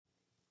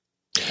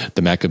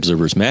The Mac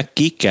Observer's Mac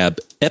Geek Gab,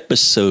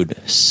 episode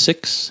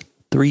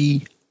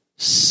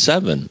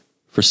 637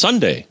 for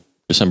Sunday,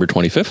 December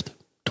 25th,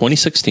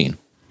 2016.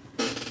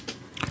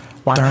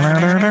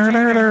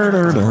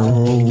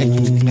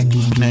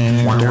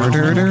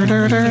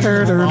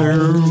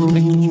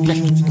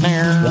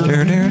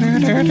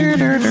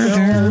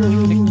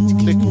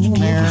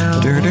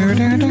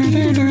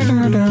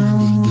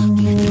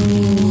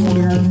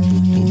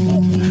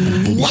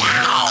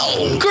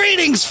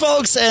 Greetings,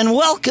 folks, and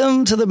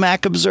welcome to the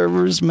Mac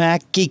Observer's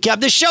Mac Geek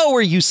Gab, the show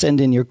where you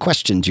send in your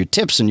questions, your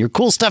tips, and your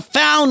cool stuff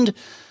found,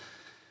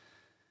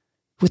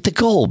 with the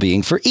goal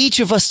being for each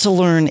of us to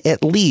learn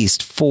at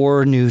least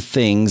 4 new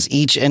things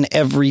each and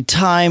every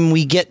time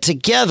we get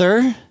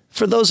together.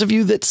 For those of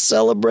you that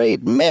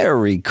celebrate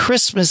Merry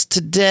Christmas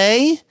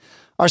today,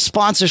 our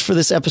sponsors for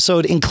this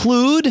episode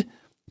include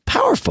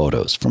Power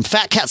Photos from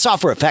Fat Cat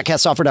Software at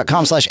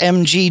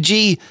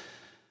fatcatsoftware.com/MGG.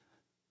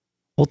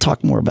 We'll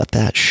talk more about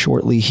that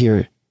shortly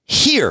here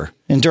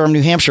in Durham,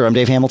 New Hampshire. I'm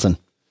Dave Hamilton.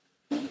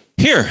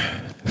 Here,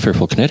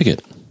 Fairfield,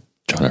 Connecticut,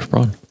 John F.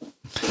 Braun.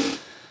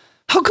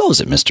 How goes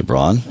it, Mr.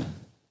 Braun?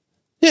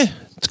 Yeah,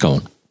 it's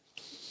going.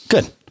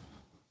 Good.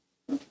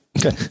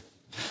 Did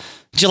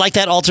you like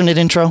that alternate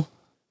intro?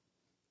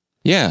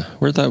 Yeah,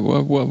 what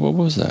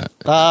was that?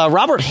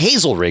 Robert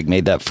Hazelrig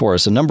made that for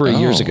us a number of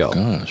years ago.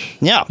 Gosh.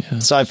 Yeah,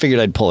 so I figured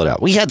I'd pull it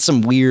out. We had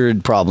some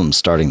weird problems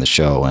starting the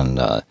show,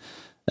 and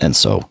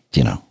so,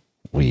 you know,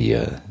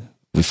 I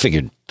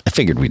figured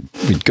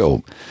we'd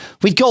go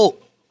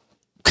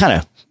kind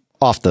of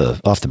off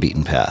the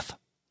beaten path.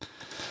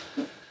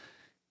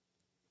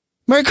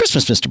 Merry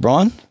Christmas, Mr.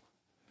 Braun.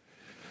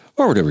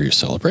 Or whatever you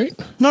celebrate.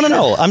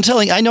 No.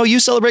 I know you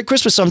celebrate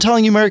Christmas, so I'm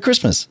telling you Merry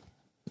Christmas.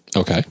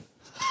 Okay.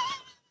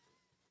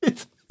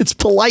 It's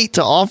polite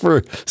to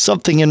offer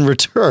something in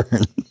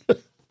return.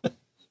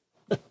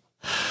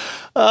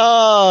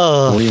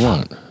 Oh. What do you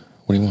want?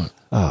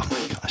 Oh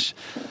my gosh.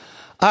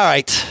 All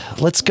right,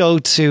 let's go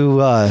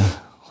to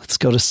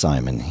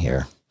Simon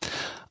here.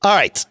 All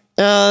right.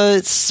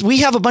 We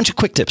have a bunch of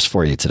quick tips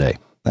for you today.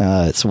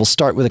 So we'll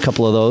start with a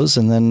couple of those,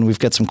 and then we've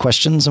got some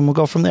questions, and we'll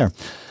go from there.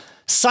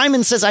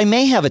 Simon says, I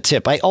may have a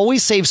tip. I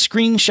always save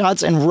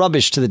screenshots and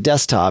rubbish to the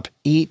desktop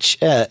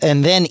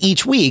and then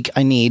each week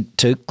I need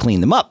to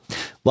clean them up.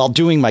 While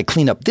doing my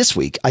cleanup this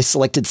week, I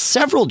selected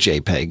several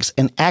JPEGs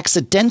and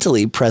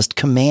accidentally pressed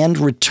Command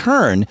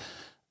Return.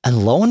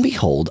 And lo and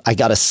behold, I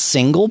got a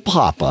single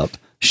pop-up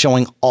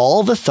showing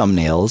all the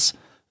thumbnails,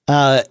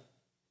 and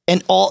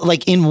all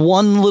like in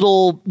one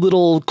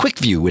little quick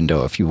view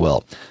window, if you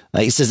will.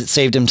 He says it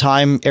saved him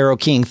time arrow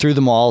keying through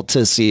them all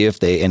to see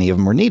if any of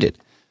them were needed.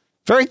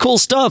 Very cool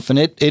stuff, and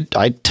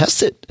I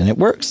tested and it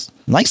works.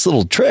 Nice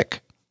little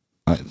trick.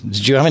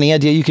 Did you have any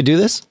idea you could do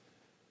this?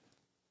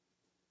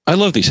 I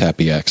love these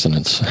happy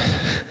accidents.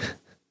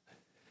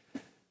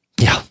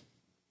 Yeah,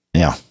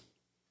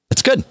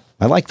 it's good.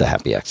 I like the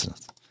happy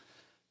accidents.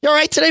 You all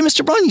right today,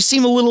 Mr. Braun? You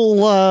seem a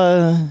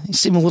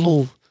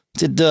little.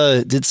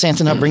 Did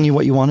Santa not bring you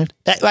what you wanted?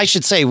 I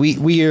should say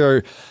we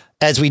are,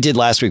 as we did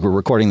last week. We're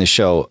recording the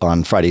show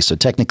on Friday, so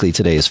technically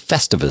today is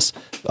Festivus.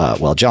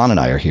 While John and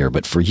I are here,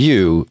 but for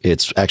you,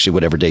 it's actually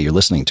whatever day you're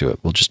listening to it.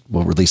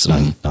 We'll release it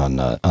on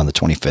the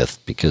 25th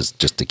because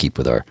just to keep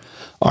with our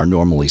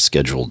normally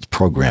scheduled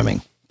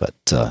programming. But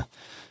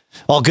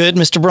all good,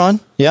 Mr. Braun?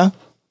 Yeah.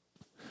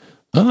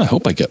 I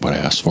hope I get what I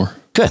asked for.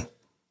 Good.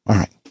 All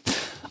right.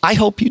 I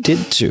hope you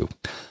did too.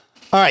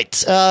 All right.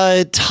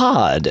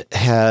 Todd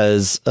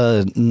has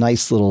a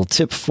nice little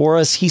tip for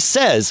us. He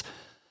says,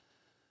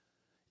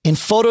 in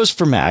Photos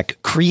for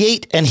Mac,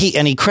 create, and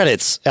he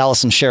credits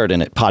Allison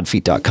Sheridan at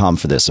podfeet.com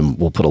for this, and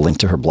we'll put a link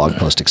to her blog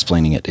post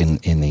explaining it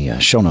in the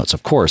show notes,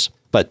 of course.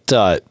 But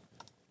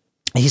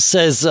he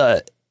says,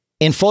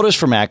 in Photos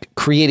for Mac,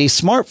 create a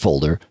smart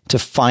folder to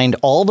find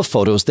all the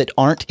photos that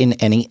aren't in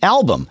any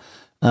album.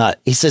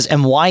 He says,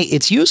 and why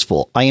it's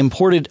useful. I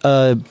imported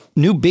a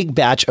new big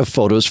batch of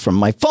photos from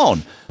my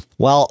phone.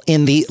 While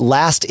in the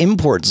last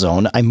import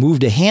zone, I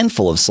moved a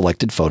handful of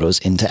selected photos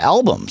into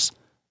albums.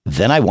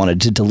 Then I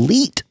wanted to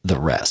delete the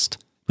rest.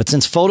 But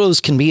since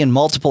photos can be in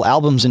multiple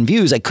albums and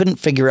views, I couldn't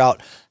figure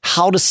out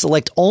how to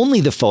select only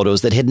the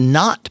photos that had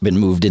not been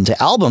moved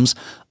into albums.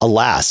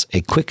 Alas,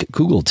 a quick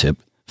Google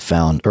search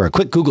found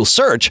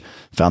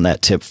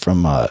that tip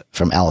from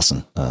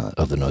Allison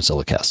of the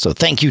Nozilla Cast. So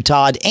thank you,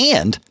 Todd,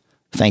 and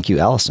thank you,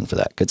 Allison, for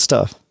that. Good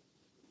stuff.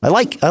 I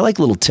like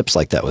little tips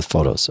like that with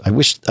photos. I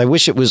wish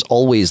it was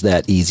always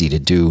that easy to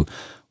do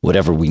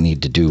whatever we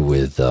need to do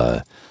with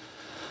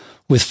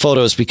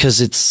photos,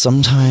 because it's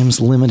sometimes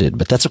limited,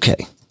 but that's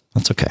okay.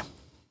 That's okay.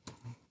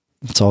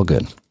 It's all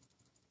good.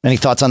 Any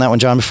thoughts on that one,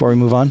 John, before we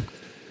move on?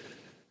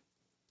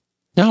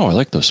 No, I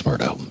like those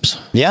smart albums.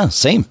 Yeah,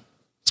 same.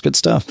 It's good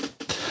stuff.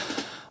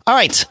 All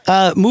right,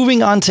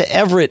 moving on to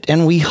Everett,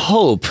 and we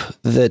hope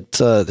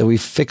that we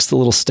fixed the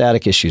little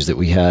static issues that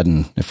we had,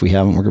 and if we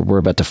haven't, we're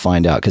about to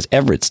find out, because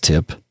Everett's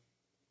tip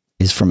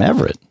is from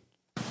Everett.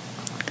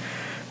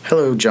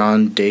 Hello,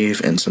 John,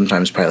 Dave, and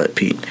sometimes Pilot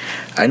Pete.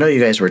 I know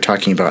you guys were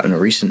talking about in a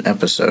recent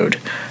episode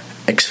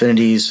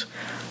Xfinity's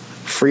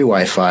free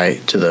Wi-Fi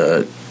to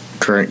the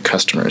current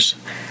customers.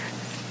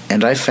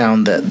 And I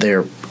found that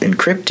their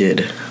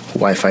encrypted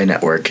Wi-Fi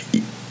network,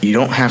 you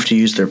don't have to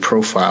use their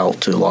profile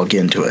to log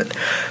into it.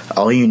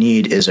 All you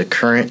need is a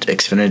current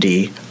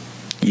Xfinity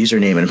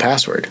username and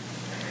password,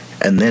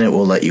 and then it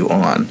will let you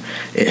on.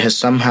 It has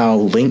somehow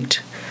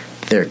linked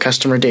their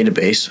customer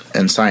database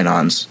and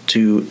sign-ons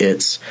to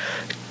its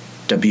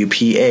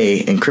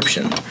WPA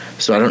encryption.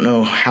 So I don't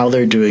know how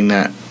they're doing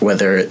that,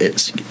 whether it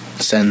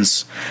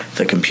sends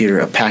the computer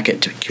a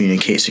packet to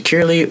communicate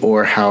securely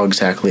or how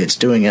exactly it's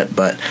doing it,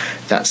 but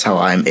that's how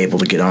I'm able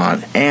to get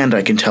on. And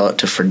I can tell it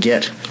to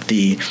forget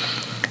the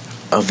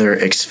other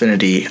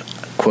Xfinity,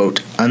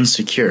 quote,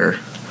 unsecure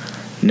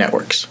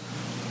networks.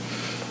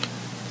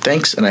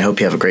 Thanks, and I hope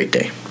you have a great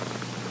day.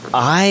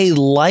 I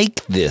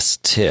like this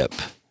tip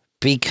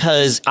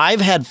because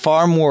I've had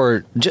far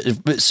more,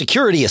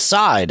 security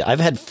aside, I've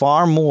had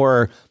far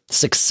more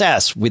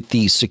success with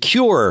the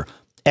secure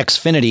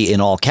Xfinity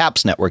in all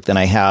caps network than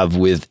I have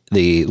with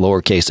the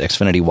lowercase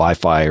Xfinity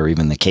Wi-Fi or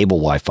even the cable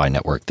Wi-Fi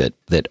network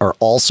that are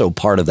also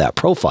part of that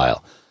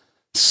profile.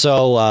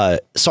 So I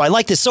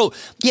like this. So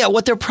yeah,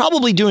 what they're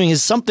probably doing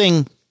is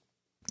something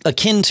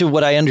akin to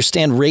what I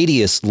understand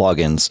Radius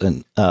logins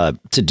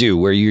to do,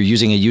 where you're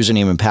using a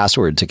username and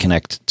password to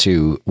connect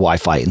to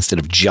Wi-Fi instead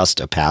of just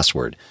a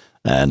password.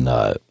 And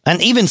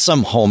even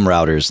some home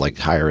routers, like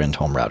higher end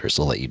home routers,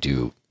 will let you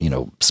do,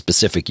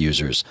 specific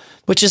users,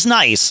 which is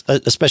nice,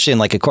 especially in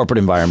like a corporate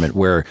environment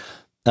where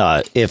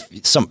if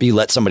you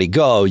let somebody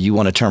go, you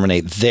want to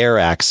terminate their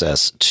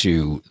access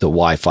to the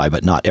Wi-Fi,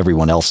 but not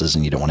everyone else's,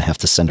 and you don't want to have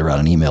to send around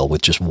an email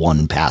with just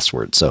one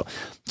password. So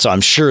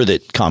I'm sure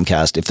that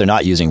Comcast, if they're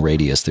not using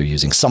Radius, they're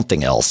using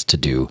something else to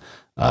do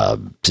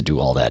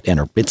all that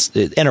it's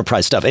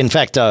enterprise stuff. In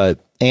fact,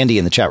 Andy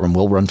in the chat room,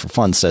 Will Run for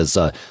Fun, says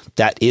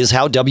that is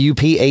how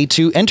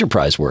WPA2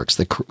 Enterprise works.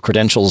 The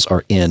credentials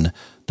are in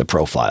the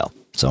profile.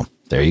 So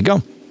there you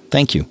go.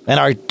 Thank you. And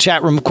our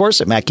chat room, of course,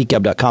 at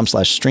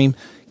macgeekgab.com/stream,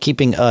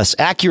 keeping us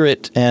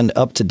accurate and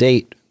up to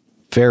date.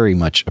 Very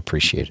much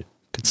appreciated.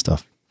 Good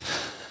stuff.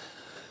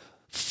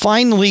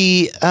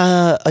 Finally,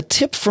 a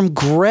tip from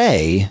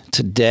Gray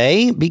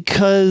today,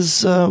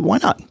 because why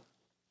not?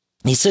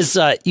 He says,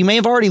 you may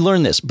have already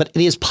learned this, but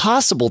it is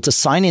possible to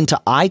sign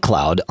into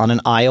iCloud on an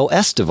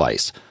iOS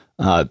device.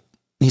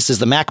 He says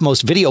the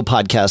MacMost video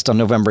podcast on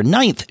November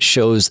 9th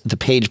shows the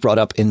page brought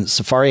up in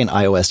Safari and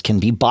iOS can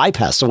be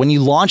bypassed. So when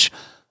you launch,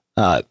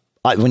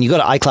 when you go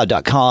to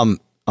iCloud.com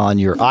on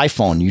your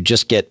iPhone, you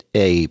just get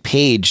a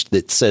page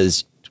that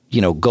says,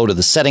 go to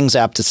the settings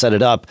app to set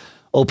it up,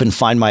 open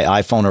Find My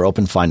iPhone or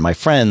open Find My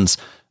Friends.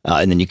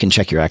 And then you can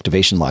check your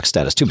activation lock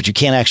status too, but you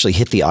can't actually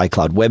hit the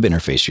iCloud web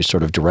interface. You're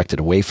sort of directed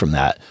away from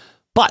that.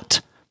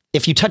 But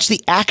if you touch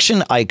the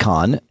action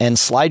icon and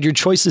slide your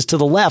choices to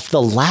the left,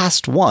 the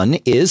last one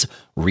is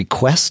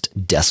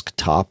Request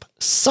Desktop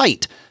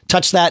Site.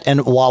 Touch that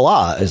and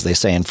voila, as they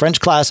say in French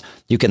class,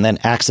 you can then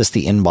access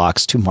the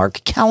inbox to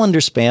mark calendar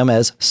spam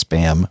as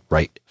spam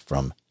right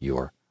from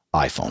your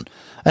iPhone.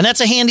 And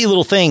that's a handy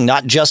little thing,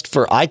 not just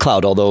for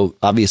iCloud, although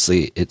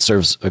obviously it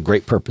serves a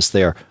great purpose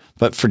there.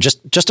 But for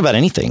just about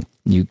anything,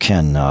 you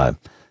can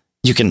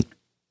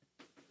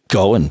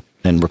go and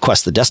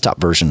request the desktop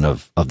version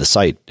of the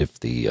site if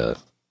the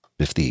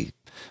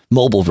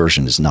mobile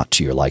version is not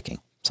to your liking.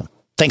 So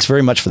thanks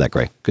very much for that,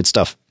 Gray. Good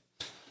stuff.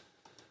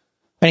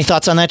 Any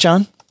thoughts on that,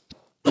 John?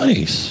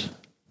 Nice.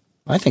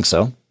 I think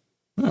so.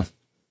 Huh.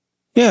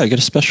 Yeah, I got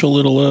a special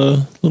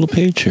little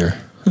page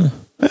here. Huh.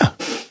 Yeah,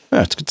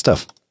 it's good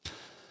stuff.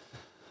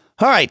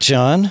 All right,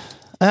 John.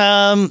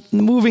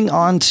 Moving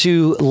on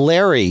to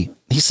Larry.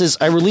 He says,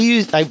 I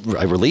received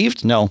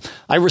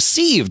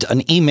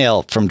an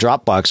email from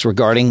Dropbox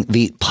regarding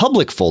the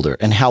public folder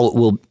and how it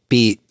will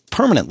be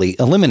permanently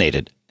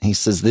eliminated. He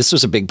says this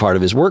was a big part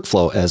of his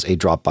workflow as a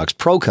Dropbox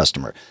Pro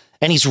customer.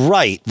 And he's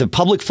right. The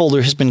public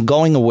folder has been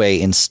going away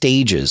in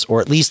stages,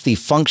 or at least the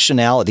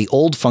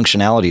old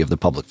functionality of the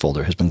public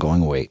folder has been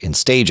going away in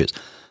stages.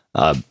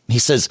 He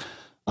says,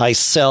 he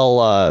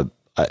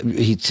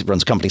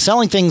runs a company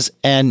selling things,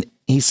 and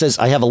he says,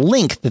 I have a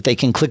link that they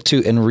can click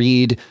to and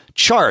read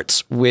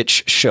charts,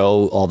 which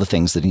show all the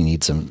things that he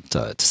needs them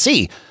to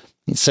see.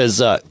 He says,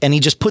 and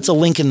he just puts a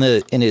link in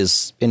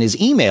his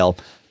email.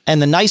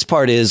 And the nice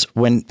part is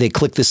when they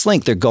click this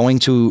link, they're going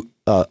to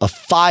a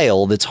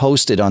file that's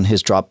hosted on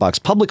his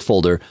Dropbox public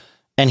folder.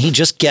 And he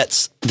just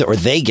gets,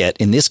 they get,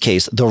 in this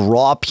case, the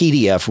raw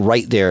PDF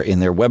right there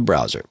in their web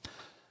browser.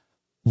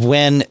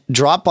 When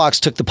Dropbox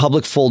took the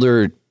public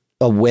folder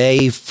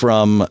away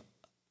from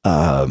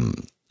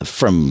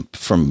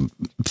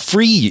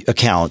free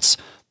accounts,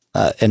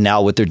 and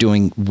now what they're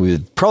doing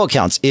with pro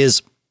accounts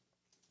is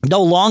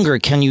no longer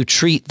can you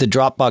treat the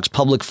Dropbox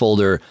public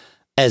folder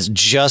as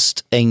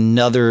just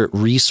another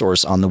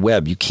resource on the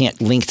web. You can't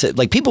link to,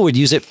 like, people would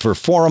use it for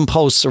forum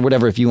posts or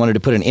whatever. If you wanted to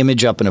put an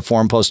image up in a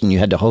forum post and you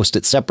had to host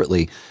it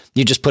separately,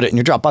 you just put it in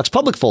your Dropbox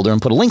public folder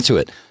and put a link to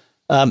it.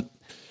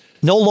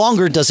 no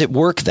longer does it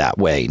work that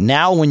way.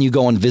 Now, when you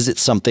go and visit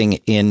something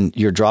in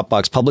your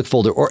Dropbox public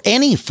folder or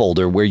any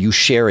folder where you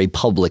share a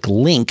public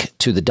link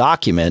to the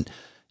document,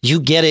 you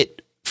get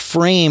it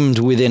framed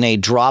within a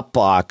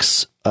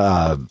Dropbox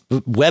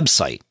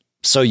website.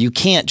 So you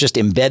can't just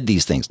embed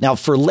these things. Now,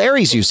 for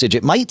Larry's usage,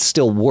 it might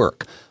still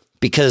work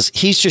because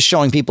he's just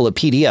showing people a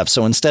PDF.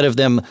 So instead of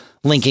them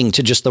linking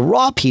to just the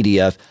raw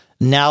PDF,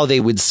 now they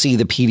would see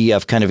the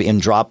PDF kind of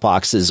in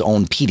Dropbox's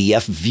own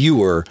PDF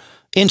viewer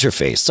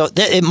interface. So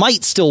it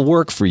might still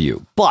work for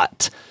you.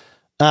 But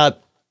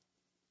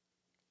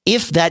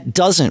if that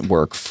doesn't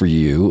work for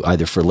you,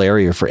 either for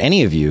Larry or for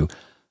any of you,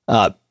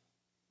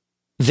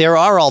 there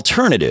are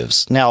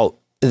alternatives. Now,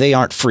 they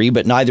aren't free,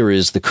 but neither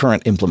is the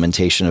current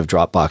implementation of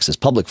Dropbox's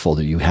public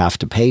folder. You have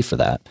to pay for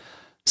that.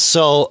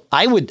 So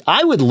I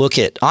would look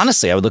at,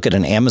 honestly, I would look at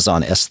an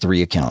Amazon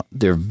S3 account.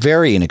 They're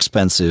very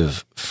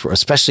inexpensive,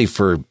 especially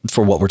for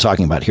what we're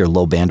talking about here,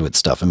 low bandwidth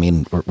stuff. I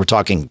mean, we're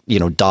talking,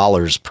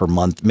 dollars per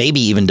month, maybe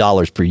even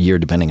dollars per year,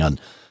 depending on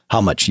how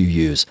much you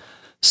use.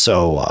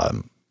 So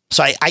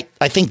I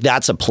think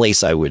that's a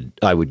place I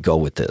would go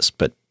with this.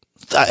 But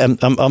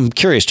I'm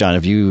curious, John,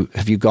 have you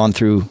gone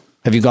through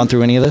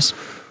any of this?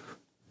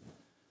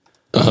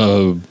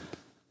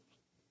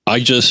 I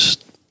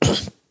just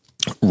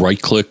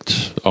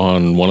right-clicked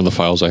on one of the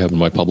files I have in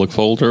my public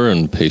folder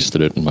and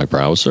pasted it in my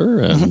browser,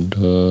 and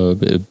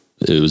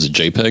it was a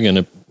JPEG, and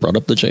it brought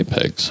up the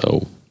JPEG.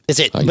 So is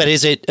it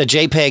a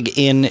JPEG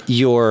in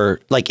your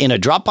in a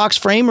Dropbox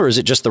frame, or is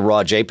it just the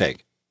raw JPEG?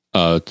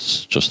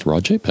 It's just raw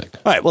JPEG.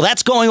 All right. Well,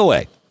 that's going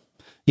away.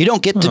 You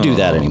don't get to do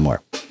that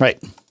anymore, right?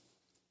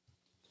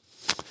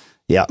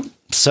 Yeah.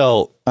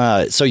 So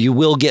you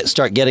will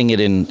start getting it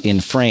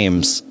in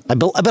frames.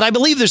 But I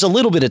believe there's a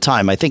little bit of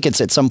time. I think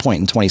it's at some point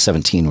in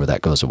 2017 where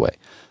that goes away.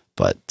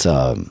 But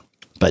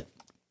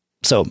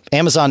so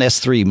Amazon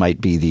S3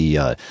 might be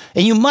the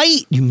and you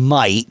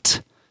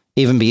might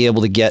even be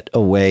able to get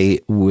away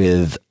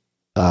with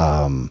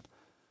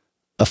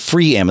a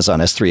free Amazon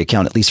S3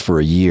 account at least for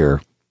a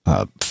year,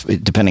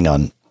 depending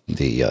on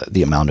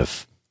the amount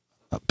of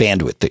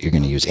bandwidth that you're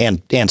going to use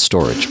and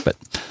storage. But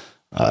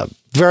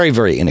very,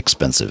 very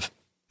inexpensive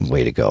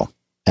way to go.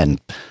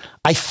 And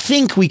I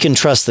think we can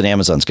trust that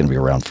Amazon's going to be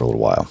around for a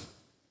little while.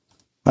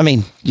 I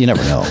mean, you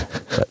never know.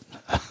 But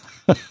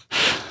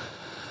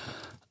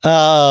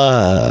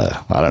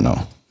I don't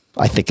know.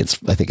 I think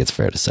it's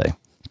fair to say.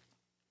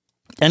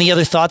 Any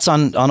other thoughts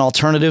on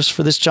alternatives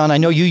for this, John? I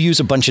know you use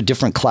a bunch of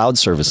different cloud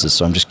services,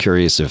 so I'm just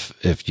curious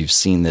if you've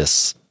seen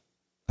this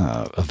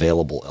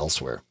available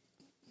elsewhere.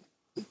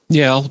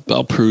 Yeah,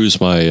 I'll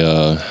peruse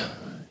my.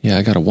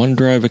 I got a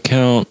OneDrive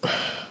account,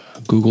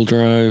 Google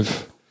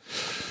Drive,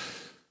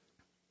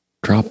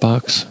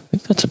 Dropbox. I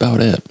think that's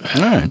about it.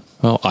 All right.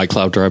 Well,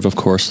 iCloud Drive, of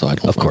course. Though I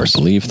don't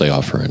believe they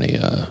offer any.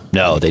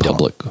 No, they don't.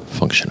 Public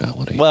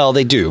functionality. Well,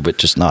 they do, but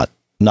just not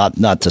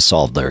to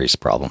solve Larry's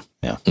problem.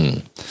 Yeah.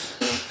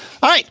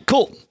 All right.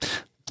 Cool.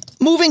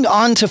 Moving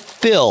on to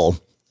Phil.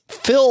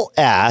 Phil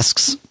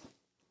asks,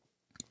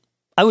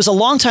 I was a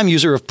longtime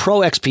user of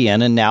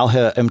ProXPN and now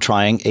am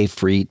trying a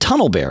free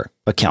TunnelBear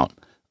account.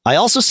 I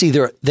also see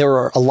there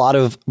are a lot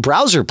of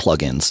browser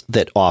plugins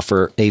that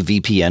offer a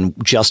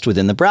VPN just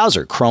within the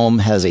browser. Chrome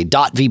has a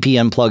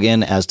 .vpn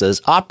plugin, as does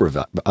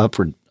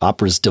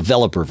Opera's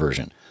developer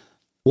version.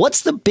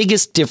 What's the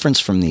biggest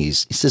difference from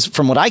these? He says,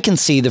 from what I can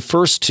see, the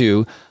first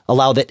two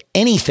allow that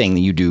anything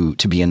that you do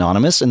to be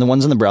anonymous, and the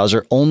ones in the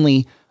browser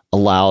only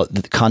allow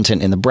the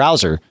content in the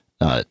browser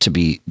to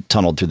be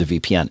tunneled through the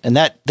VPN. And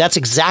that's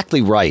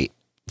exactly right,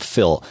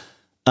 Phil.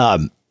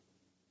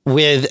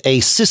 With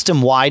a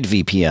system-wide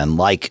VPN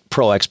like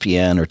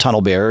ProXPN or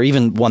TunnelBear, or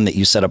even one that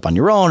you set up on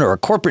your own, or a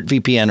corporate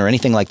VPN or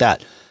anything like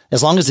that,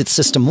 as long as it's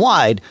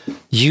system-wide,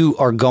 you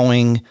are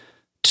going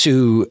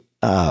to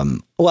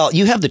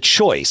you have the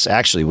choice,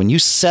 actually. When you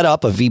set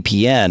up a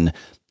VPN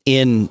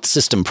in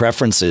system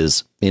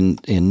preferences in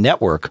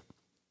network,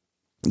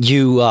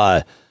 you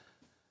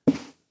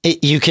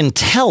can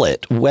tell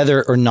it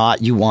whether or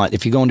not you want,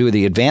 if you go into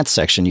the advanced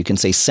section, you can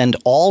say send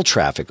all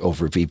traffic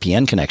over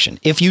VPN connection.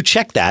 If you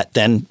check that,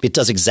 then it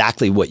does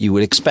exactly what you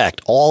would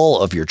expect. All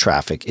of your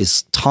traffic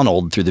is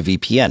tunneled through the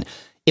VPN.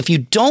 If you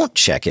don't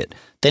check it,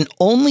 then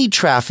only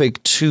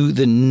traffic to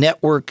the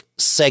network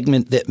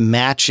segment that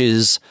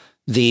matches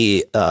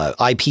the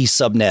IP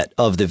subnet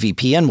of the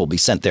VPN will be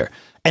sent there.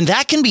 And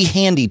that can be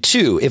handy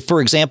too. If,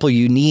 for example,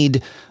 you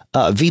need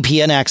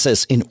VPN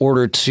access in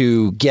order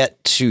to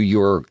get to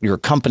your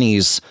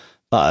company's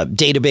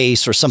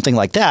database or something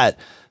like that.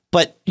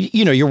 But,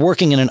 you're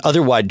working in an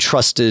otherwise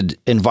trusted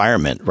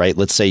environment, right?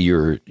 Let's say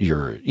you're at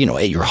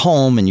your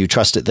home and you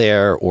trust it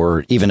there,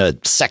 or even a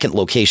second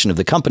location of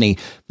the company.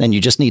 Then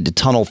you just need to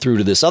tunnel through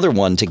to this other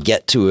one to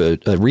get to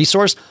a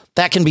resource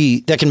that can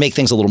make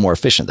things a little more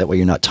efficient. That way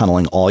you're not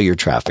tunneling all your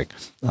traffic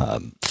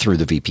through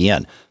the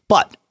VPN.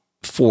 But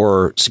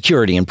for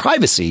security and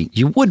privacy,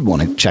 you would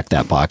want to check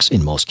that box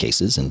in most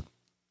cases and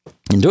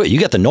do it. You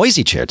got the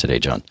noisy chair today,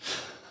 John.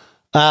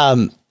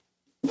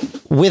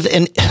 With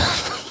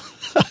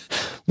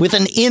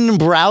an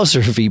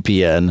in-browser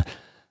VPN,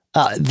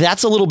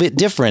 That's a little bit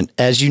different.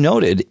 As you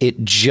noted,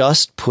 it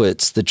just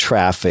puts the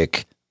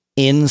traffic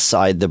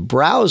inside the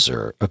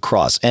browser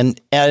across. And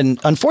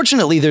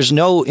unfortunately, there's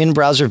no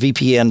in-browser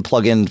VPN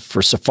plugin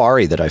for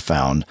Safari that I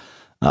found,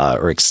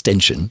 or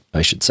extension,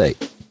 I should say.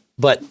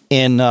 But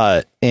in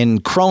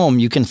Chrome,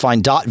 you can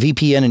find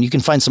 .vpn and you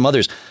can find some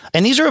others.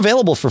 And these are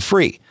available for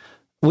free,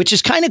 which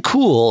is kind of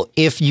cool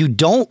if you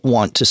don't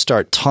want to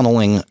start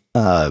tunneling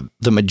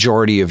the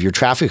majority of your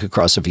traffic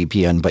across a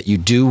VPN, but you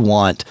do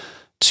want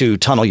to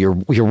tunnel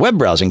your web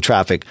browsing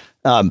traffic.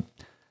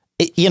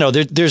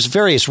 There's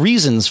various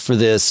reasons for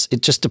this.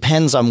 It just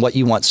depends on what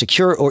you want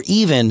secure or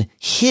even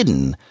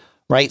hidden,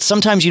 right?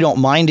 Sometimes you don't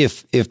mind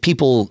if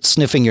people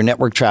sniffing your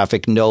network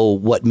traffic know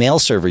what mail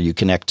server you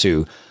connect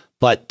to,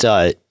 but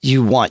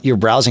you want your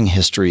browsing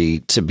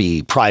history to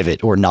be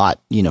private or not,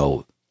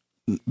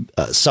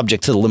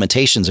 subject to the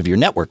limitations of your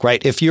network,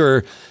 right? If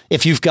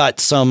you've got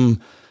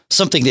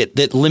something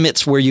that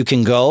limits where you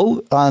can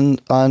go on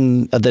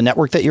the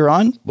network that you're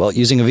on, well,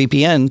 using a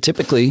VPN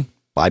typically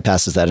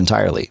bypasses that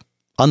entirely,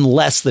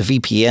 unless the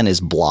VPN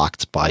is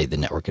blocked by the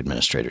network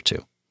administrator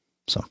too.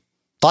 So,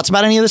 thoughts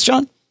about any of this,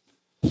 John?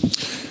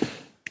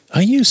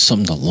 I used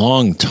something a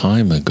long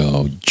time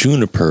ago,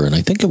 Juniper, and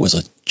I think it was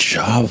a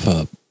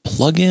Java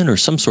plugin or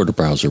some sort of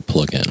browser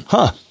plugin.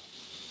 Huh.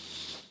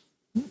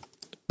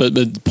 But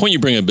the point you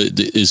bring up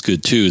is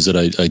good too, is that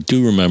I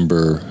do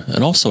remember,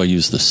 and also I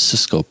use the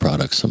Cisco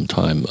product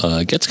sometime.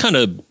 It gets kind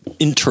of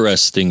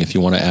interesting if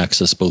you want to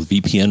access both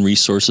VPN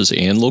resources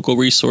and local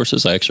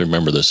resources. I actually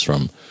remember this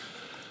from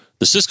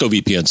the Cisco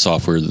VPN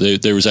software.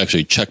 There was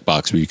actually a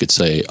checkbox where you could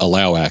say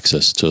allow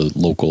access to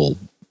local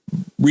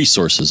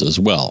resources as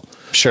well.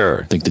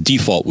 Sure. I think the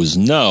default was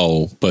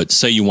no, but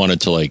say you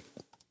wanted to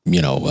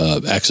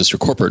access your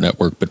corporate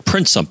network, but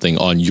print something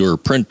on your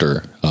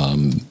printer,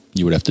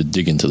 you would have to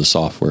dig into the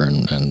software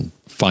and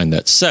find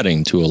that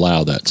setting to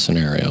allow that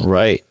scenario.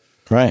 Right.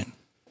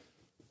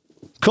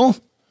 Cool.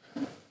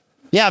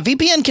 Yeah,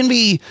 VPN can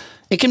be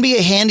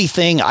a handy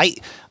thing. I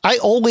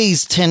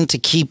always tend to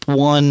keep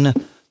one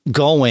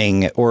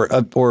going or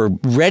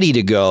ready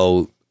to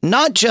go,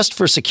 not just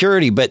for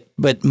security, but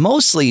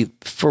mostly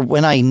for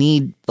when I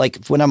need,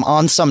 like when I'm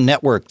on some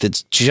network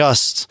that's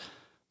just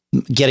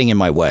getting in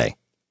my way.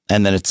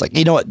 And then it's like,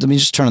 you know what, let me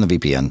just turn on the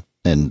VPN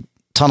and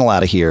tunnel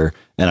out of here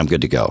and I'm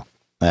good to go.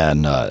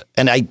 And I've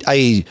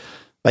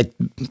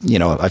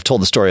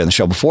told the story on the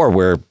show before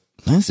where it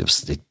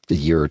was a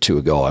year or two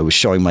ago, I was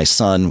showing my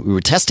son, we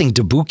were testing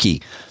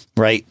Dabuki,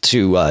 right?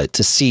 To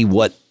see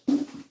what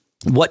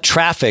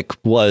traffic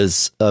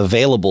was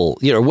available,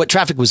 what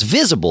traffic was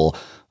visible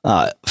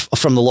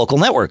from the local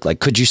network. Like,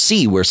 could you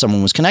see where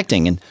someone was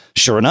connecting? And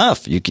sure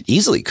enough, you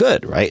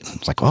could, right?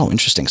 It's like, oh,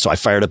 interesting. So I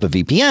fired up a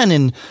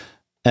VPN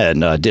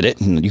and did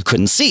it, and you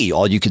couldn't see.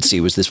 All you could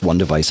see was this one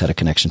device had a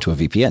connection to a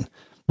VPN.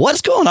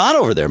 What's going on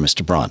over there,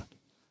 Mr. Braun?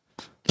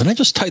 And I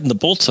just tightened the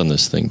bolts on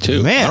this thing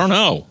too. Man, I don't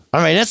know.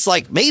 I mean, it's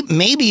like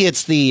maybe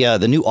it's the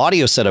new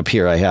audio setup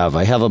here. I have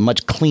a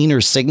much cleaner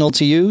signal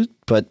to you,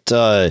 but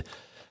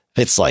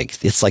it's like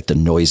the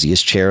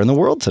noisiest chair in the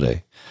world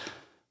today.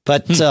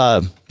 But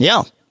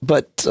yeah,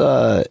 but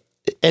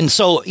and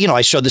so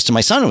I showed this to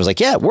my son and was like,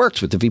 yeah, it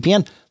worked with the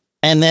VPN.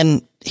 And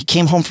then he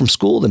came home from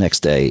school the next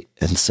day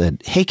and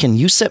said, hey, can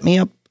you set me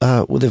up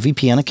with a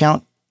VPN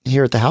account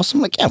here at the house?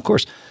 I'm like, yeah, of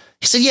course.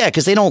 He said, yeah,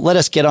 because they don't let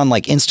us get on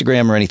like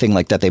Instagram or anything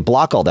like that. They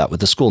block all that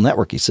with the school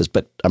network. He says,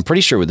 but I'm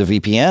pretty sure with the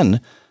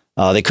VPN,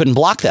 they couldn't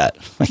block that.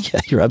 I'm like, yeah,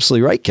 you're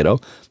absolutely right, kiddo.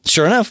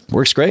 Sure enough,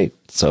 works great.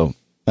 So,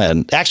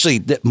 and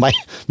actually, my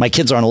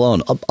kids aren't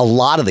alone. A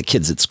lot of the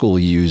kids at school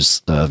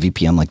use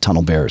VPN like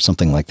Tunnel Bear or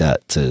something like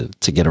that to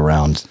get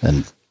around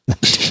and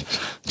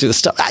do the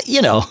stuff.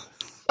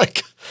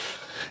 Like,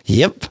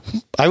 yep,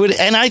 I would,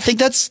 and I think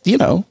that's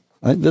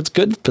that's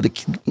good for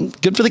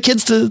the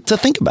kids to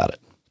think about it.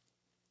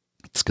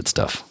 It's good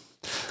stuff.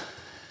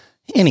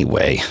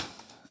 Anyway,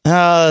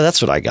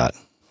 that's what I got.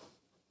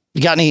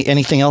 You got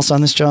anything else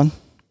on this, John?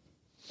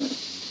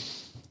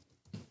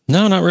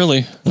 No, not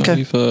really. Okay.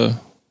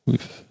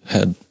 We've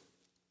had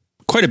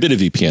quite a bit of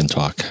VPN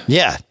talk.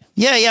 Yeah.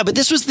 But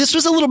this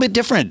was a little bit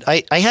different.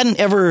 I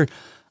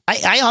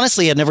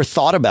honestly had never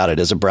thought about it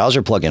as a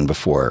browser plugin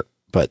before,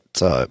 but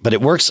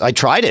it works. I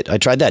tried it. I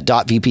tried that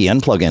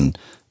 .vpn plugin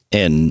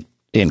in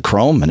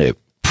Chrome, and it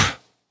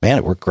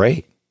worked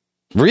great,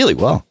 really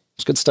well.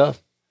 It's good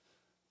stuff.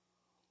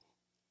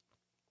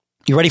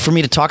 You ready for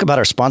me to talk about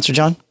our sponsor,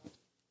 John?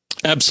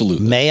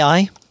 Absolutely. May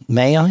I?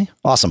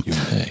 Awesome. You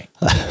may.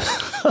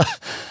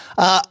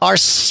 Our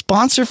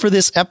sponsor for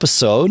this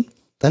episode,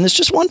 and there's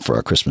just one for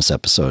our Christmas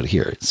episode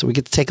here, so we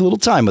get to take a little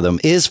time with them,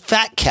 is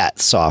Fat Cat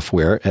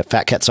Software at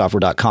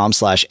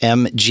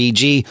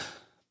fatcatsoftware.com/MGG.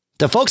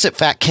 The folks at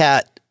Fat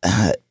Cat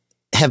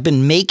have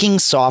been making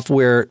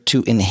software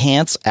to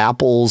enhance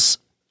Apple's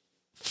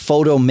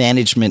photo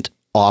management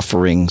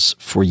offerings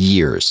for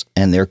years.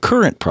 And their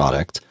current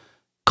product,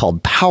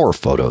 called Power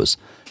Photos,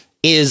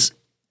 is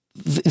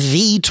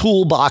the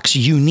toolbox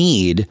you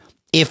need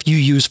if you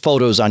use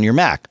Photos on your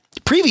Mac.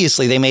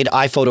 Previously, they made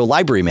iPhoto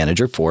Library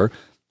Manager for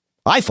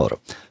iPhoto.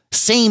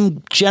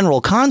 Same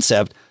general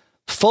concept.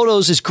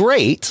 Photos is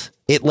great.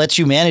 It lets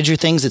you manage your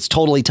things. It's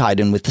totally tied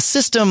in with the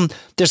system.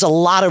 There's a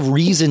lot of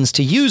reasons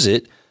to use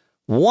it.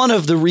 One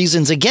of the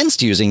reasons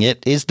against using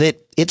it is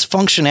that its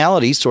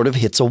functionality sort of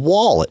hits a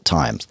wall at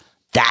times.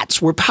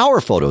 That's where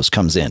Power Photos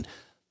comes in.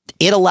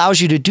 It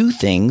allows you to do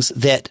things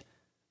that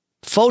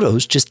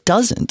Photos just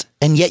doesn't.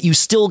 And yet you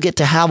still get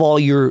to have all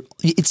your,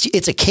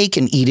 it's a cake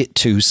and eat it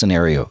too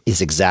scenario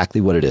is exactly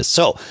what it is.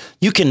 So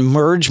you can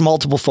merge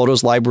multiple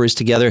photos libraries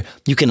together.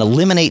 You can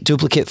eliminate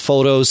duplicate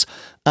photos.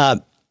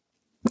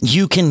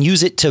 You can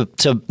use it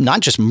to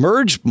not just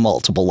merge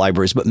multiple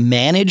libraries, but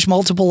manage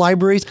multiple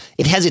libraries.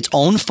 It has its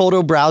own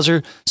photo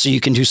browser, so you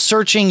can do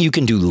searching. You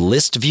can do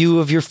list view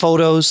of your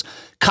photos,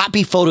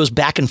 copy photos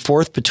back and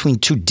forth between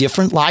two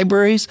different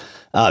libraries.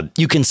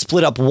 You can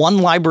split up one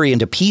library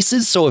into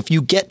pieces. So if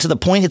you get to the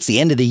point, it's the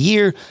end of the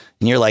year,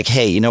 and you're like,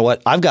 hey, you know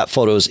what? I've got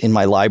photos in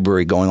my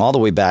library going all the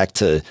way back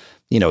to,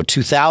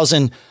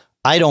 2000.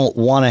 I don't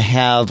want to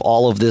have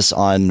all of this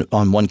on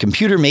one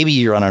computer. Maybe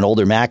you're on an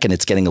older Mac and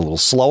it's getting a little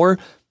slower.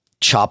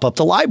 Chop up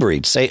the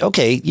library. Say,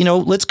 okay,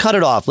 let's cut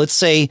it off. Let's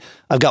say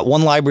I've got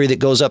one library that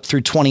goes up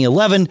through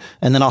 2011,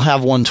 and then I'll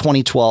have one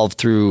 2012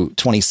 through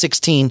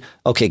 2016.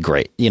 Okay,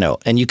 great.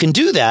 And you can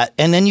do that,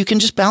 and then you can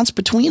just bounce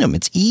between them.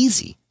 It's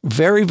easy.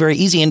 Very, very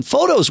easy. And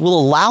Photos will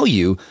allow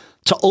you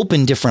to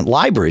open different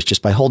libraries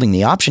just by holding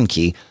the Option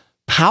key.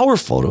 Power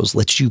Photos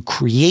lets you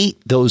create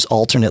those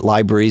alternate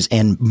libraries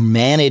and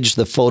manage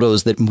the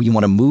photos that you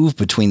want to move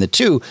between the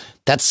two.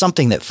 That's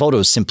something that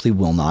Photos simply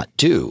will not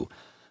do.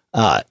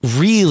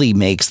 Really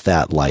makes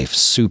that life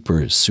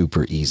super,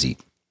 super easy.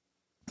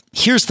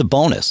 Here's the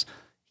bonus.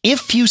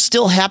 If you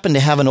still happen to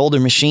have an older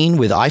machine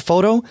with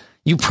iPhoto,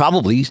 you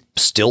probably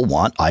still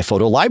want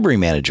iPhoto Library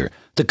Manager.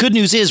 The good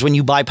news is when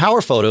you buy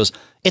Power Photos,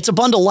 it's a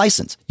bundle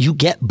license. You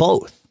get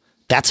both.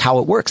 That's how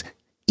it works.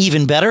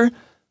 Even better,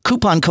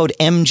 coupon code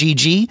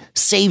MGG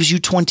saves you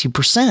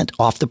 20%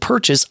 off the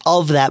purchase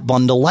of that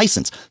bundle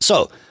license.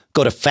 So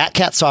go to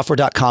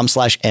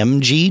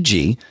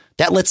fatcatsoftware.com/MGG.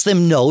 That lets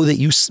them know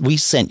that we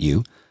sent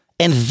you.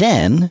 And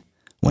then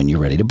when you're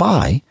ready to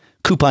buy,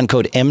 coupon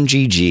code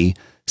MGG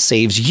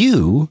saves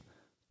you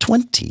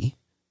 20%.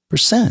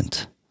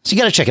 So you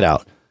got to check it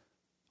out.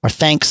 Our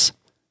thanks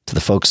to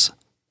the folks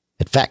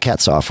at Fat Cat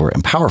Software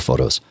and Power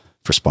Photos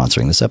for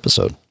sponsoring this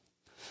episode.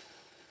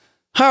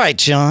 All right,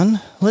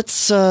 John,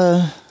 let's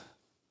go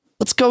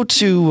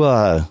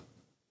to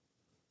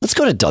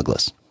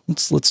Douglas.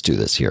 Let's do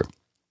this here.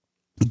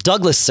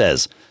 Douglas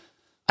says,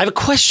 I have a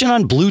question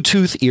on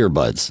Bluetooth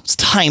earbuds. It's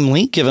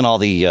timely, given all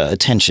the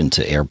attention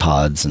to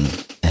AirPods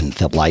and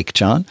the like,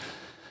 John.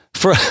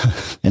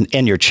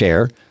 And your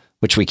chair,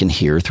 which we can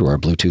hear through our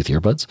Bluetooth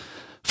earbuds.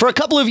 For a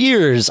couple of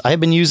years, I've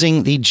been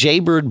using the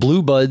Jaybird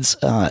Bluebuds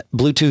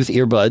Bluetooth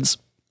earbuds,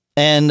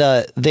 and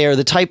they are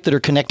the type that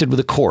are connected with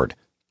a cord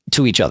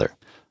to each other.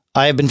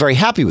 I have been very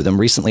happy with them.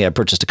 Recently, I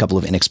purchased a couple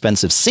of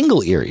inexpensive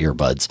single-ear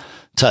earbuds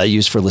to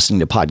use for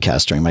listening to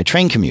podcasts during my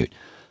train commute.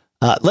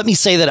 Let me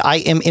say that I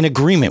am in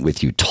agreement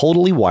with you.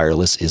 Totally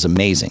wireless is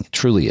amazing. It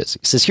truly is.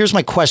 He says, here's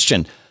my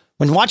question.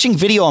 When watching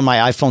video on my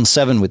iPhone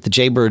 7 with the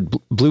Jaybird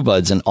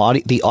Bluebuds, and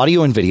the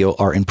audio and video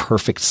are in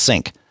perfect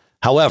sync.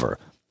 However,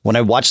 when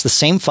I watch the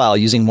same file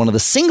using one of the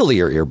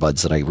single-ear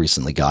earbuds that I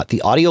recently got,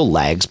 the audio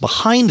lags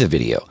behind the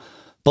video.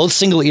 Both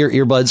single-ear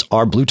earbuds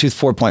are Bluetooth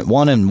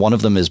 4.1, and one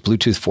of them is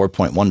Bluetooth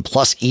 4.1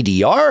 plus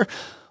EDR.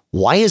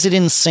 Why is it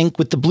in sync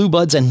with the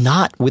Bluebuds and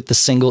not with the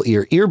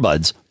single-ear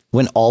earbuds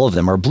when all of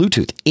them are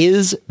Bluetooth?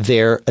 Is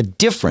there a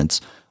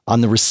difference on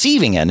the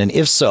receiving end? And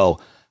if so,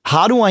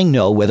 how do I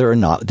know whether or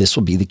not this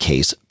will be the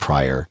case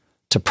prior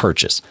to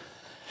purchase?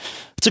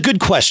 It's a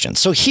good question.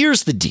 So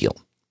here's the deal.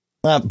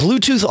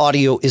 Bluetooth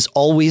audio is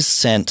always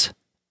sent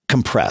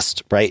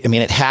compressed, right? I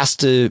mean, it has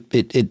to,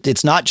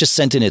 it's not just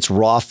sent in its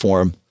raw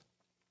form.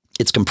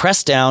 It's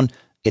compressed down.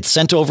 It's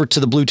sent over to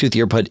the Bluetooth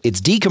earbud.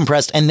 It's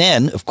decompressed. And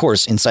then, of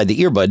course, inside the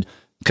earbud,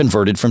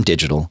 converted from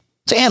digital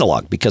to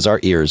analog, because our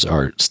ears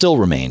still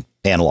remain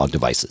analog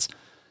devices.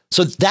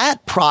 So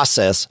that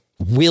process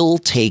will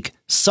take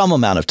some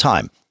amount of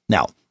time.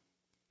 Now,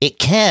 it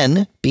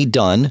can be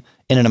done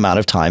in an amount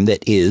of time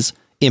that is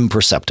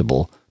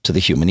imperceptible to the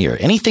human ear.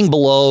 Anything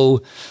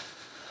below,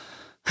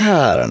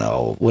 I don't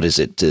know, what is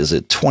it? Is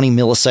it 20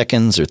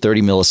 milliseconds or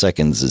 30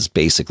 milliseconds is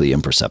basically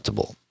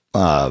imperceptible.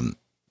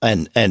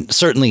 And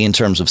certainly in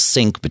terms of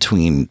sync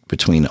between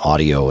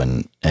audio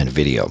and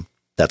video,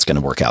 that's going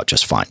to work out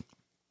just fine.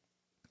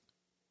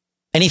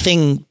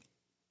 Anything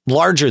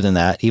larger than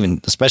that,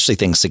 even especially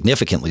things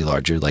significantly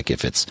larger, like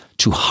if it's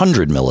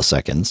 200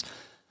 milliseconds,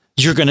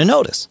 you're going to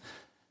notice.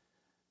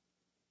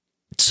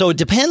 So it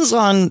depends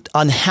on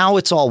how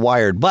it's all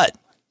wired, but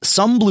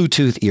some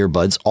Bluetooth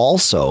earbuds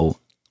also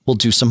will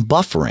do some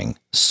buffering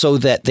so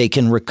that they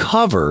can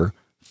recover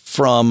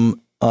from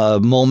a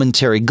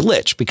momentary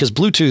glitch, because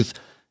Bluetooth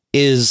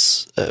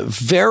is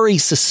very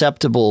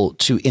susceptible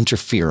to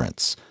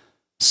interference.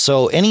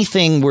 So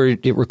anything where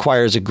it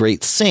requires a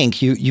great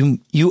sync,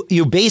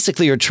 you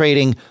basically are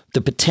trading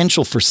the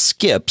potential for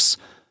skips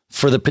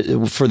for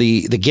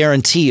the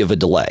guarantee of a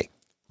delay,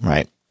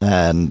 right?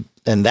 and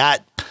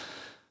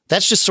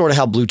that's just sort of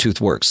how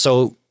Bluetooth works.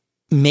 So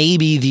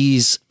maybe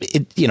these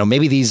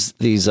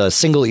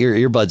single ear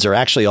earbuds are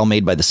actually all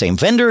made by the same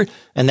vendor,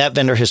 and that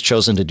vendor has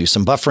chosen to do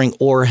some buffering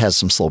or has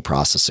some slow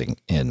processing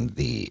in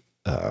the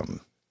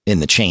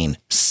chain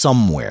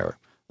somewhere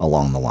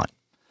along the line.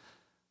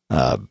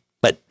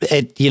 But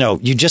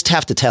you just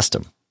have to test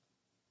them.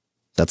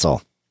 That's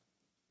all.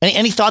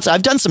 Any thoughts?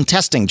 I've done some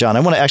testing, John. I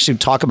want to actually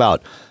talk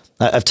about.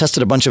 I've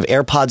tested a bunch of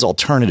AirPods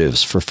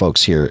alternatives for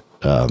folks here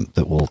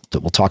that we'll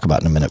talk about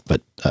in a minute.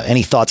 But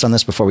any thoughts on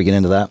this before we get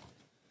into that?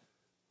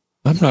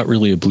 I'm not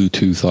really a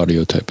Bluetooth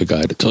audio type of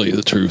guy, to tell you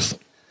the truth.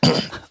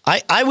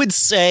 I would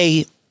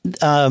say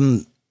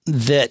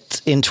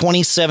that in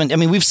 2017, I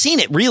mean, we've seen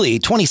it really.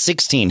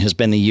 2016 has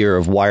been the year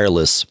of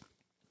wireless,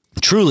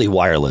 truly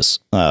wireless,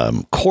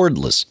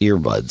 cordless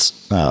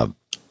earbuds.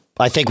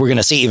 I think we're going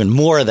to see even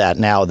more of that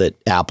now that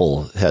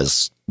Apple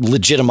has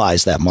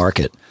legitimized that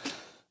market.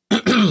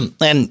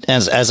 And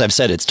as I've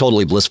said, it's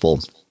totally blissful.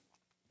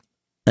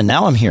 And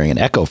now I'm hearing an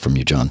echo from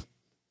you, John.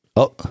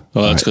 Oh,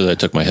 that's because I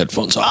took my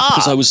headphones off.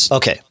 Because I was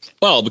okay.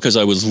 Well, because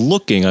I was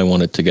looking, I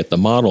wanted to get the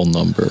model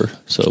number.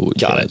 So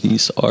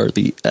these are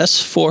the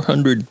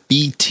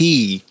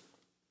S400BT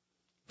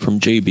from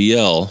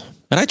JBL,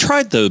 and I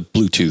tried the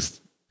Bluetooth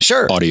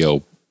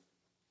audio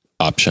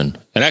option,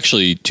 and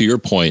actually, to your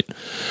point,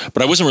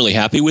 but I wasn't really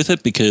happy with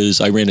it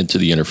because I ran into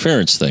the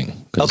interference thing.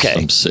 Okay,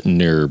 I'm sitting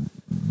near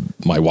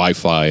my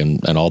Wi-Fi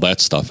and all that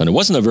stuff, and it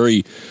wasn't a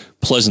very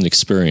pleasant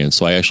experience.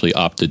 So I actually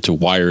opted to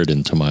wire it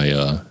into my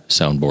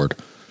soundboard.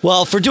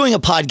 Well, for doing a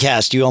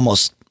podcast, you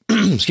almost,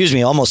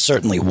 almost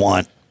certainly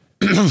want,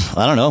 I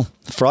don't know,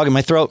 a frog in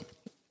my throat.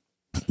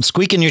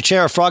 Squeak in your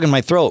chair, a frog in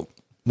my throat.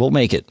 We'll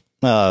make it.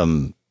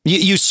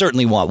 You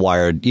certainly want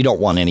wired. You don't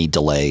want any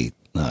delay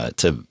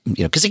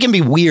because it can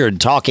be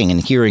weird talking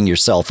and hearing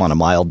yourself on a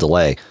mild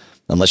delay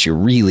unless you're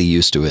really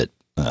used to it.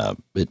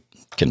 It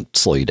can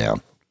slow you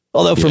down.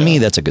 Although for me,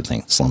 that's a good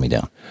thing. Slow me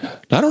down.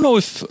 I don't know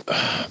if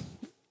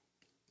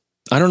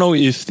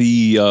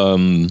the,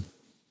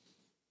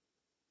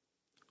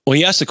 well,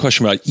 you asked a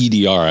question about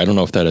EDR. I don't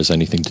know if that has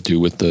anything to do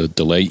with the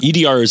delay.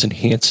 EDR is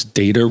enhanced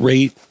data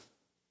rate.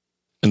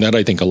 And that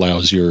I think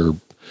allows your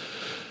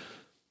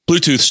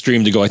Bluetooth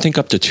stream to go, I think,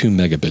 up to 2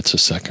 megabits a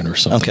second or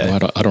something.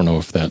 Okay. I don't know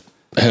if that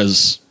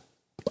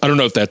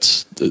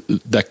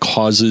that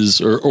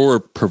causes or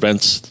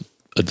prevents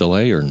a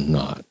delay or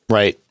not.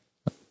 Right.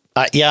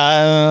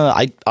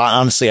 I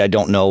honestly, I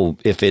don't know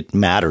if it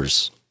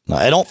matters.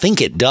 I don't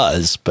think it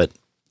does, but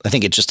I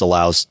think it just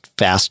allows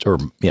faster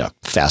data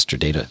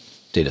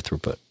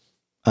throughput.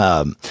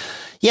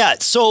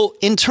 So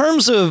in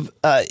terms of,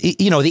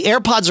 the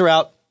AirPods are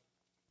out.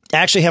 I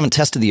actually haven't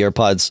tested the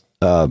AirPods.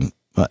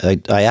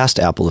 I asked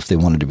Apple if they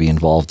wanted to be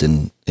involved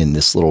in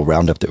this little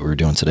roundup that we were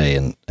doing today,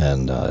 and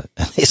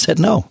they said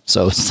no.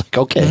 So it's like,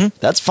 okay,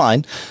 that's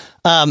fine.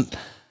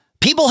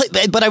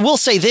 But I will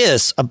say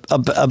this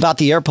about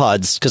the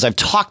AirPods, because I've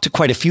talked to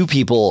quite a few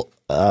people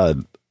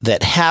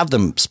that have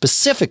them,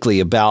 specifically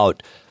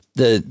about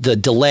the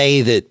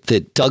delay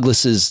that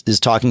Douglas is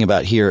talking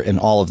about here and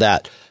all of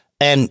that.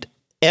 And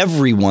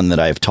everyone that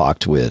I've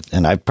talked with,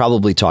 and I've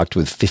probably talked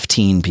with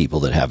 15 people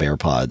that have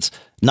AirPods,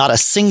 not a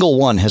single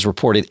one has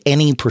reported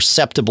any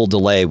perceptible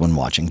delay when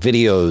watching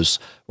videos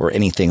or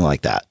anything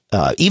like that.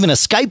 Even a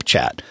Skype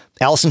chat.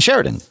 Allison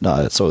Sheridan.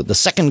 So the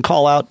second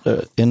call out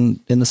in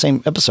the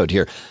same episode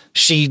here,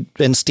 she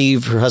and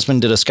Steve, her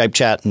husband, did a Skype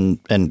chat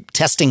and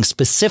testing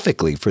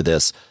specifically for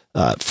this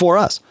for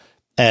us.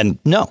 And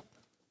no,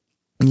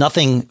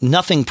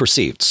 nothing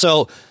perceived.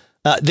 So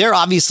they're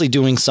obviously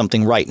doing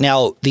something right.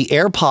 Now, the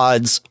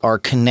AirPods are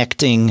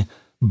connecting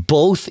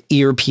both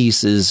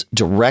earpieces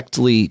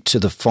directly to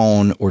the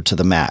phone or to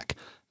the Mac.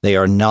 They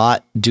are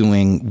not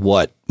doing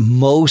what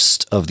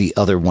most of the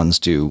other ones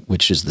do,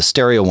 which is the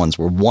stereo ones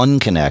where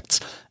one connects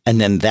and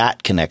then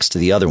that connects to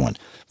the other one,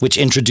 which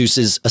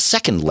introduces a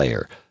second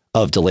layer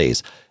of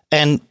delays.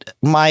 And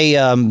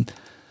my,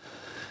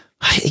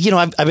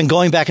 I've been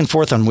going back and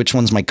forth on which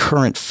one's my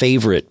current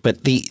favorite, but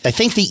I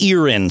think the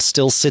Ear-In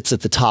still sits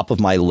at the top of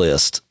my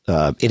list.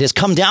 It has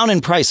come down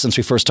in price since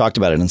we first talked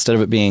about it. Instead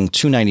of it being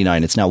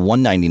 $299, it's now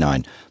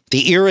 $199.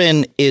 The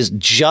Ear-In is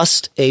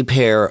just a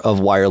pair of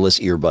wireless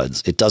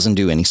earbuds. It doesn't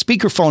do any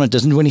speakerphone. It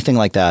doesn't do anything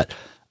like that.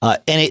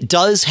 And it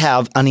does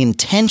have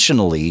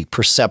unintentionally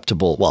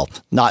perceptible, well,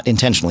 not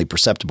intentionally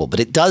perceptible, but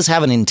it does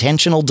have an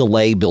intentional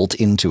delay built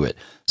into it.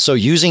 So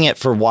using it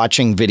for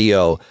watching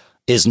video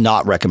is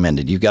not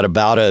recommended. You've got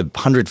about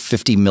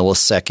 150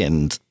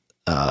 millisecond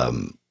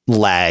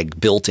lag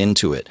built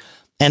into it.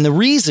 And the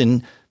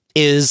reason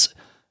is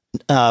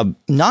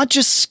not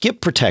just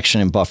skip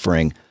protection and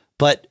buffering,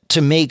 but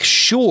to make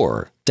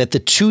sure that the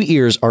two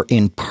ears are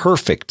in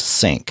perfect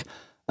sync.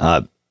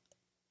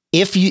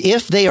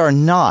 If they are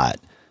not,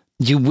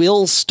 you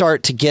will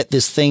start to get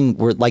this thing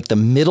where like the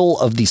middle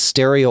of the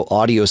stereo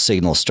audio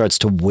signal starts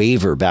to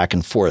waver back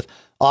and forth.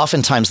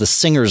 Oftentimes the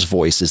singer's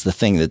voice is the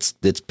thing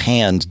that's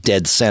panned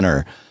dead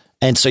center.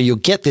 And so you'll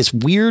get this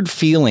weird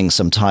feeling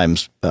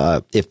sometimes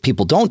if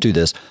people don't do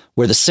this,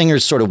 where the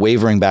singer's sort of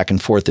wavering back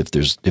and forth if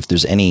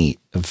there's any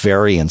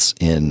variance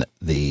in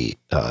the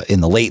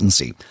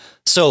latency.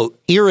 So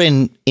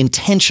Earyn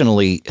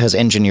intentionally has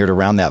engineered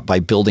around that by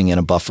building in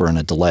a buffer and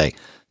a delay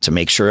to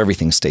make sure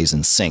everything stays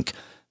in sync.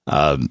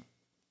 And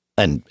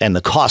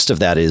the cost of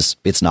that is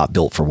it's not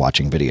built for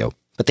watching video.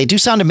 But they do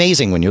sound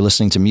amazing when you're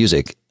listening to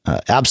music.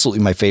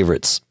 Absolutely my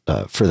favorites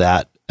for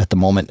that at the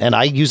moment. And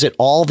I use it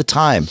all the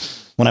time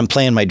when I'm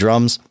playing my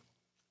drums.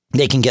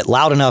 They can get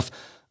loud enough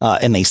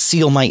and they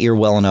seal my ear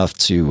well enough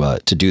to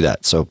do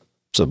that. So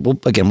we'll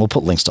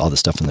put links to all this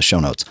stuff in the show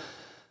notes.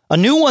 A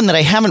new one that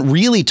I haven't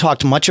really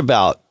talked much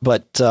about,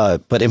 but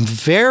am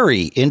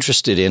very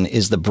interested in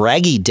is the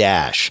Bragi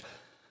Dash.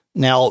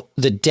 Now,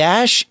 the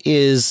Dash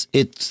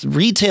its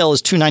retail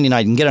is $299. You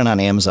can get it on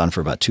Amazon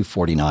for about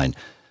 $249.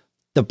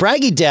 The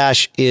Bragi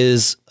Dash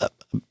is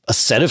a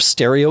set of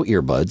stereo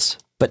earbuds,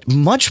 but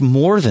much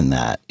more than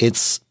that. They've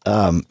got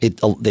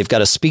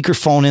a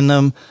speakerphone in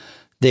them.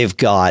 They've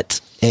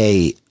got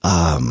I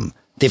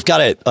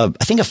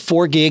think a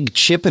 4 gig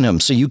chip in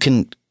them, so you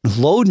can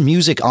load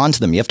music onto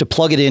them. You have to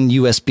plug it in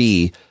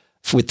USB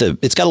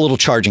it's got a little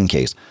charging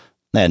case,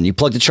 and you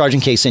plug the charging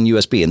case in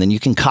USB, and then you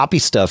can copy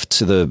stuff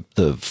to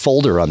the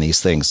folder on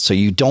these things. So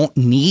you don't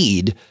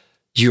need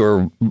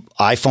your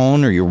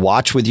iPhone or your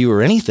watch with you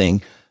or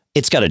anything.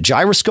 It's got a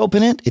gyroscope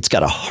in it. It's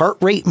got a heart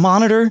rate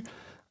monitor.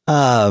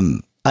 I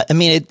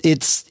mean,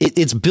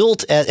 it's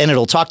built and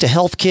it'll talk to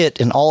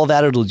HealthKit and all of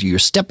that. It'll do your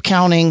step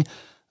counting.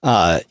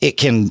 It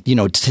can,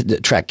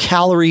 track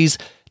calories.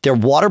 They're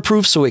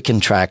waterproof, so it can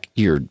track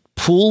your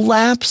pool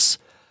laps.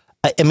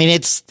 I mean,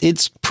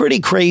 it's pretty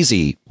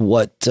crazy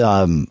what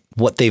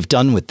they've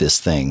done with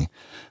this thing.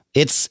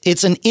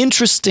 It's an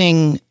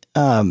interesting.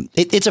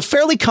 It's a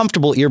fairly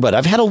comfortable earbud.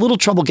 I've had a little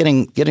trouble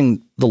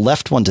getting the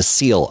left one to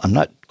seal. I'm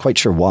not quite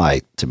sure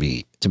why, to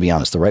be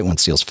honest. The right one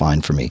seals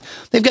fine for me.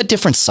 They've got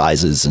different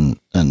sizes and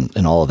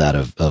all of that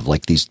of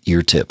like these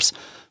ear tips,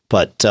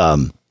 but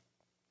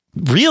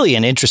really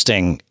an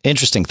interesting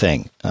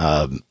thing.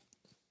 Have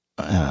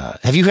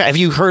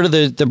you heard of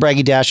the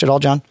Bragi Dash at all,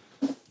 John?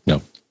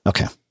 No.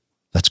 Okay,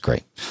 that's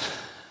great.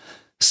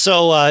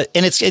 So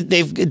and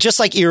they've just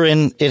like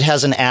Earyn, it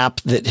has an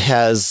app that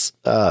has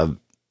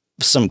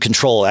some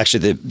control.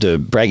 Actually, the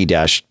Bragi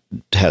Dash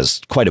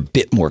has quite a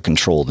bit more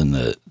control than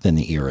the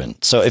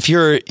Earyn. So if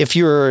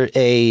you're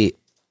a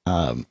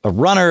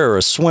runner or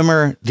a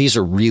swimmer, these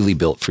are really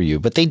built for you.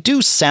 But they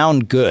do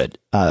sound good.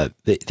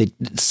 They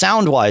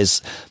sound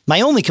wise.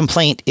 My only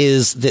complaint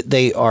is that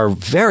they are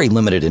very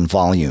limited in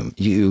volume.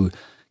 You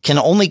can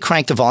only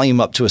crank the volume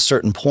up to a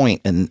certain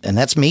point, and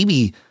that's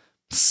maybe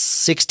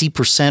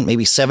 60%,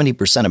 maybe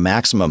 70% of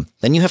maximum.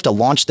 Then you have to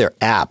launch their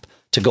app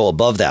to go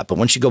above that. But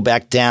once you go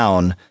back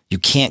down, you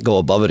can't go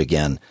above it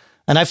again.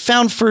 And I've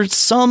found for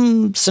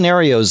some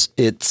scenarios,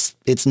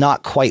 it's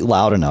not quite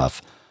loud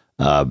enough.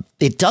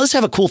 It does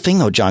have a cool thing,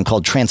 though, John,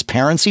 called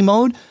transparency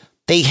mode.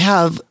 They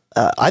have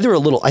either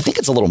I think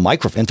it's a little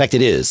microphone. In fact,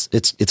 it is.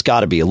 It's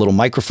got to be a little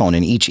microphone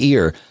in each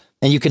ear.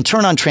 And you can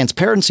turn on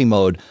transparency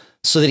mode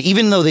so that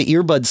even though the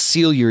earbuds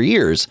seal your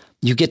ears,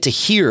 you get to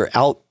hear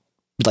out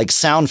like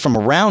sound from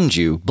around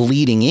you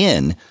bleeding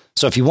in.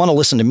 So if you want to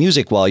listen to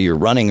music while you're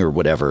running or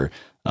whatever,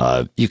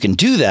 you can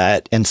do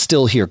that and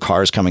still hear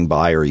cars coming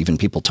by or even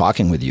people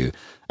talking with you.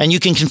 And you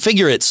can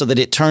configure it so that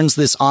it turns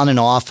this on and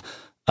off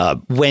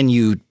when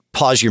you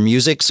pause your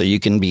music. So you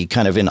can be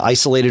kind of in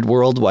isolated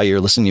world while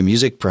you're listening to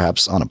music,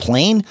 perhaps on a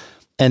plane.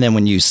 And then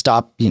when you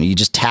stop, you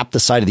just tap the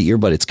side of the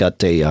earbud. It's got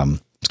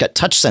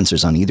touch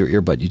sensors on either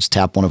earbud. You just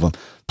tap one of them,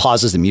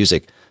 pauses the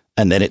music,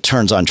 and then it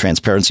turns on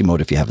transparency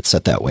mode if you have it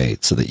set that way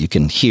so that you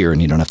can hear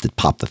and you don't have to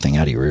pop the thing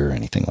out of your ear or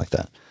anything like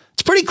that.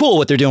 It's pretty cool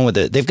what they're doing with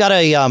it. They've got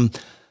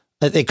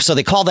so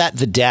they call that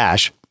the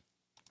Dash.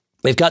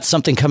 They've got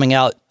something coming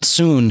out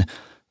soon.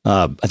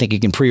 I think you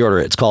can pre-order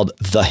it. It's called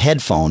the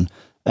Headphone,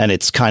 and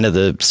it's kind of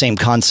the same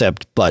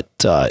concept, but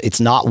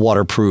it's not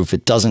waterproof.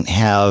 It doesn't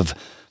have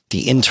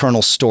the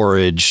internal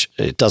storage.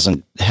 It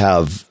doesn't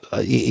have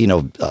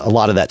a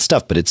lot of that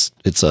stuff. But I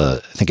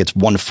think it's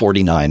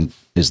 $149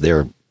 is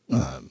their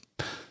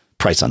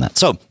price on that.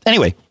 So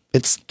anyway,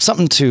 it's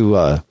something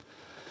to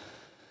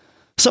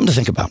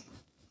think about.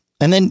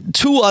 And then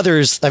two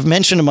others, I've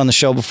mentioned them on the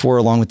show before,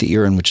 along with the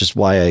Earyn, which is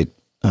why I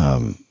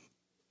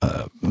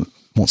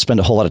won't spend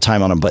a whole lot of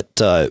time on them. But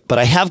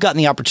I have gotten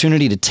the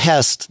opportunity to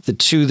test the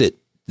two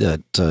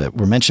that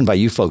were mentioned by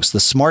you folks: the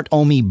Smart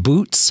Omi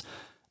Boots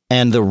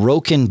and the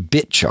Rokin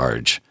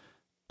BitCharge.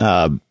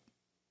 The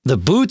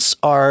Boots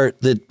are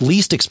the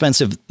least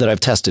expensive that I've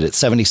tested at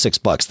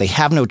 $76. They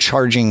have no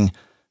charging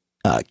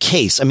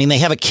case. I mean, they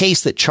have a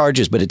case that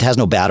charges, but it has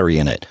no battery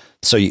in it.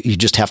 So you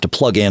just have to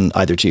plug in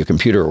either to your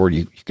computer or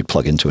you could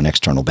plug into an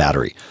external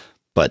battery.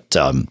 But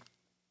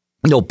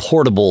no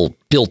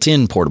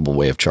built-in portable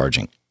way of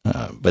charging.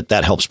 But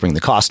that helps bring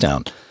the cost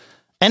down.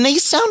 And they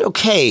sound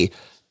okay.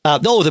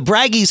 Though the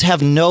Braggies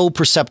have no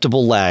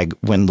perceptible lag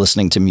when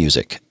listening to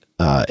music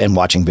and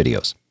watching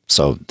videos.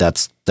 So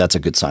that's a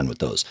good sign with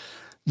those.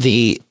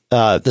 The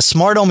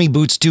Smart Omi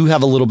boots do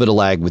have a little bit of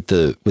lag with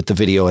the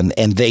video, and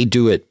they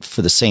do it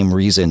for the same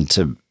reason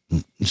to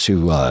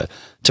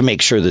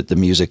make sure that the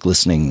music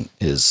listening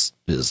is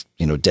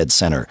dead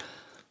center.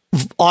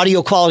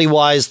 Audio quality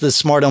wise, the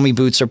Smart Omi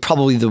boots are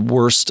probably the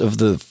worst of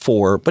the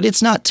four, but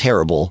it's not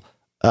terrible.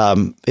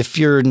 If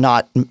you're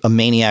not a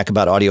maniac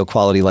about audio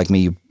quality like me,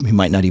 you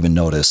might not even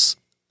notice.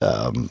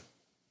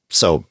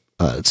 So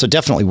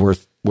definitely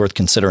worth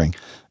considering,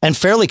 and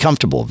fairly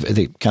comfortable.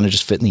 They kind of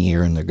just fit in the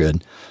ear and they're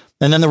good.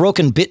 And then the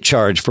Roken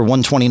BitCharge for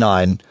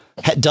 $129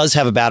 does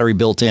have a battery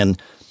built in,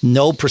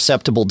 no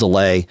perceptible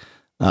delay,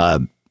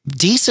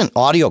 decent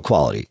audio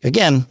quality.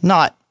 Again,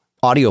 not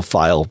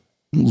audiophile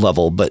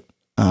level, but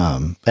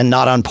and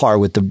not on par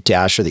with the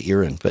Dash or the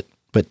Earrin, but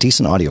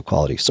decent audio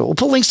quality. So we'll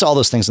put links to all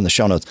those things in the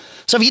show notes.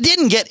 So if you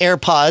didn't get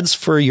AirPods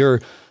for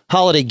your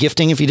holiday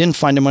gifting, if you didn't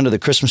find them under the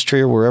Christmas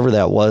tree or wherever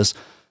that was,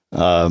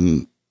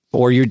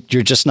 or you're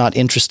just not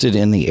interested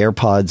in the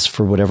AirPods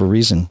for whatever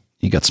reason,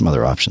 you got some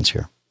other options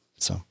here.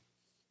 So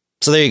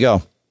there you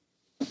go.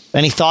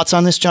 Any thoughts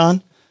on this,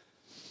 John?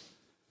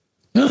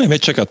 No, I may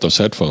check out those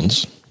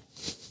headphones.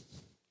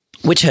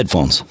 Which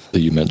headphones? That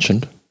you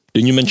mentioned.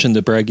 Didn't you mention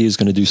that Braggy is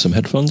going to do some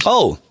headphones?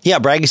 Oh, yeah,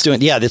 Braggy's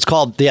doing. Yeah,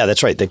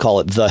 that's right. They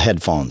call it the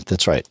headphone.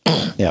 That's right.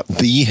 Yeah,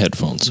 the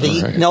headphones.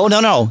 Right. No,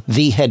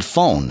 the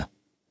headphone.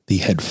 The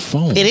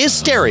headphone. It is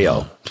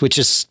stereo, which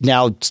is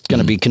now going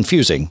to be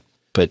confusing,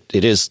 but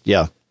it is.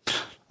 Yeah,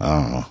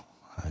 I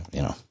don't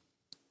know.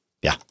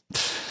 Yeah.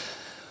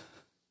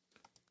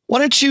 Why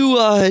don't you?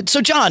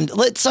 So, John,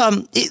 let's do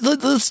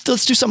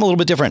something a little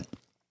bit different.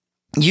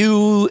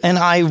 You and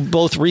I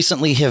both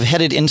recently have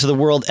headed into the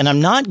world, and I'm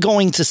not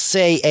going to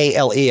say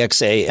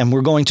Alexa, and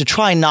we're going to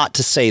try not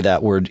to say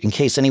that word in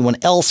case anyone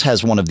else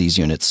has one of these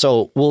units.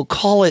 So we'll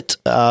call it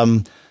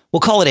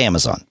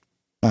Amazon.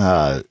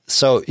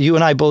 So you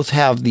and I both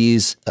have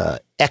these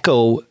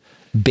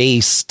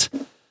Echo-based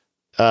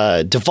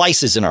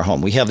devices in our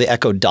home. We have the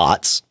Echo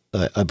Dots,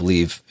 I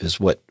believe, is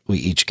what we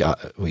each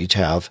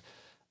have,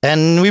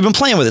 and we've been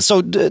playing with it.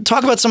 So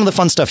talk about some of the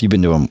fun stuff you've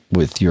been doing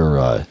with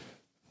your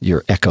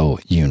Echo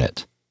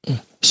unit.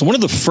 So one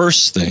of the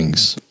first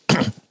things,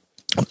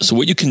 so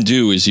what you can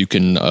do is you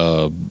can,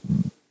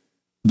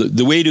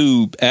 the way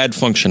to add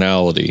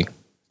functionality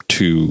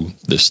to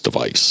this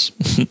device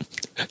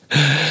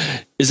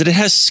is that it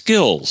has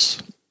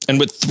skills. And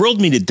what thrilled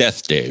me to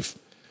death, Dave,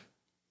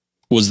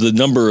 was the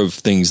number of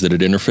things that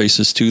it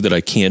interfaces to that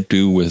I can't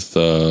do with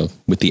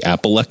the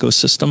Apple Echo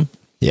system.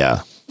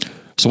 Yeah.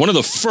 So one of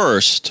the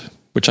first,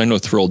 which I know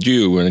thrilled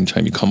you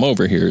anytime you come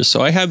over here, is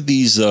so I have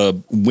these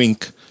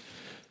Wink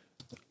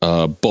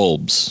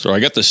bulbs. So I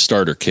got the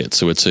starter kit.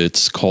 So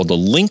it's called a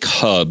Link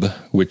Hub,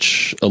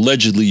 which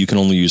allegedly you can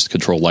only use to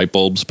control light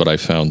bulbs, but I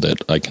found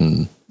that I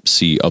can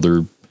see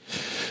other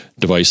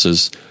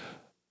devices.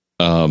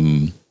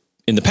 In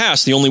the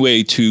past, the only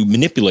way to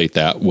manipulate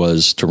that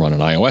was to run an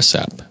iOS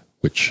app,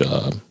 which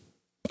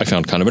I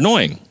found kind of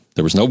annoying.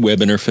 There was no web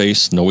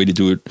interface, no way to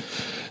do it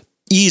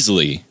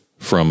easily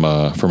from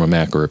a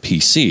Mac or a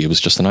PC. It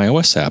was just an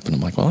iOS app, and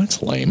I'm like, well,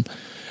 that's lame.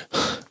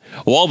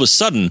 Well, all of a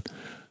sudden,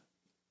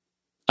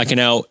 I can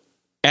now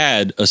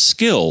add a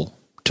skill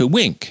to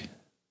Wink.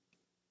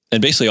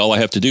 And basically all I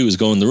have to do is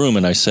go in the room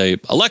and I say,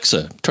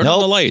 Alexa, turn on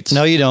the lights.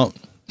 No, you don't.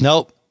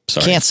 Nope.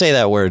 Sorry. Can't say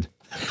that word.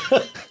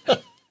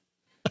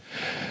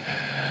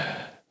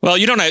 Well,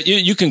 you don't have,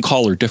 you can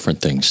call her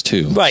different things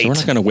too. Right. So we're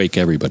not going to wake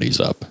everybody's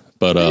up.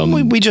 But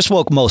we just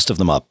woke most of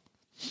them up.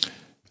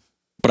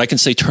 But I can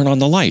say, turn on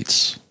the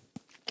lights.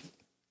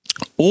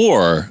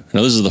 Or,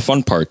 now this is the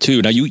fun part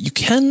too. Now you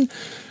can,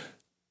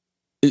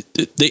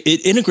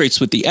 it integrates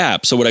with the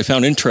app. So what I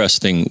found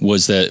interesting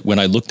was that when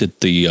I looked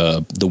at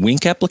the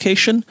Wink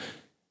application,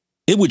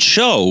 it would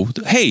show,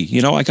 hey,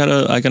 I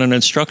got an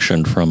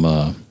instruction from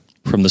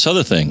this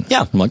other thing.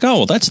 Yeah. I'm like, oh,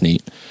 well, that's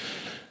neat.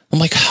 I'm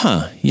like,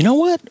 you know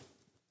what?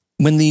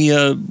 When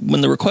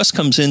the request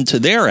comes into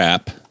their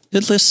app,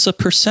 it lists a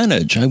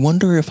percentage. I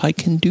wonder if I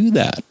can do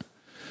that.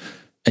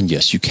 And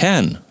yes, you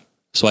can.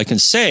 So I can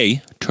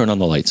say, turn on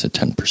the lights at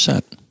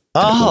 10%.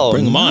 Oh,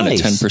 bring them on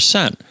at nice.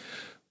 10%.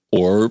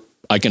 Or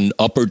I can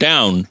up or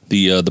down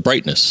the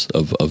brightness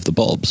of the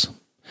bulbs.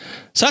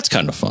 So that's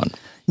kind of fun.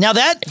 Now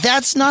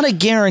that's not a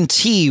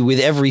guarantee with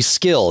every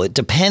skill. It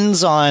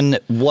depends on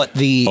what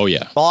the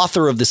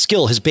author of the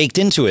skill has baked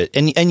into it.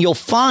 And you'll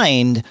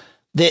find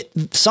that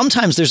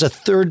sometimes there's a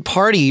third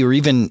party or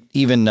even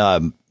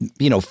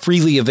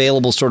freely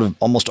available sort of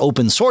almost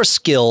open source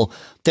skill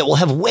that will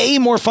have way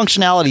more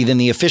functionality than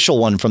the official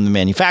one from the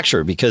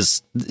manufacturer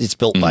because it's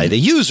built by the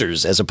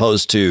users as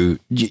opposed to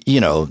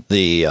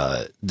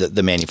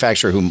the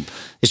manufacturer who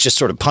is just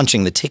sort of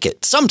punching the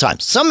ticket.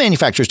 Sometimes some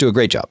manufacturers do a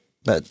great job,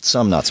 but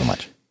some not so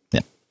much.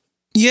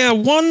 Yeah,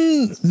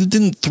 one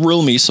didn't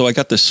thrill me, so I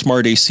got the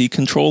Smart AC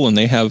control, and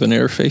they have an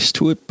interface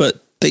to it,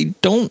 but they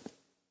don't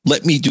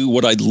let me do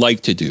what I'd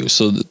like to do.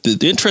 So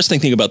the interesting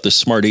thing about the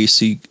Smart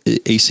AC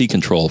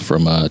control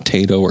from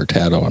Tato or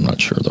Tato, I'm not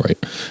sure the right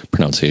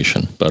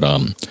pronunciation, but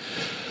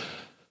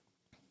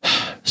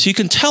So you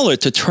can tell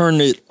it to turn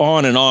it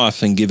on and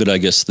off and give it, I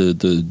guess, the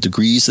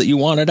degrees that you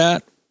want it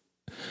at.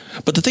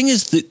 But the thing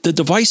is, the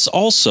device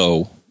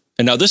also,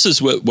 and now this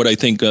is what I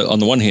think on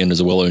the one hand is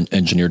a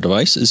well-engineered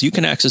device, is you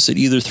can access it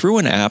either through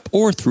an app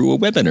or through a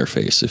web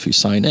interface if you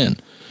sign in.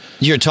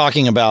 You're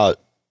talking about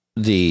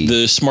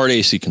the smart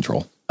AC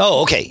control.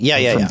 Oh, okay.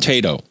 Yeah. From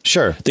Tato.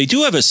 Sure. They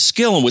do have a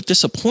skill, and what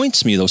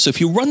disappoints me, though, so if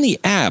you run the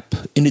app,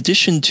 in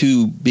addition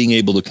to being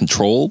able to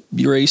control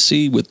your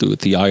AC with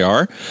the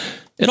IR,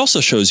 it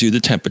also shows you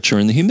the temperature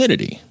and the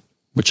humidity,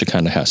 which it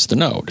kind of has to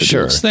know to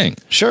do its thing.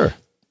 Sure.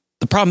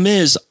 The problem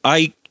is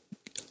I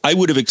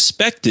would have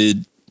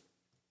expected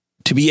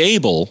to be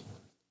able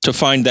to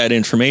find that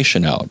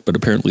information out, but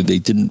apparently they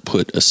didn't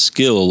put a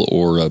skill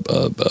or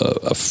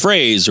a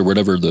phrase or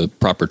whatever the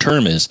proper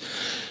term is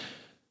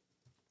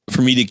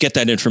for me to get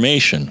that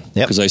information.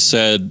 Because I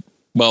said,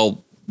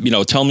 well,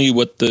 tell me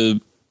what the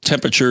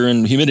temperature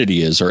and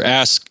humidity is, or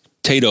ask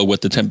Tato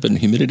what the temp and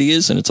humidity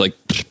is. And it's like,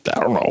 I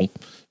don't know.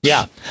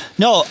 Yeah.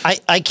 No,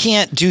 I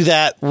can't do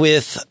that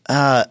with,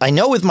 I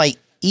know with my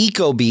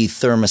Ecobee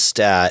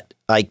thermostat,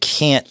 I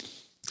can't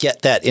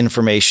get that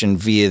information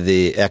via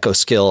the Echo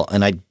skill.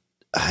 And I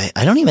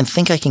don't even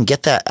think I can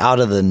get that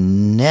out of the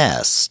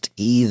Nest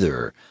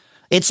either.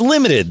 It's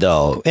limited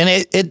though.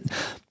 And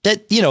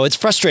it's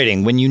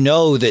frustrating when you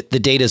know that the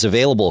data is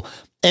available.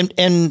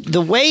 And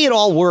the way it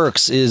all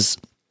works is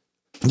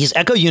these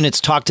Echo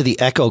units talk to the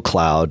Echo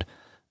Cloud,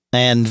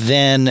 and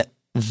then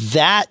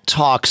that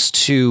talks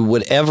to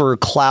whatever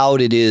cloud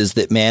it is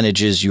that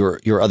manages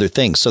your other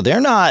things. So they're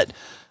not.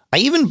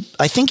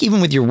 I think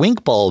even with your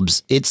Wink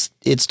bulbs, it's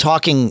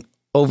talking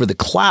over the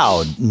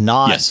cloud,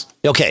 not. Yes.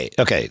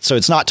 Okay. So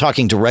it's not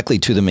talking directly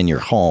to them in your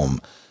home.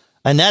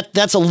 And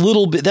that's a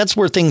little bit, that's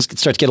where things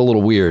start to get a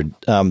little weird.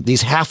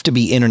 These have to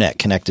be internet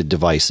connected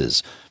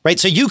devices, right?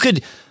 So you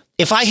could,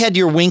 if I had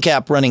your Wink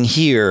app running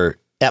here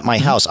at my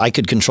house, I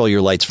could control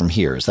your lights from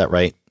here. Is that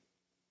right?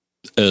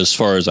 As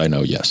far as I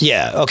know, yes.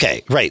 Yeah.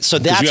 Okay. Right. So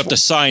that's, you have to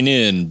sign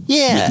in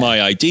with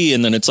my ID,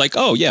 and then it's like,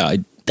 oh yeah,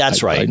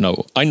 that's right.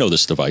 I know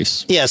this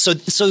device. Yeah.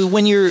 So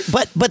when you're,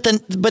 but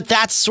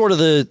that's sort of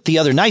the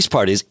other nice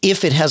part is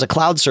if it has a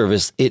cloud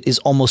service, it is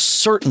almost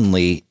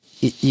certainly,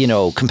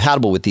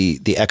 compatible with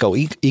the Echo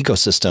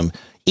ecosystem,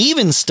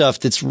 even stuff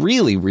that's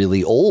really,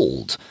 really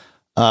old.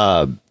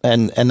 And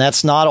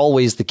that's not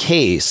always the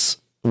case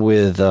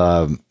with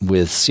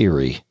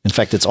Siri. In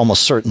fact, it's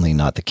almost certainly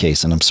not the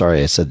case. And I'm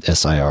sorry I said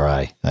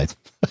SIRI. I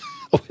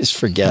always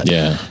forget.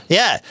 Yeah.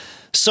 Yeah.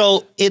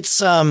 So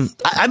it's I've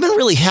been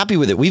really happy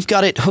with it. We've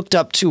got it hooked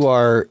up to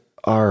our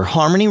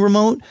Harmony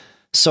remote.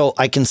 So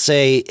I can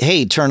say,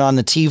 hey, turn on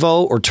the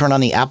TiVo or turn on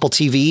the Apple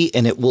TV,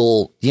 and it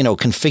will,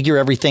 configure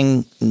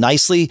everything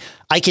nicely.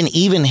 I can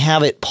even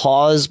have it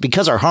pause,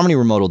 because our Harmony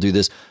remote will do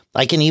this.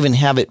 I can even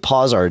have it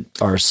pause our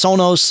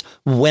Sonos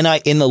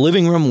in the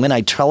living room when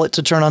I tell it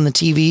to turn on the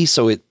TV.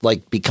 So it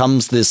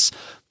becomes this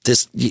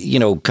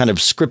kind of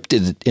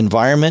scripted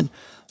environment.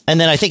 And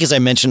then I think, as I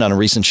mentioned on a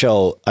recent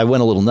show, I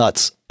went a little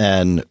nuts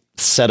and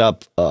set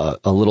up a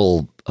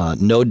little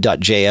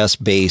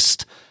Node.js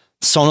based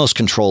Sonos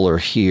controller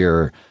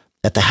here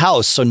at the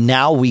house. So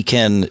now we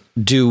can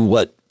do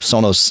what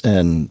Sonos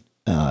and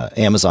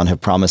Amazon have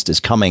promised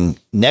is coming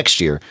next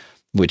year,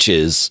 which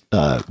is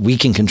we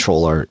can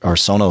control our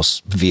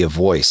Sonos via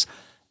voice.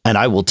 And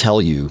I will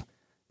tell you,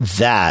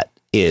 that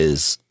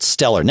is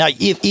stellar. Now,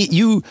 if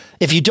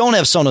you don't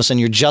have Sonos and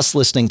you're just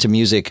listening to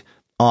music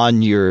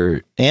on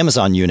your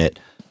Amazon unit,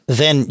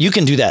 then you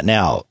can do that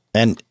now.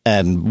 And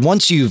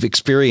once you've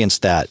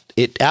experienced that,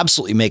 it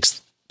absolutely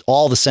makes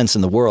all the sense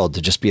in the world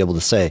to just be able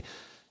to say,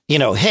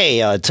 hey,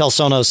 tell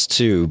Sonos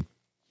to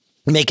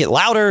make it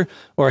louder,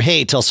 or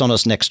hey, tell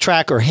Sonos next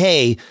track, or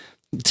hey,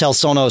 tell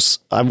Sonos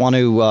I want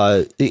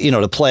to,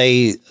 to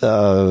play, Frank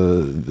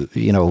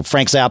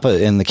Zappa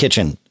in the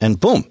kitchen, and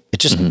boom, it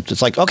just,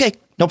 it's like, okay,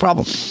 no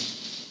problem.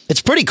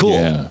 It's pretty cool.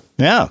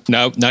 Yeah.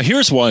 Now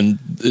here's one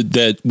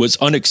that was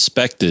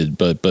unexpected,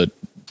 but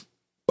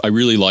I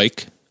really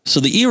like. So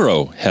the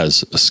Eero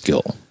has a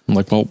skill. I'm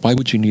like, well, why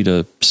would you need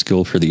a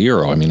skill for the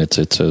Eero? I mean, it's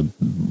a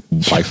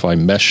Wi-Fi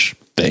mesh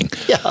thing.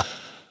 Yeah.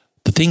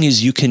 The thing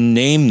is, you can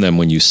name them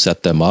when you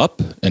set them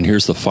up. And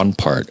here's the fun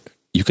part.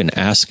 You can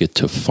ask it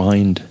to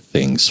find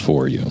things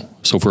for you.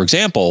 So, for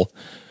example,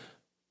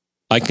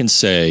 I can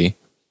say,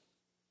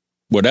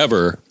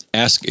 whatever,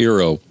 ask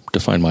Eero to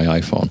find my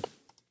iPhone.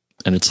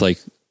 And it's like,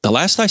 the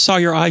last I saw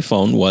your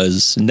iPhone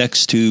was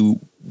next to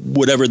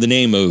whatever the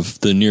name of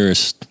the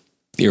nearest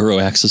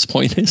Eero access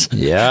point is.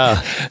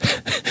 Yeah.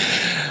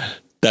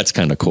 That's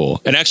kind of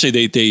cool. And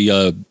actually,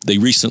 they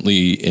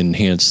recently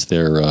enhanced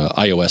their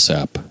iOS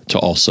app to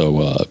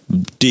also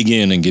dig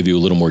in and give you a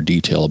little more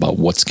detail about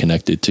what's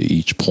connected to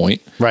each point.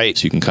 Right.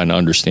 So you can kind of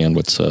understand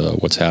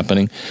what's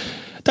happening.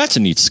 That's a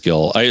neat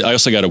skill. I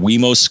also got a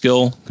Wemo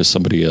skill because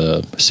somebody,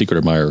 a secret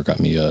admirer, got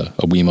me a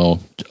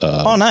Wemo.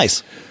 Oh,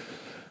 nice.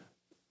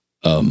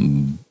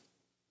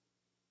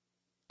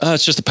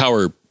 It's just a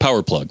power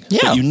plug. Yeah.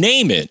 But you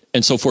name it.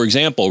 And so, for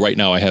example, right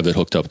now I have it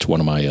hooked up to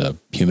one of my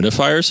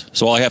humidifiers.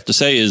 So all I have to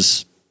say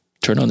is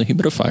turn on the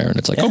humidifier. And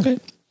it's like, okay.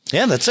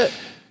 Yeah, that's it.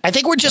 I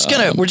think we're just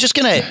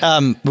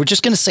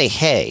gonna say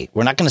hey.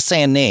 We're not gonna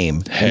say a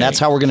name, Hey. and that's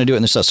how we're gonna do it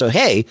in the show. So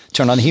hey,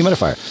 turn on the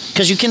humidifier,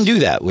 because you can do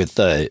that with.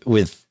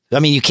 I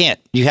mean, you can't.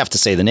 You have to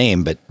say the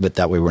name, but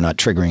that way we're not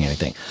triggering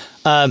anything.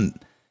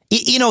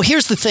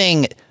 Here's the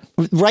thing.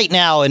 Right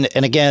now, and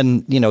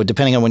again,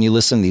 depending on when you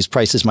listen, these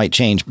prices might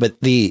change. But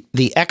the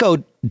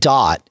Echo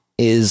Dot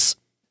is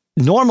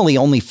normally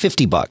only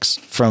 $50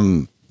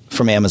 from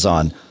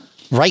Amazon.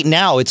 Right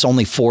now, it's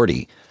only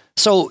 $40.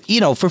 So,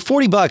 for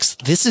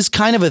 $40, this is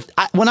kind of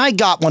when I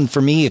got one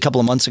for me a couple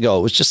of months ago,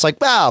 it was just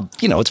like, well,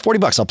 it's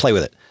 $40. I'll play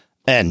with it.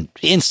 And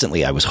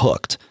instantly I was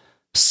hooked.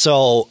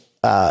 So,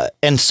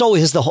 and so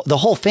is the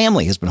whole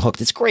family has been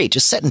hooked. It's great.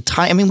 Just setting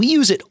time. I mean, we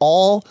use it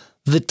all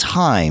the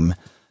time,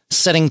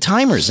 setting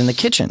timers in the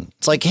kitchen.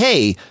 It's like,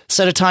 hey,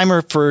 set a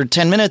timer for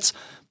 10 minutes.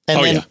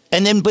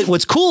 But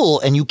what's cool,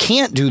 and you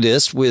can't do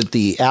this with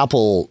the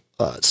Apple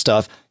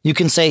stuff, you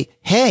can say,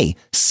 hey,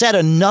 set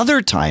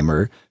another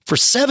timer for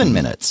 7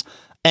 minutes,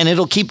 and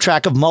it'll keep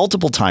track of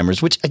multiple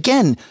timers, which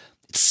again,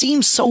 it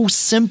seems so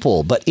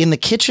simple, but in the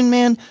kitchen,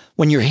 man,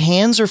 when your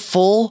hands are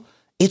full,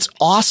 it's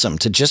awesome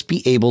to just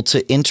be able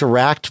to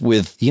interact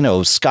with,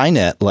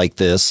 Skynet like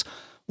this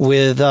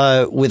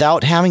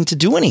without having to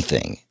do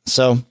anything.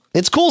 So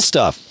it's cool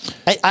stuff.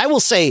 I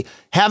will say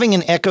having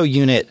an Echo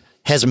unit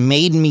has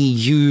made me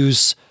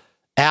use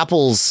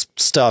Apple's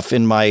stuff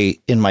in my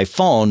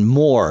phone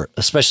more,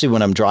 especially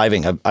when I'm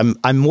driving.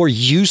 I'm more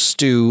used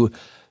to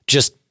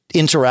just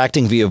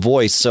interacting via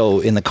voice. So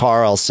in the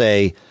car, I'll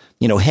say,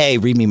 hey,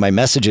 read me my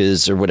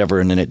messages or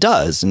whatever, and then it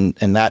does,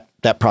 and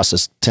that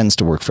process tends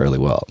to work fairly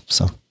well.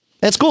 So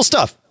that's cool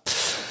stuff.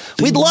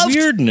 We'd love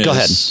weirdness. Go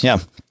ahead. Yeah.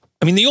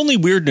 I mean, the only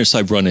weirdness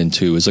I've run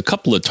into is a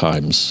couple of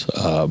times.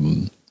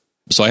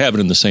 So I have it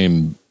in the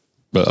same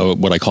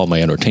what I call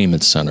my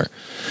entertainment center.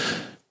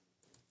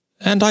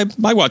 And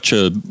I watch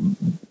a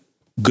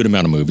good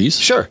amount of movies.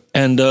 Sure.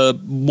 And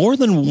more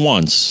than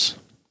once,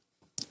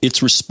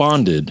 it's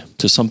responded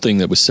to something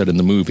that was said in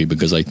the movie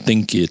because I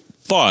think it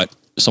thought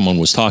someone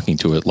was talking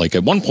to it. Like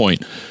at one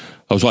point,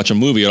 I was watching a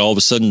movie and all of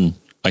a sudden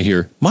I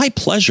hear, my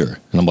pleasure.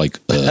 And I'm like,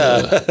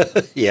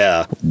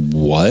 yeah.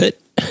 What?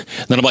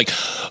 And then I'm like,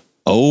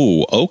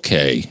 oh,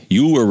 okay.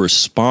 You were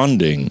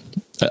responding.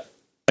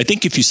 I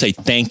think if you say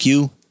thank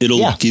you,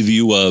 it'll give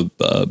you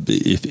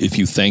if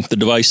you thank the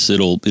device,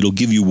 it'll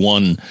give you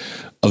one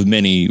of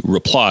many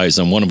replies,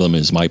 and one of them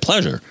is my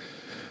pleasure.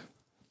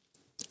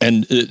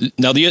 And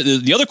now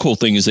the other cool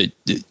thing is that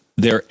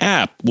their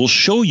app will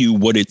show you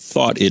what it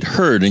thought it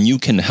heard, and you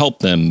can help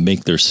them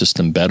make their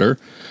system better.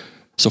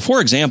 So,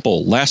 for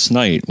example, last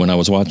night when I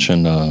was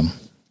watching,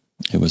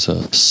 it was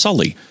a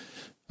Sully,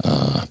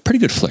 pretty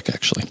good flick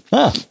actually.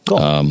 Ah,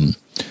 cool.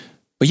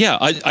 But yeah,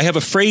 I have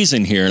a phrase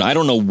in here, and I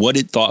don't know what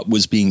it thought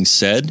was being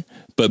said,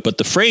 but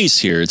the phrase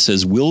here, it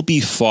says, will be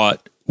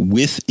fought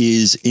with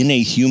is in a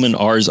human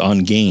ours on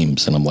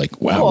games. And I'm like,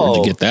 wow, where'd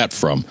you get that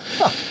from?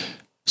 Huh.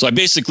 So I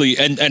basically,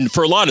 and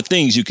for a lot of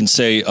things, you can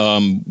say,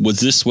 was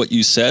this what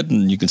you said?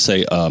 And you can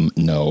say,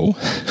 no.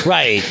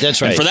 Right,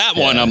 that's right. And for that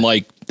one, I'm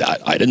like,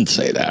 I didn't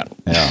say that.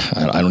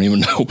 Yeah. I don't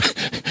even know.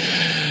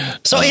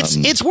 So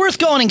it's worth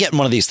going and getting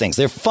one of these things.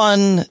 They're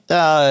fun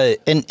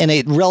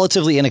and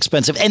relatively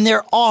inexpensive. And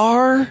there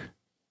are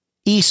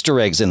Easter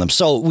eggs in them.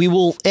 So we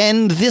will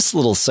end this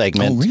little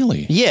segment. Oh,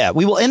 really? Yeah,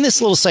 we will end this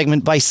little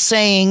segment by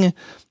saying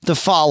the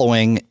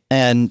following,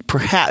 and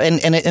perhaps,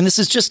 and this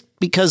is just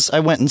because I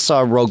went and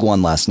saw Rogue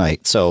One last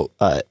night. So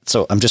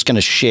I'm just going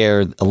to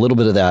share a little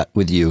bit of that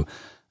with you,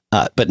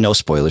 but no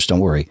spoilers. Don't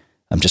worry.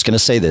 I'm just going to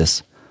say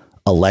this: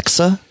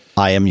 Alexa,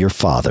 I am your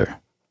father.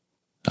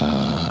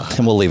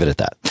 And we'll leave it at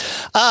that.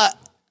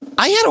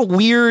 I had a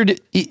weird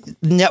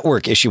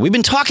network issue. We've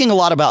been talking a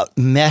lot about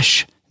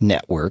mesh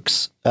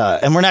networks,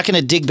 and we're not going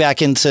to dig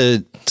back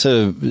into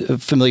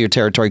familiar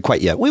territory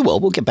quite yet.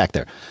 We'll get back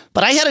there.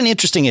 But I had an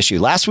interesting issue.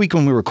 Last week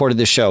when we recorded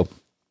this show,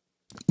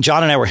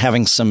 John and I were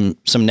having some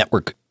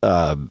network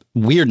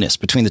weirdness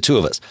between the two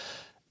of us.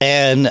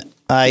 And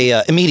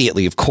I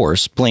immediately, of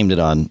course, blamed it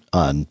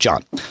on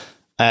John.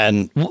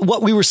 And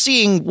what we were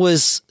seeing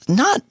was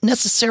not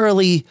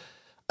necessarily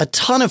a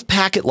ton of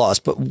packet loss,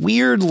 but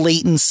weird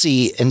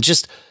latency and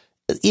just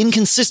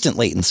inconsistent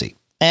latency.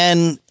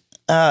 And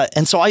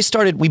so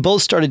we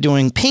both started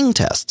doing ping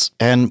tests,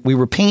 and we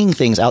were pinging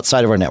things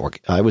outside of our network.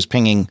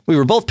 We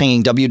were both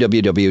pinging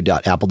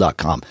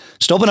www.apple.com.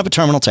 Just open up a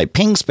terminal, type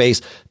ping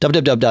space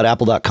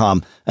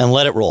www.apple.com and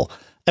let it roll.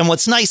 And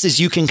what's nice is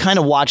you can kind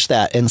of watch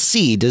that and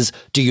see, do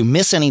you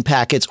miss any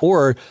packets,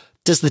 or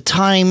does the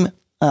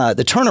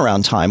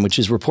turnaround time, which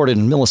is reported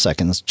in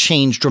milliseconds,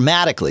 change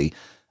dramatically?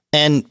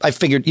 And I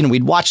figured,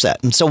 we'd watch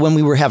that. And so when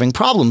we were having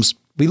problems,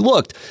 we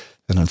looked,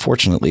 and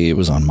unfortunately it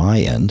was on my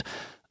end.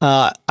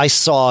 I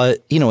saw,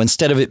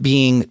 instead of it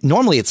being,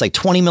 normally it's like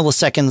 20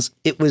 milliseconds,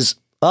 it was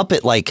up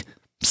at like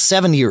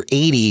 70 or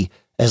 80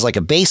 as like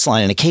a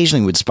baseline, and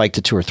occasionally would spike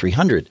to 200 or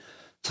 300.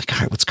 It's like, all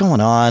right, what's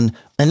going on?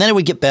 And then it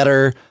would get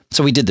better.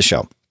 So we did the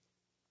show,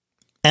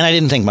 and I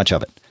didn't think much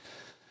of it.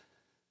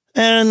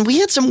 And we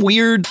had some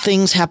weird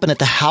things happen at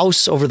the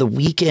house over the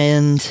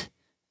weekend.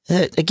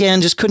 that,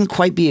 again, just couldn't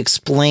quite be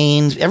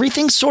explained.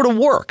 Everything sort of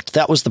worked.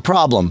 That was the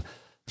problem.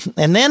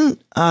 And then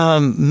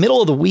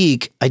middle of the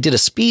week, I did a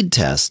speed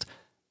test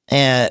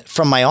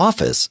from my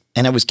office,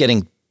 and I was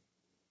getting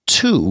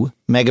 2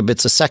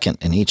 megabits a second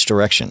in each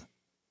direction.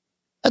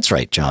 That's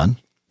right, John.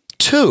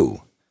 2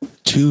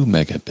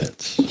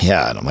 megabits.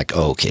 Yeah. And I'm like,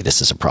 oh, okay,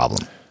 this is a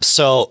problem.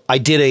 So I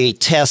did a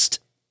test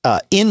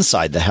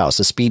inside the house,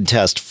 a speed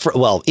test,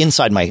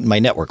 inside my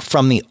network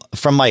from my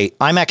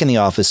iMac in the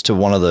office to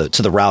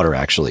the router,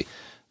 actually,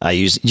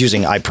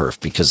 using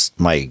iPerf, because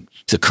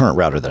the current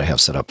router that I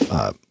have set up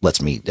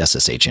lets me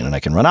SSH in, and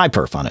I can run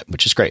iPerf on it,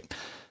 which is great.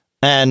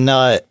 And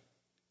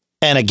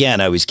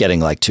again, I was getting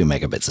like 2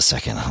 megabits a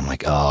second. I'm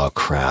like, oh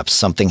crap,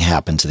 something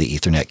happened to the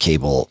Ethernet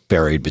cable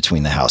buried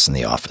between the house and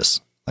the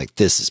office. Like,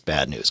 this is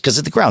bad news,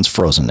 because the ground's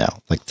frozen now.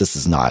 Like, this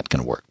is not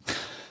going to work.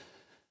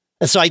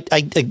 And so I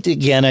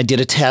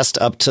did a test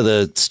up to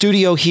the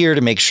studio here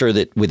to make sure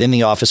that within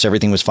the office,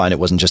 everything was fine. It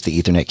wasn't just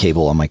the Ethernet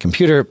cable on my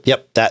computer.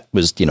 Yep. That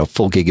was,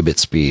 full gigabit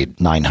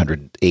speed,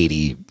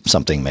 980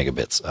 something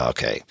megabits.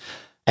 Okay.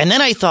 And then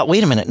I thought,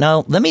 wait a minute.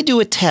 No, let me do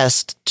a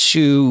test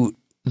to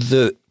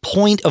the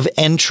point of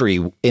entry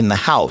in the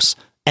house.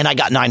 And I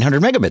got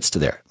 900 megabits to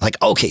there. Like,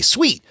 okay,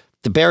 sweet.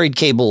 The buried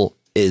cable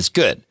is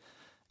good.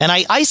 And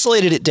I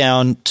isolated it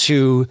down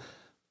to,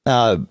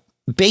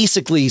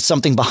 basically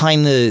something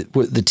behind the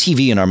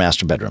TV in our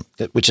master bedroom,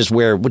 which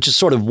is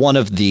sort of one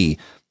of the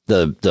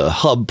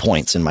hub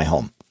points in my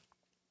home.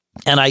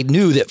 And I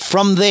knew that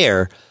from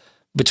there,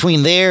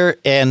 between there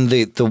and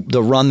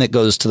the run that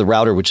goes to the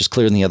router, which is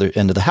clear in the other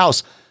end of the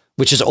house,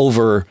 which is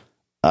over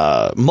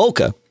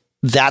Mocha,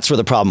 that's where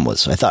the problem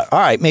was. So I thought, all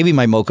right, maybe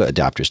my Mocha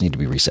adapters need to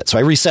be reset. So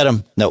I reset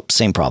them. Nope,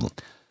 same problem.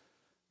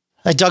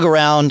 I dug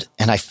around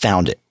and I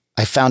found it.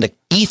 I found an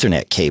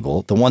Ethernet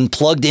cable, the one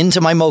plugged into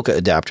my Mocha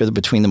adapter,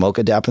 between the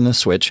Mocha adapter and the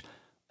switch,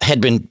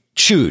 had been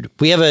chewed.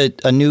 We have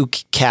a new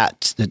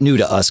cat, new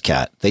to us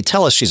cat. They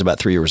tell us she's about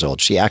 3 years old.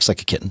 She acts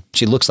like a kitten.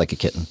 She looks like a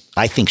kitten.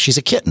 I think she's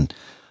a kitten.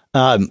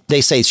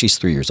 They say she's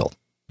 3 years old.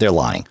 They're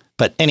lying.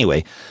 But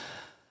anyway,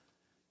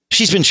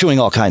 she's been chewing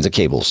all kinds of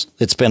cables.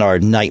 It's been our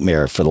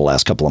nightmare for the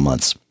last couple of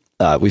months.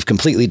 We've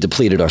completely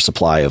depleted our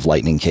supply of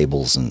lightning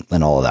cables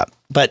and all of that.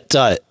 But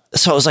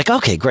so I was like,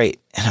 okay, great.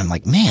 And I'm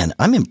like, man,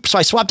 so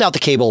I swapped out the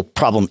cable,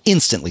 problem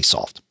instantly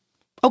solved.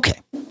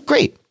 Okay,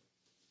 great.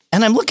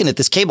 And I'm looking at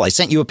this cable. I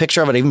sent you a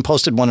picture of it. I even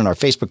posted one in our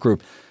Facebook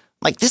group.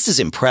 I'm like, this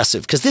is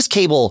impressive, because this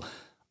cable,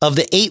 of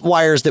the 8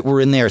 wires that were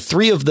in there,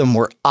 3 of them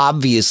were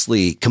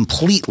obviously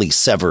completely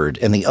severed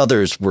and the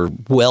others were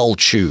well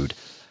chewed.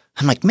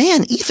 I'm like,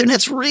 man,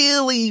 Ethernet's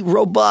really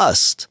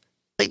robust.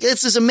 Like,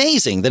 this is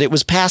amazing that it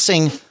was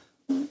passing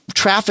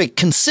traffic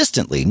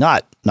consistently,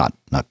 not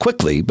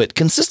quickly, but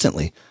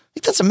consistently.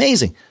 Like, that's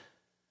amazing.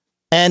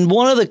 And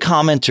one of the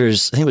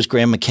commenters, I think it was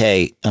Graham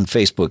McKay on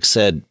Facebook,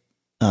 said,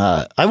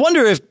 I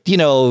wonder if,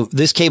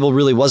 this cable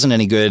really wasn't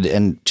any good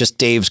and just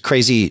Dave's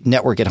crazy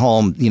network at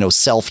home,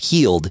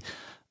 self-healed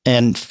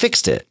and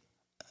fixed it.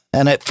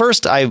 And at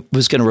first I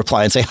was going to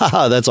reply and say,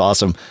 haha, that's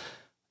awesome.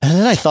 And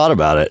then I thought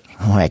about it.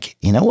 I'm like,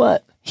 you know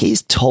what?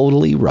 He's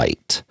totally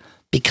right.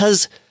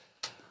 Because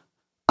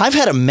I've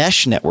had a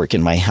mesh network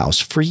in my house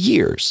for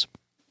years.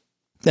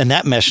 And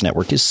that mesh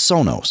network is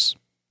Sonos.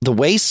 The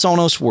way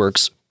Sonos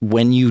works,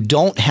 when you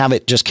don't have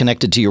it just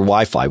connected to your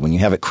Wi-Fi, when you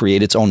have it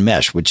create its own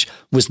mesh, which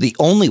was the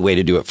only way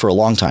to do it for a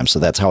long time, so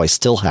that's how I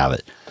still have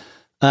it,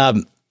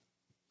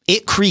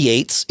 it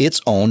creates its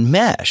own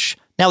mesh.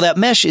 Now, that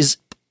mesh is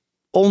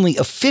only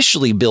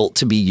officially built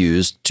to be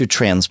used to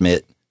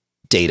transmit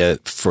data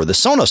for the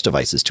Sonos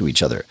devices to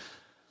each other.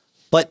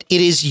 But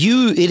it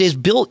is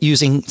built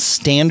using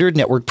standard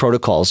network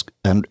protocols,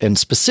 and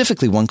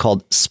specifically one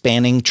called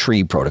Spanning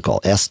Tree Protocol,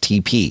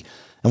 STP.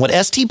 And what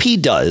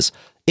STP does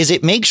is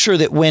it makes sure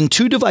that when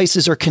 2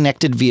 devices are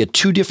connected via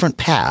 2 different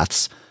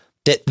paths,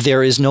 that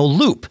there is no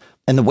loop.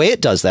 And the way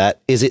it does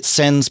that is it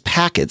sends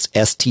packets,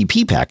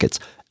 STP packets,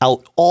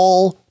 out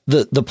all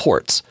the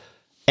ports.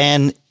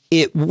 And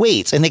it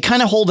waits, and they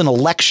kind of hold an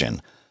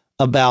election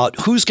about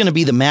who's going to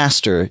be the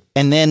master.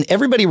 And then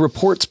everybody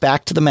reports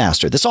back to the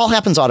master. This all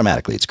happens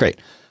automatically. It's great.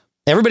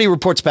 Everybody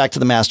reports back to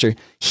the master.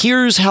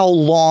 Here's how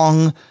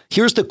long,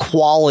 here's the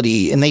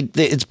quality. And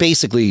it's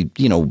basically,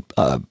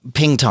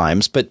 ping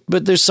times, but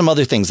there's some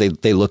other things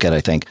they look at,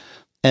 I think.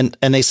 And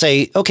they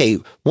say, okay,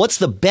 what's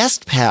the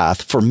best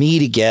path for me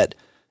to get,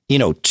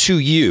 to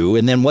you?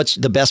 And then what's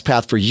the best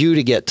path for you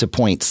to get to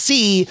point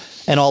C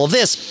and all of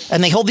this?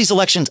 And they hold these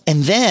elections,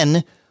 and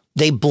then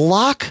they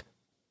block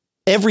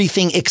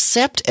everything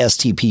except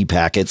STP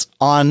packets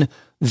on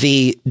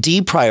the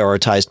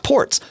deprioritized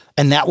ports.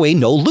 And that way,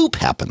 no loop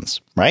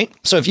happens, right?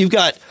 So if you've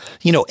got,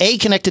 A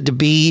connected to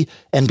B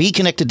and B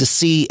connected to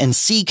C and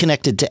C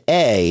connected to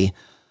A,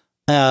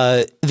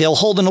 they'll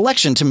hold an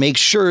election to make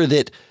sure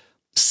that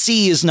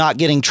C is not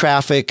getting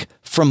traffic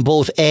from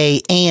both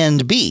A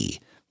and B,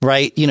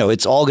 right?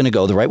 It's all going to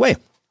go the right way.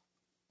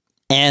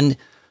 And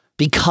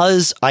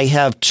because I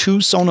have 2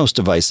 Sonos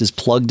devices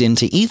plugged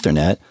into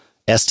Ethernet,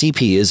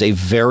 STP is a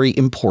very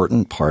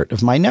important part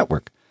of my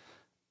network.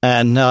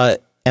 And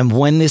And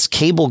when this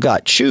cable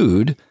got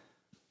chewed,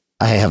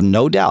 I have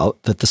no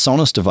doubt that the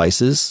Sonos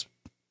devices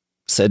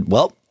said,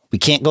 well, we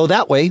can't go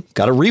that way.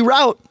 Got to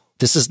reroute.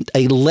 This is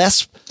a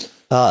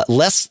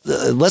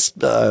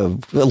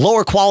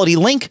lower quality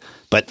link,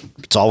 but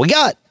it's all we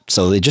got.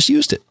 So they just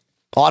used it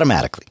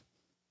automatically.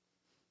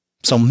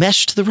 So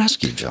mesh to the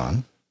rescue,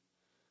 John.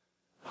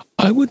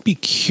 I would be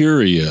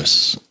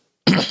curious.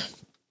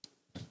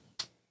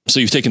 So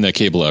you've taken that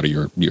cable out of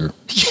your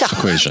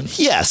equation.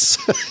 Yes.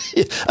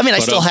 I mean, I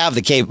still have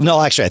the cable.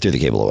 No, actually, I threw the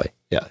cable away.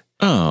 Yeah.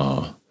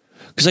 Oh,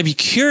 because I'd be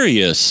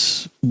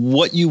curious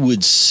what you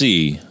would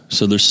see.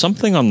 So there's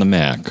something on the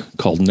Mac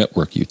called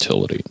Network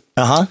Utility.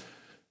 Uh-huh.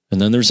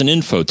 And then there's an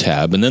info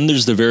tab. And then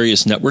there's the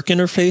various network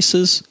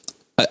interfaces.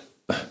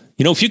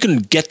 If you can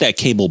get that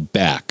cable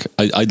back,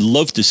 I'd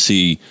love to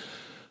see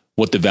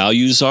what the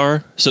values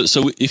are.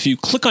 So if you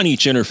click on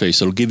each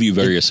interface, it'll give you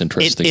various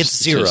interesting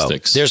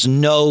statistics. It's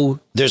zero.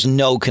 There's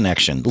no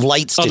connection.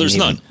 Lights. There's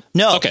none.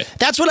 No. Okay.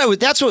 That's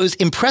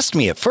what impressed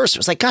me at first. It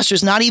was like, gosh,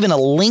 there's not even a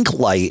link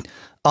light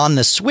on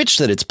the switch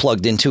that it's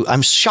plugged into.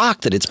 I'm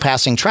shocked that it's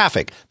passing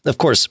traffic. Of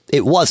course,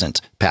 it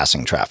wasn't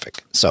passing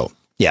traffic. So,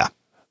 yeah.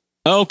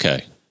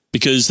 Okay.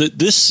 Because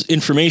this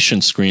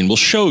information screen will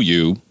show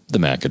you the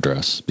MAC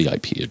address, the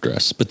IP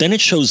address, but then it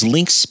shows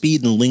link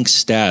speed and link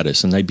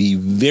status, and I'd be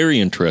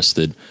very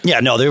interested. Yeah,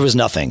 no, there was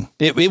nothing.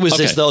 It was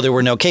as though there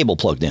were no cable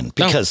plugged in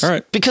because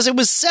it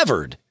was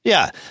severed.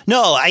 Yeah,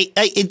 no,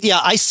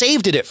 I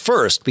saved it at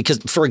first because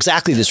for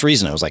exactly this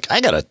reason. I was like,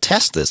 I got to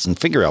test this and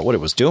figure out what it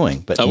was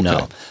doing, but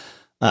no.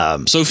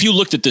 So if you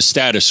looked at the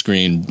status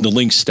screen, the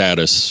link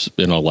status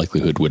in all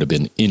likelihood would have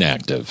been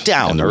inactive.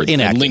 Down or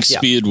inactive. And link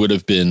speed would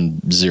have been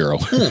 0.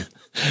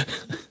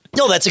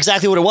 No, that's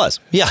exactly what it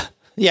was. Yeah.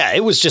 Yeah,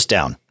 it was just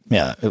down.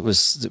 Yeah, it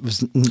was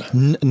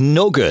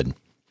no good.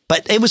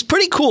 But it was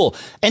pretty cool.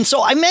 And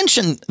so I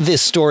mentioned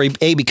this story,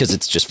 because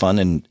it's just fun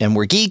and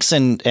we're geeks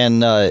and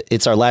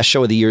it's our last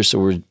show of the year. So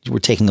we're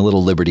taking a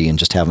little liberty and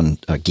just having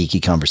a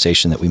geeky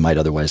conversation that we might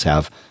otherwise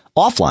have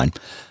offline.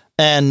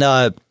 And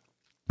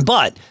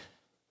but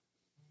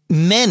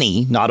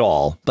many, not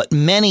all, but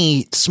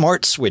many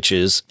smart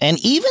switches and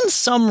even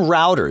some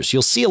routers,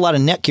 you'll see a lot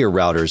of Netgear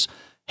routers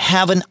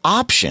have an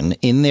option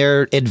in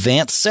their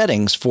advanced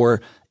settings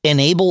for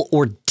enable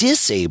or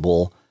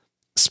disable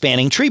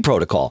spanning tree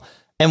protocol.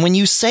 And when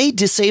you say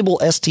disable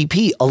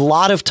STP, a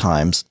lot of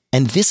times,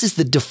 and this is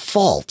the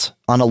default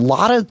on a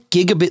lot of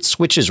gigabit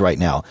switches right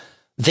now,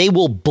 they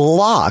will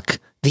block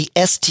the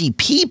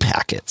STP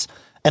packets.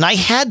 And I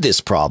had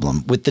this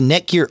problem with the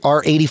Netgear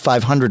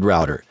R8500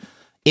 router.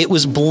 It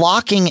was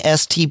blocking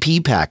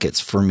STP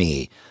packets for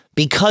me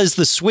because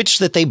the switch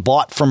that they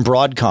bought from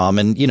Broadcom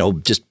and,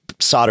 just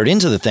soldered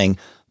into the thing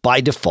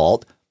by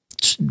default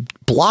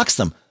blocks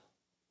them.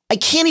 I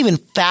can't even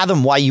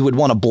fathom why you would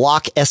want to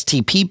block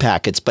STP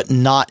packets, but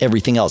not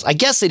everything else. I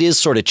guess it is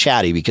sort of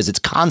chatty because it's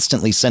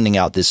constantly sending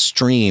out this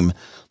stream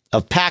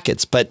of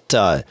packets, but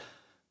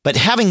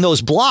having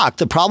those blocked,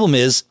 the problem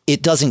is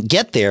it doesn't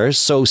get there.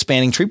 So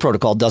spanning tree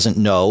protocol doesn't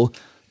know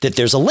that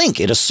there's a link.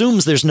 It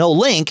assumes there's no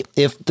link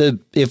if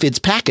its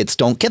packets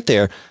don't get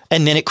there.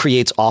 And then it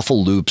creates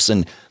awful loops.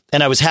 And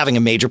I was having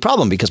a major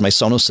problem because my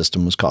Sonos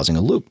system was causing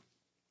a loop.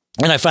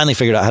 And I finally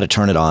figured out how to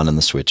turn it on in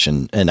the switch.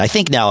 And I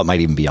think now it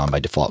might even be on by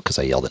default because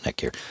I yelled at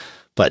Netgear.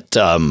 But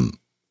I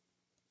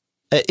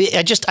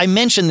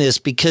mention this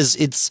because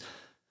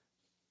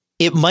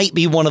it might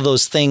be one of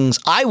those things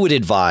I would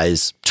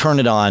advise turn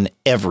it on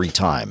every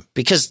time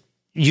because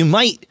you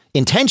might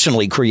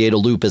intentionally create a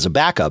loop as a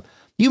backup.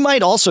 You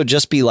might also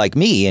just be like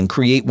me and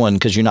create one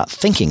because you're not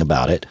thinking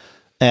about it.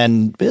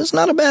 And it's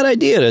not a bad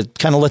idea to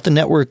kind of let the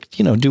network,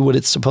 do what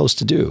it's supposed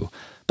to do.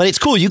 But it's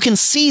cool. You can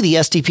see the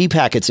STP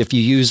packets if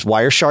you use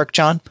Wireshark,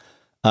 John.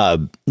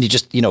 You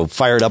just,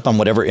 fire it up on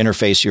whatever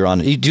interface you're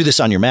on. You do this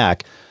on your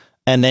Mac.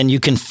 And then you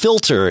can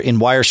filter in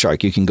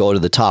Wireshark. You can go to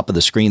the top of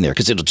the screen there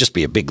because it'll just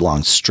be a big,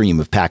 long stream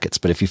of packets.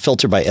 But if you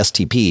filter by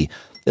STP,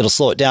 it'll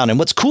slow it down. And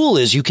what's cool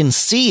is you can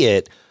see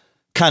it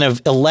kind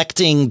of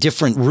electing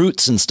different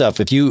routes and stuff.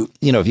 If you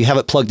have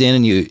it plugged in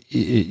and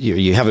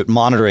you have it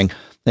monitoring,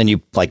 then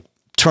you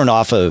turn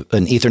off an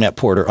Ethernet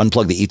port or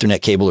unplug the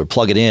Ethernet cable or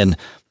plug it in,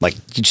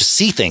 you just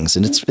see things.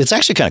 And it's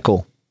actually kind of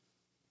cool.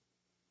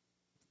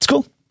 It's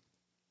cool.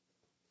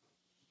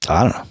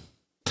 I don't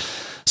know.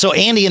 So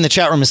Andy in the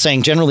chat room is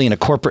saying generally in a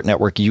corporate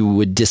network, you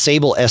would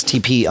disable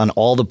STP on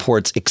all the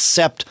ports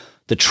except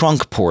the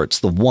trunk ports,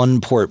 the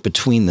one port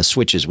between the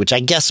switches, which I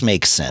guess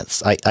makes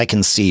sense. I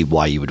can see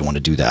why you would want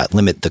to do that.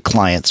 Limit the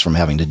clients from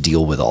having to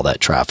deal with all that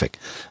traffic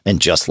and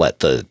just let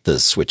the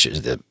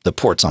switches, the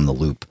ports on the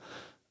loop,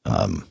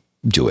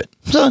 do it.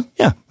 So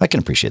yeah, I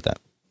can appreciate that.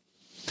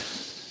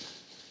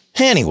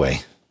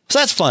 Anyway, so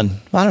that's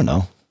fun. I don't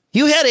know.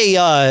 You had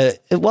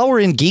while we're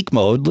in geek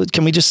mode,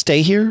 can we just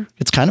stay here?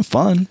 It's kind of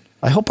fun.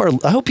 I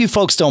hope you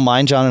folks don't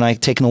mind John and I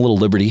taking a little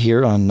liberty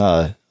here on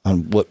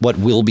what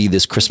will be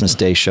this Christmas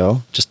Day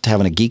show, just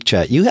having a geek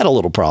chat. You had a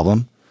little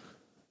problem.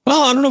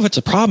 Well, I don't know if it's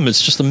a problem.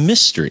 It's just a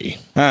mystery.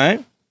 All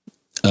right.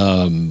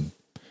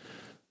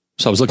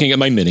 So I was looking at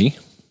my Mini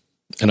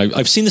and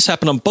I've seen this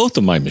happen on both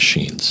of my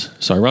machines.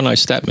 So I run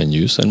iStat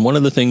menus, and one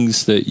of the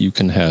things that you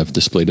can have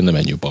displayed in the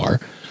menu bar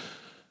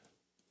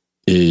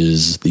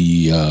is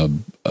the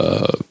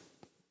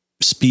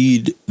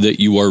speed that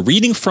you are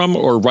reading from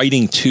or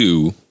writing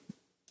to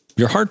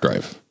your hard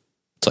drive.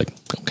 It's like,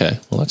 okay,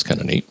 well, that's kind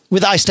of neat.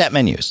 With iStat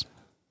menus.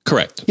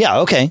 Correct. Yeah,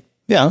 okay.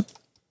 Yeah.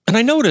 And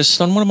I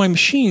noticed on one of my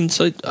machines,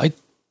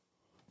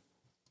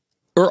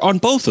 or on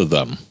both of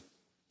them,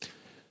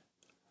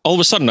 all of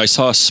a sudden I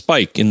saw a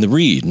spike in the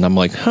read, and I'm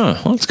like, well,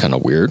 that's kind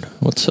of weird.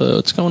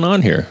 What's going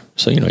on here?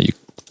 So, you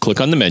click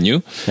on the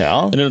menu,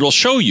 and it'll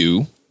show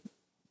you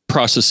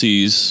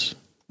processes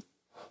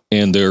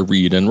and their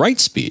read and write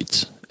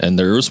speeds. And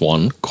there's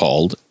one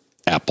called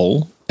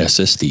Apple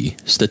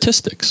SSD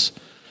Statistics.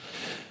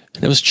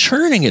 And it was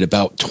churning at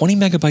about 20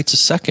 megabytes a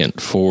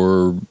second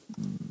for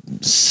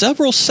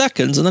several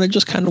seconds, and then it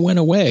just kind of went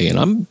away. And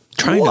I'm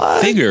trying to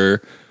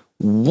figure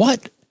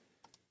what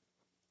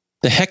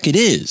the heck it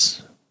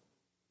is.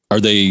 Are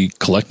they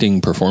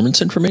collecting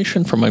performance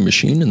information from my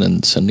machine and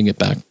then sending it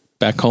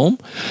back home?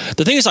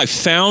 The thing is, I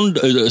found,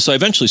 so I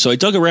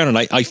dug around, and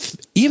I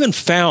even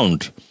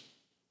found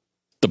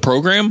the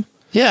program.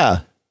 Yeah.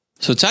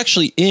 So it's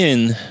actually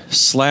in /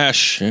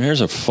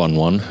 here's a fun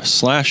one,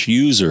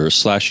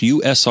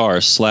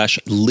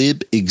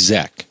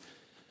 /user/usr/libexec.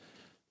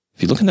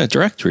 If you look in that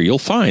directory, you'll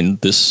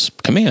find this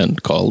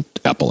command called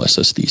Apple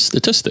SSD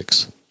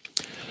Statistics.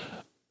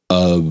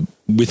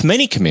 With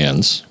many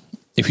commands,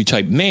 if you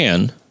type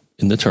man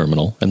in the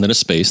terminal and then a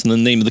space and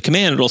then the name of the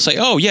command, it'll say,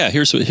 oh yeah,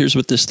 here's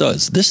what this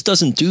does. This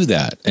doesn't do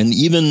that. And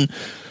even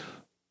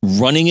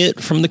running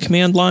it from the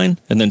command line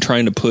and then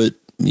trying to put,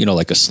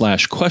 like a /?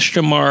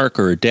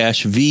 or a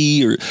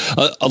 -v or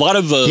a lot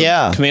of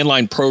command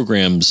line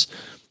programs.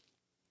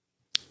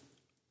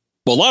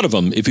 Well, a lot of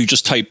them, if you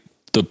just type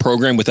the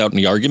program without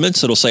any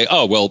arguments, it'll say,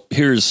 oh, well,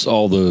 here's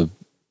all the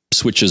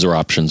switches or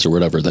options or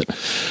whatever that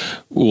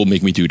will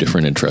make me do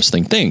different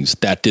interesting things.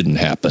 That didn't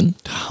happen.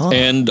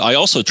 And I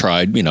also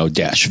tried,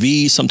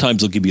 -v.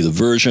 Sometimes they'll give you the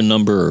version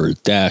number, or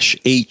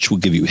 -h will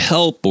give you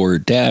help, or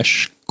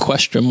 -?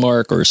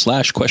 Or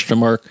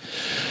 /?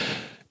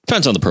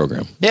 Depends on the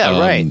program. Yeah,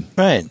 right.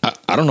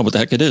 I don't know what the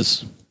heck it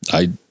is.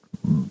 I'd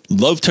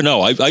love to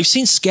know. I've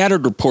seen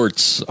scattered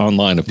reports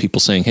online of people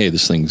saying, hey,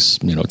 this thing's,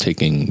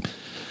 taking...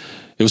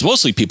 It was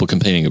mostly people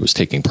complaining it was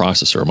taking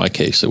processor. In my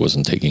case, it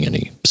wasn't taking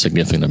any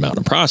significant amount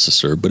of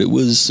processor, but it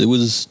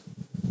was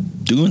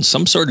doing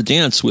some sort of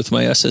dance with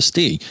my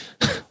SSD.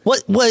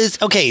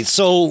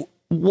 So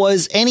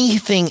was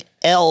anything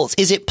else?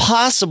 Is it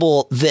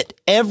possible that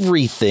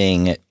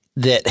everything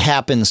that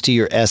happens to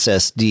your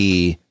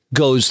SSD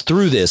goes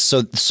through this?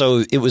 So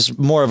it was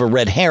more of a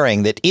red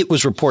herring that it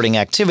was reporting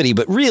activity,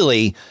 but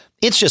really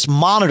it's just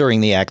monitoring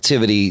the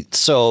activity.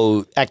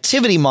 So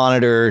Activity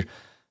Monitor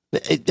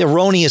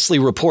erroneously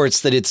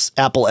reports that it's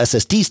Apple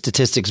SSD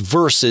Statistics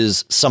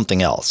versus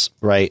something else,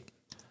 right?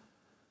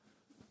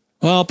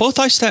 Well, both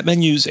iStat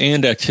menus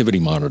and Activity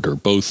Monitor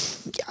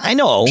both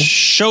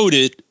showed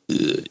it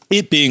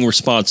being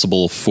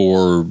responsible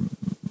for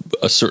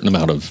a certain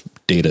amount of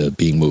data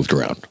being moved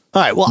around.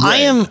 All right. Well,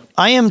 right.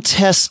 I am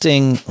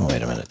testing. Oh,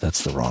 wait a minute.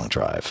 That's the wrong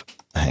drive.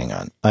 Hang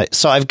on.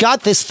 So I've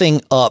got this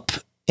thing up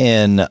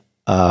in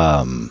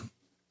what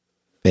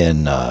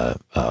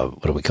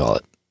do we call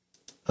it?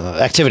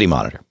 Activity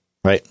Monitor,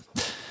 right?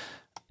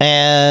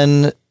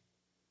 And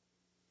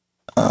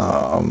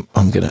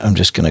I'm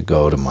just gonna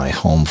go to my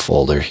home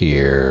folder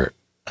here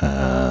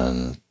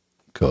and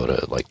go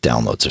to like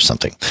downloads or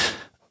something.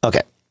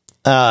 Okay.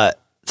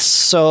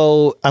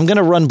 So I'm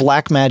gonna run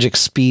Blackmagic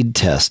speed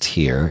test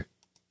here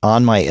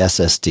on my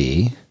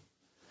SSD.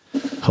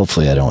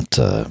 Hopefully I don't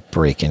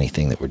break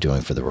anything that we're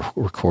doing for the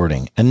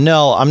recording. And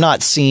no, I'm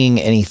not seeing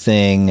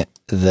anything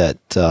that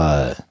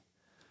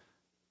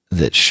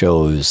that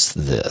shows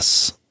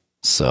this.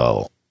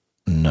 So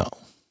no.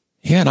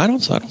 Yeah, and I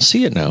don't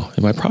see it now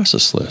in my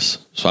process list.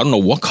 So I don't know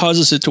what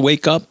causes it to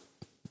wake up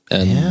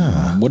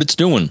and what it's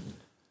doing.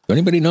 If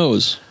anybody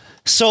knows.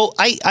 So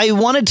I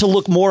wanted to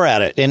look more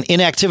at it. And in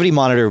Activity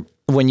Monitor,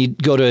 when you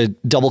go to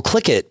double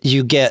click it,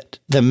 you get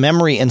the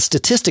memory and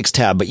statistics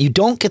tab, but you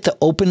don't get the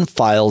open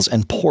files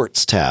and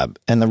ports tab.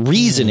 And the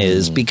reason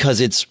is because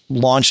it's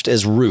launched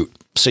as root.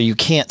 So you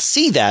can't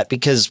see that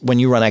because when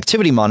you run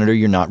Activity Monitor,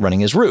 you're not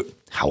running as root.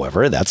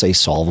 However, that's a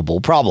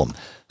solvable problem.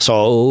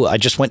 So I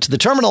just went to the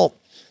terminal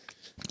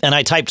and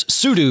I typed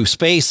sudo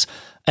space,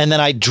 and then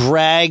I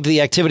dragged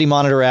the Activity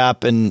Monitor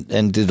app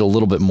and did a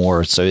little bit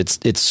more. So it's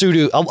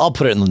sudo. I'll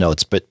put it in the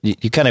notes, but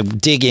you kind of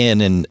dig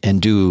in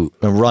and do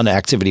run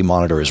Activity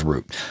Monitor as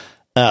root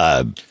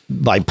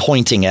by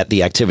pointing at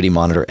the Activity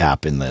Monitor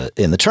app in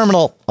the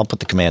terminal. I'll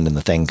put the command in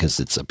the thing because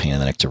it's a pain in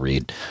the neck to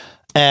read.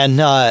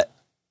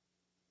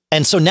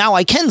 And so now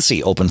I can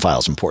see open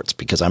files and ports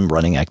because I'm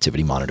running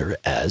Activity Monitor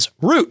as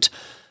root.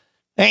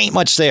 There ain't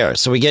much there.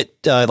 So we get,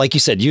 like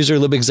you said, user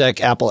libexec,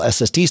 Apple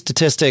SSD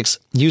Statistics,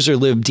 user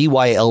lib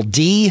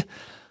DYLD,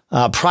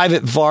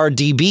 private var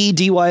DB,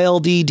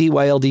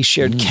 DYLD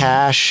shared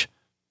cache,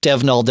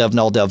 dev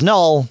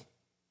null,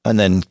 and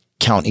then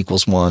count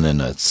equals 1 in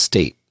a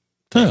state.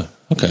 Oh,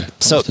 okay.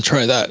 So I'll have to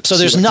try that. So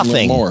See there's if I can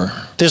nothing learn more.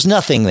 There's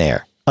nothing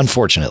there,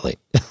 unfortunately.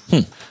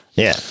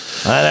 Yeah,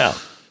 I know.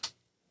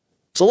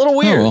 It's a little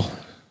weird. Oh, well.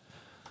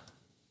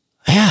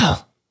 Yeah.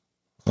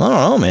 I don't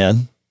know,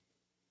 man.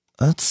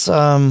 That's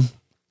a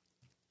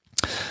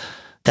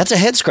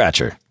head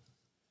scratcher.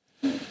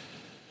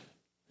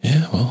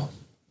 Yeah, well,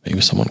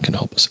 maybe someone can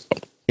help us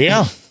out.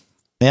 Yeah.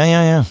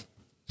 Yeah.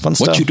 Fun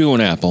stuff. What you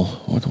doing, Apple?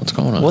 What's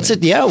going on? What's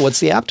it? Yeah. What's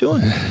the app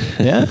doing?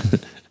 Yeah.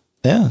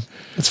 Yeah.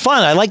 It's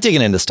fun. I like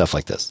digging into stuff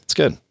like this. It's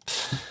good.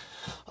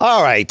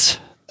 All right.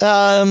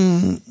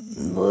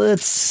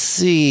 Let's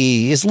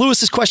see. Is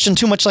Lewis's question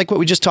too much like what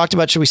we just talked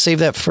about? Should we save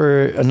that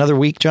for another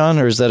week, John,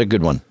 or is that a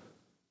good one?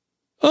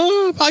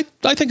 I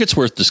think it's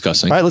worth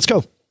discussing. All right, let's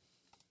go.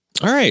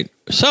 All right.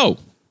 So,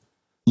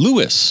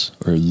 Louis.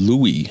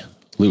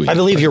 I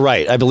believe you're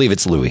right. I believe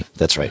it's Louis.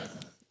 That's right.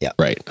 Yeah.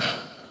 Right.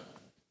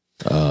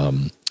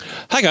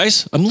 Hi,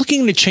 guys. I'm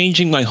looking into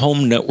changing my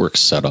home network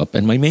setup,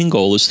 and my main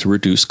goal is to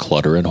reduce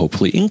clutter and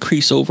hopefully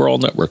increase overall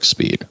network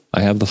speed.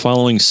 I have the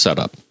following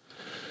setup.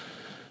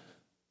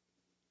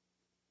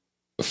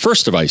 The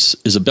first device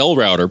is a Bell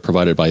router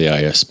provided by the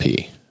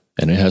ISP,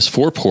 and it has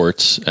 4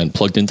 ports, and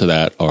plugged into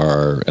that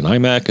are an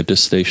iMac, a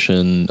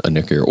DiskStation, a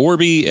NIC Air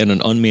Orbi, and an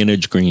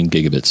unmanaged green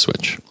gigabit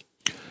switch.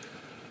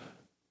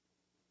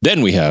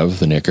 Then we have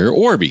the NIC Air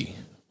Orbi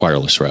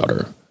wireless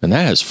router, and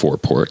that has 4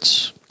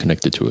 ports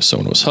connected to a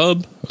Sonos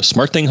hub, a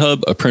SmartThing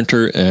hub, a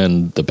printer,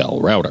 and the Bell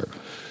router.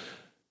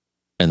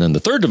 And then the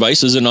third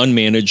device is an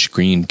unmanaged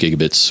green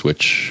gigabit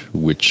switch,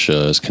 which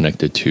is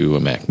connected to a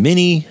Mac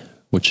Mini,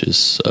 which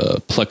is a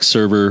Plex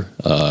server,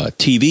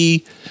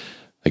 TV,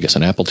 I guess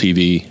an Apple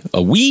TV, a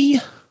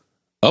Wii.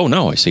 Oh,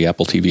 no, I see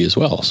Apple TV as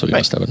well. So we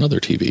must have another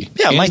TV.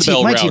 Yeah, and my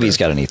Bell router. TV's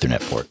got an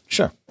Ethernet port.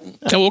 Sure.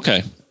 Oh,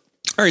 okay.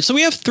 All right, so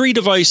we have 3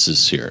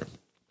 devices here.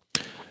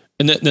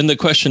 And then the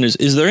question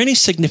is there any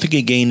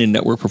significant gain in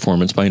network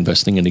performance by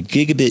investing in a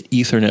gigabit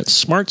Ethernet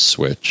smart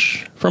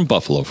switch from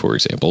Buffalo, for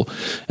example,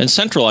 and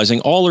centralizing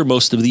all or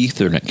most of the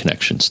Ethernet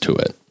connections to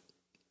it?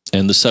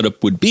 And the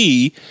setup would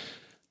be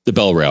the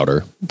Bell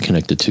router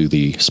connected to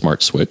the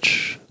smart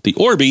switch, the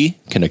Orbi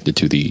connected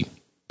to the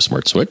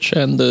smart switch,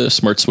 and the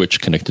smart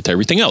switch connected to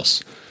everything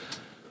else.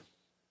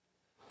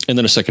 And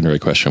then a secondary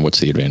question, what's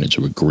the advantage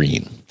of a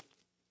green?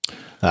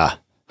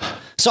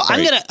 So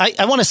right.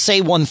 I want to say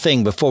one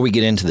thing before we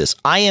get into this.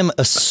 I am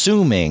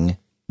assuming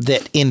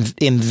that in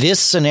this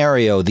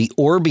scenario, the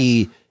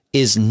Orbi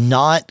is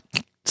not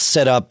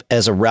set up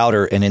as a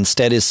router and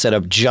instead is set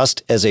up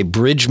just as a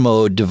bridge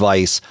mode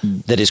device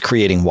that is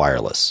creating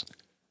wireless.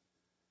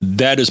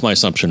 That is my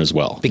assumption as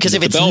well. Because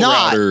if it's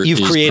not,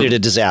 you've created a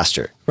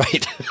disaster,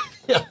 right?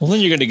 Yeah. Well, then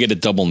you're going to get a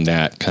double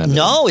NAT kind of.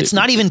 No, it's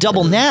not even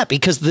double NAT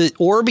because the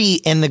Orbi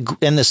and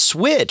the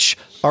switch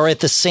are at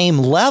the same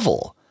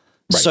level.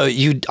 Right. So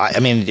I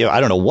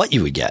don't know what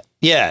you would get.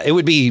 Yeah, it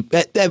would be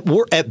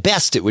at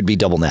best it would be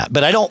double NAT,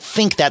 but I don't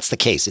think that's the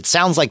case. It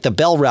sounds like the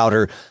Bell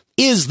router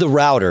is the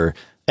router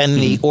and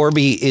the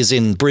Orbi is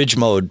in bridge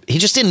mode. He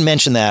just didn't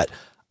mention that.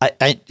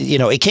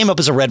 It came up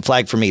as a red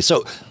flag for me.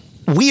 So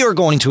we are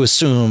going to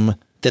assume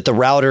that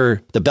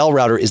the Bell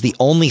router is the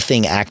only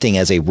thing acting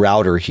as a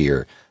router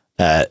here,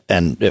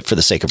 and for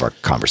the sake of our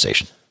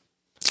conversation.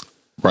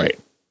 Right.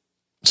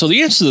 So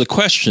the answer to the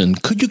question,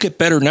 could you get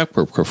better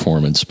network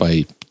performance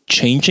by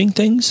changing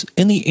things?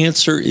 And the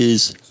answer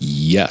is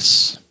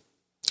yes.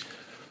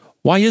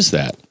 Why is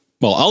that?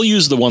 Well, I'll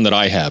use the one that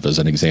I have as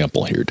an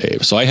example here,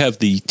 Dave. So I have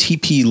the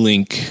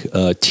TP-Link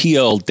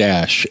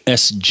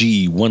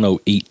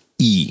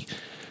TL-SG108E,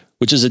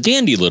 which is a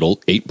dandy little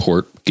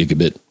 8-port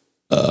gigabit.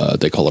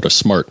 They call it a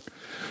smart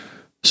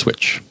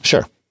switch.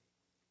 Sure.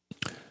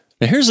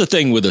 Now, here's the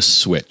thing with a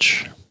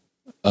switch,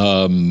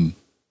 or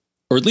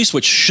at least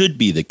what should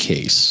be the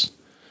case.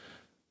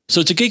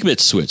 So it's a gigabit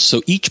switch.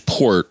 So each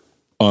port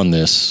on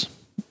this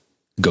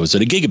goes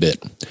at a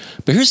gigabit.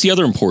 But here's the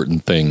other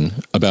important thing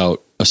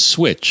about a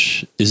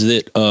switch is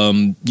that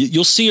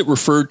you'll see it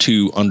referred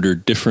to under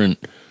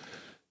different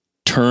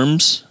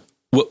terms.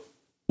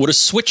 What a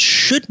switch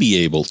should be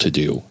able to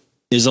do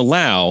is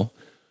allow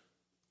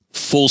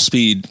full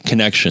speed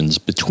connections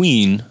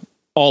between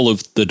all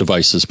of the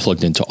devices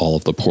plugged into all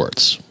of the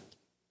ports.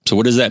 So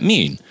what does that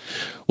mean?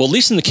 Well, at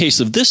least in the case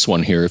of this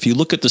one here, if you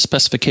look at the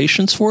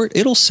specifications for it,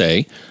 it'll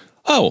say,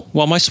 oh,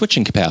 well, my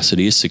switching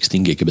capacity is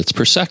 16 gigabits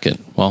per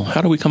second. Well,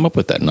 how do we come up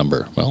with that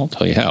number? Well, I'll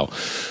tell you how.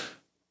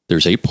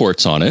 There's 8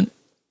 ports on it.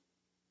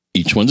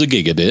 Each one's a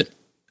gigabit,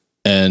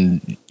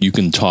 and you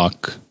can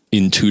talk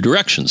in 2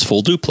 directions,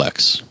 full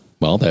duplex.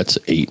 Well, that's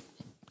 8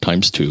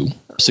 times 2,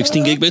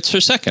 16 gigabits per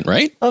second,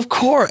 right? Of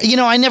course.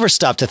 I never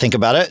stopped to think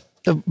about it,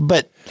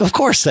 but of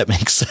course that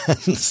makes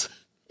sense.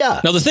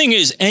 Yeah. Now, the thing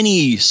is,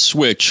 any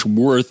switch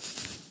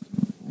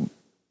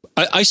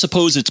I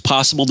suppose it's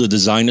possible to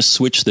design a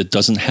switch that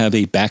doesn't have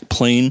a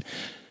backplane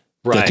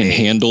that can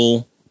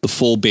handle the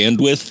full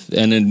bandwidth,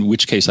 and in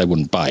which case I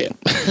wouldn't buy it.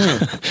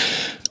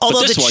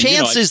 Although the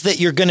chances that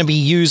you're going to be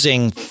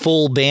using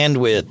full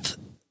bandwidth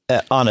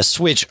on a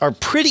switch are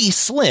pretty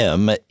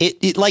slim.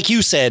 It like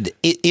you said,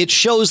 it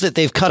shows that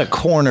they've cut a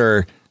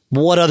corner.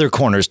 What other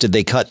corners did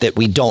they cut that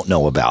we don't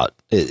know about?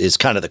 Is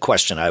kind of the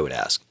question I would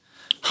ask.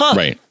 Huh.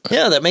 Right.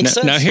 Yeah, that makes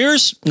sense. Now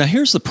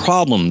here's the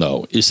problem,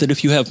 though, is that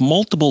if you have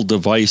multiple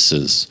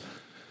devices,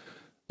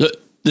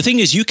 the thing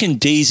is you can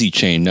daisy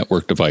chain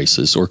network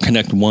devices or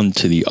connect one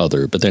to the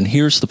other. But then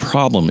here's the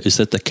problem is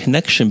that the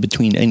connection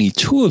between any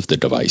two of the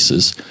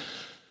devices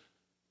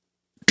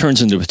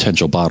turns into a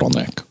potential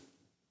bottleneck.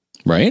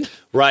 Right?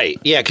 Right.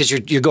 Yeah, because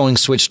you're going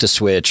switch to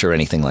switch or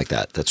anything like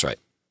that. That's right.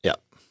 Yeah.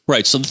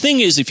 Right. So the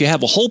thing is, if you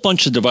have a whole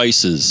bunch of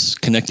devices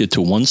connected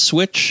to one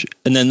switch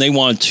and then they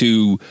want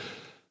to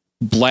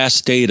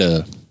blast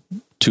data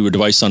to a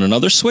device on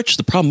another switch,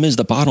 the problem is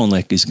the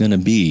bottleneck is going to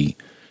be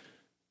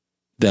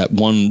that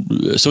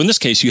one. So in this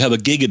case, you have a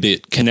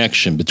gigabit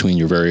connection between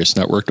your various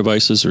network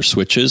devices or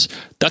switches.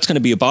 That's going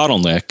to be a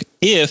bottleneck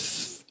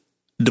if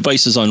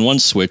devices on one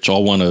switch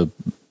all want to,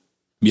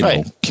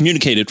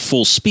 communicate at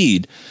full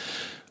speed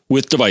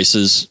with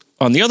devices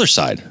on the other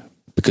side,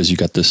 because you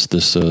got this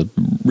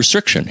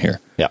restriction here.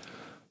 Yeah.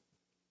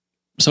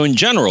 So in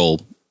general,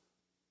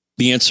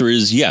 the answer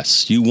is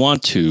yes. You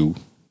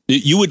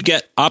would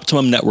get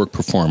optimum network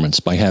performance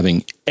by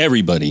having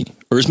everybody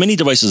or as many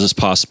devices as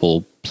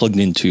possible plugged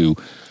into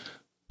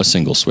a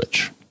single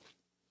switch.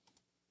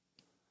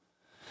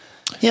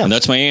 Yeah, and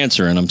that's my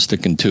answer, and I'm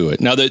sticking to it.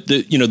 Now,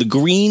 the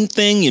green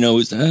thing,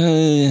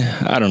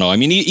 I don't know. I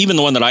mean, even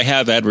the one that I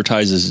have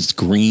advertises it's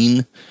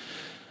green.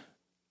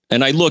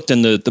 And I looked,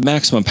 and the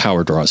maximum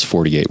power draw is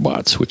 48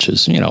 watts, which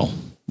is, an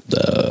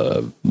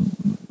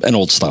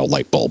old style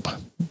light bulb.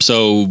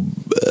 So,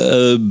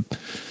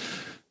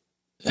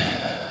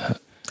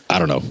 I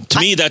don't know. To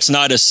me, that's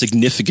not a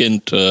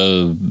significant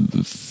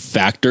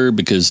factor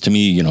because to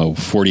me,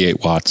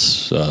 48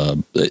 watts,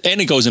 and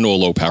it goes into a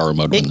low power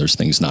mode when there's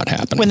things not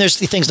happening. When there's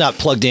things not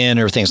plugged in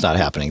or things not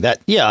happening.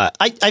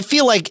 I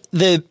feel like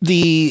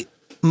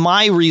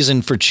my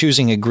reason for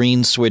choosing a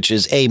green switch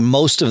is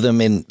most of them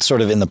in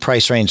the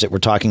price range that we're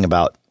talking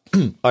about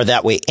are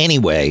that way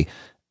anyway.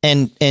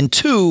 And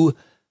two,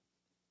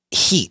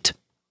 heat,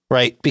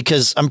 right?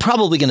 Because I'm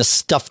probably going to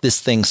stuff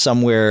this thing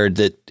somewhere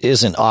that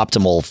isn't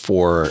optimal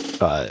for,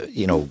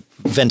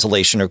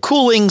 ventilation or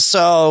cooling.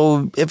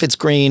 So if it's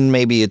green,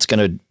 maybe it's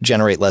going to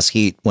generate less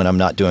heat when I'm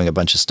not doing a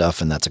bunch of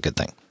stuff. And that's a good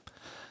thing.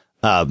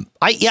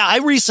 I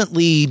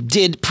recently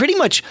did pretty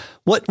much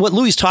what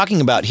Louis is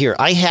talking about here.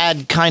 I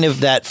had kind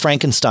of that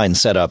Frankenstein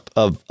setup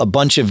of a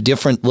bunch of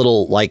different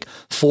little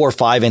 4,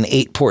 5, and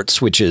 8 port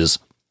switches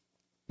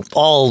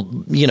all,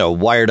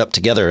 wired up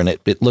together, and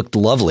it looked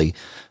lovely,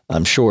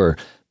 I'm sure.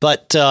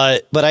 But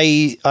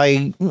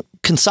I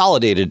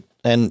consolidated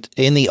and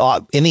in the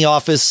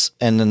office,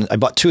 and then I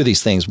bought 2 of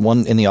these things,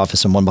 one in the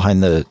office and one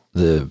behind the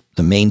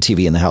main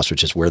TV in the house,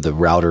 which is where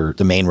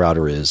the main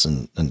router is,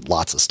 and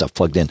lots of stuff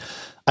plugged in.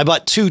 I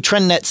bought 2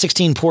 TrendNet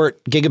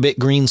 16-port gigabit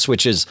green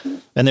switches,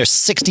 and they're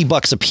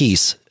 $60 a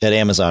piece at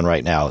Amazon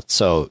right now.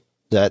 So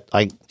that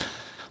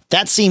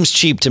seems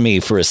cheap to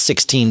me for a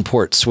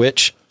 16-port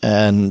switch,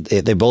 and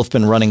they've both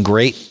been running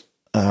great.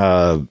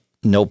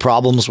 No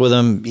problems with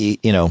them.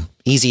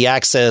 Easy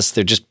access.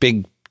 They're just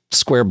big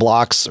square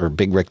blocks or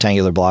big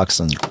rectangular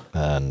blocks,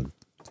 and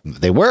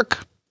they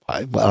work.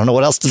 I don't know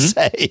what else to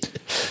say.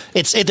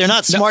 They're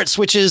not smart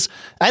switches.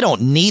 I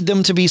don't need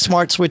them to be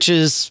smart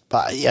switches.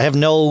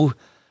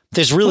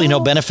 There's really no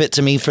benefit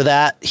to me for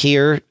that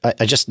here.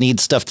 I just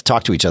need stuff to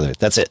talk to each other.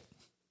 That's it.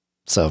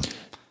 So,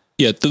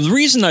 yeah, the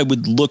reason I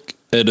would look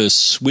at a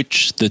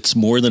switch that's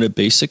more than a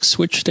basic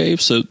switch, Dave.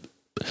 So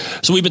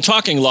we've been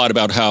talking a lot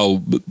about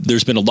how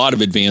there's been a lot of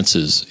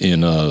advances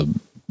in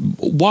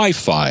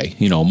Wi-Fi,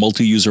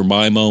 multi-user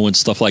MIMO and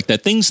stuff like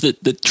that. Things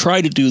that try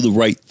to do the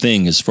right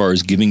thing as far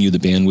as giving you the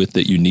bandwidth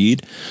that you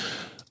need.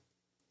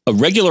 A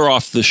regular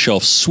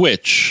off-the-shelf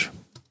switch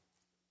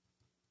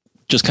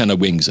just kind of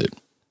wings it.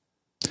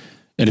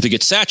 And if it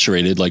gets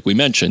saturated, like we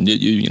mentioned, it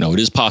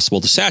is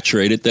possible to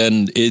saturate it.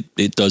 Then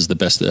it does the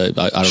best. I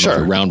don't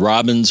know, round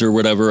robins or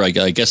whatever. I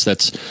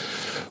guess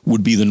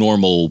would be the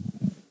normal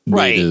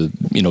way to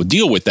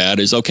deal with that.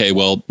 Is okay.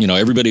 Well,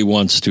 everybody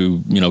wants to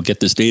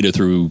get this data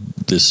through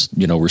this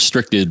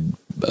restricted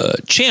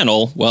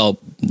channel. Well,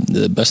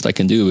 the best I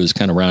can do is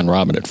kind of round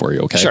robin it for you.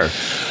 Okay. Sure.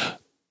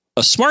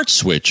 A smart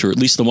switch, or at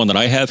least the one that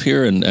I have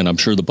here, and I'm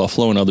sure the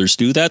Buffalo and others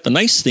do that. The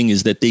nice thing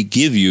is that they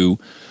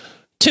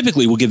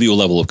typically will give you a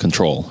level of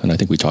control. And I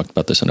think we talked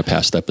about this in a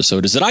past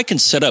episode, is that I can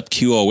set up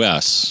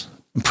QoS.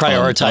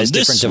 Prioritize on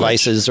different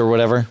devices or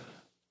whatever.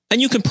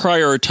 And you can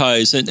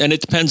prioritize, and it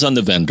depends on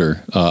the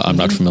vendor. I'm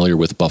not familiar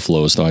with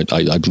Buffalo's, though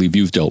I believe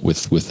you've dealt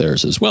with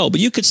theirs as well. But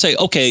you could say,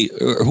 okay,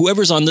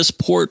 whoever's on this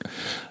port,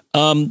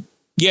 I'm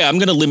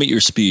going to limit your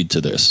speed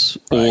to this.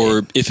 Right.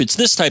 Or if it's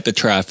this type of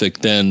traffic,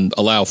 then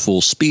allow full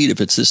speed. If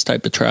it's this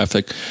type of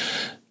traffic,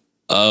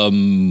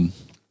 feel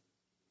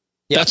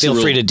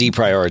free to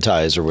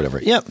deprioritize or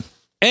whatever. Yep.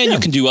 And you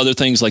can do other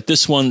things like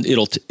this one.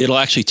 It'll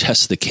actually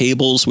test the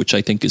cables, which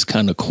I think is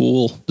kind of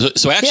cool.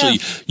 So actually,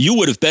 you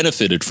would have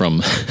benefited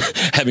from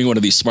having one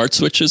of these smart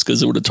switches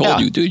because it would have told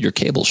you, dude, your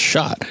cable's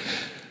shot.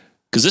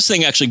 Because this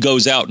thing actually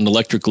goes out and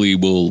electrically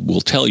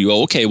will tell you,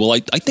 oh, okay, well,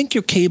 I think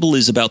your cable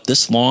is about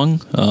this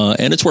long,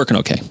 and it's working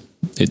okay.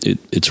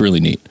 It's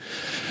really neat.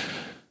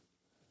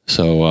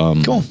 So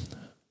cool.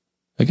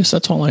 I guess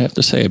that's all I have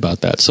to say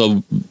about that.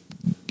 So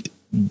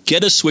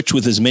get a switch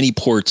with as many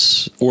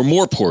ports or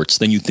more ports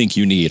than you think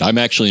you need. I'm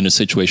actually in a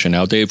situation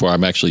now, Dave, where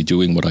I'm actually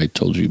doing what I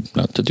told you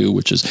not to do,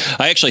 which is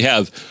I actually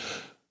have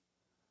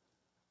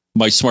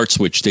my smart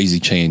switch daisy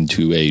chained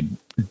to a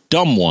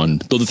dumb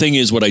one. Though the thing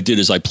is, what I did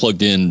is I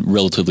plugged in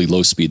relatively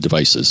low speed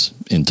devices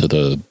into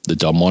the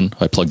dumb one.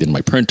 I plugged in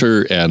my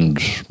printer and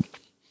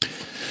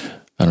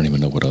I don't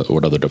even know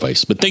what other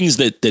device, but things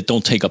that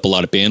don't take up a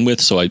lot of bandwidth.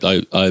 So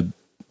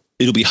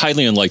it'll be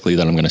highly unlikely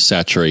that I'm going to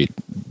saturate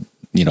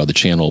the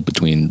channel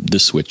between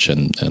this switch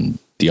and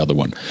the other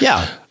one.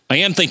 Yeah. I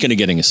am thinking of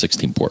getting a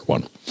 16-port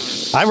one.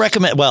 I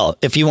recommend, well,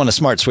 if you want a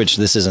smart switch,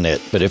 this isn't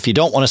it. But if you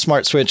don't want a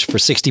smart switch for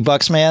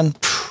 $60, man,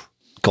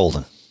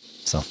 golden.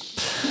 So,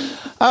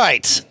 all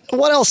right.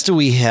 What else do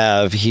we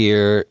have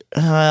here?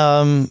 We're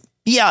going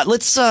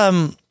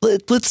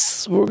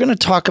to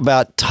talk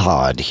about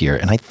Todd here.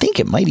 And I think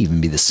it might even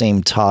be the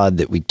same Todd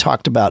that we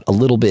talked about a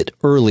little bit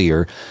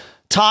earlier.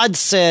 Todd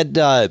said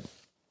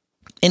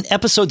in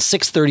episode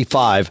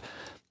 635,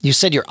 you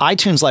said your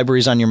iTunes library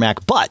is on your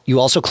Mac, but you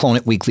also clone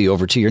it weekly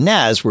over to your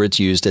NAS where it's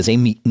used as a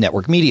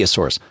network media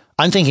source.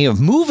 I'm thinking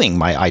of moving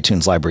my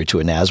iTunes library to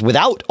a NAS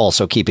without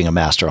also keeping a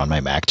master on my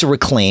Mac to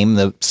reclaim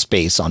the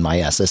space on my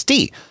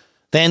SSD.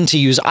 Then to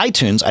use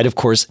iTunes, I'd of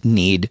course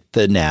need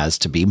the NAS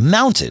to be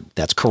mounted.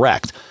 That's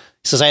correct.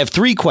 He says, I have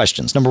 3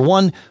 questions. Number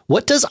 1,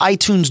 what does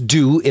iTunes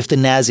do if the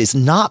NAS is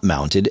not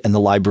mounted and the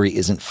library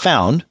isn't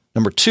found?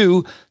 Number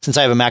 2, since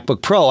I have a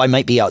MacBook Pro, I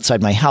might be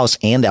outside my house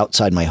and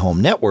outside my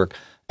home network,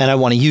 and I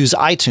want to use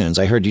iTunes.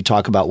 I heard you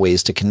talk about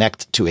ways to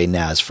connect to a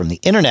NAS from the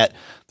internet.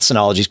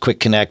 Synology's Quick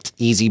Connect,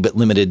 easy but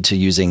limited to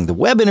using the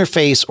web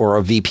interface or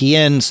a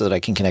VPN so that I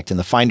can connect in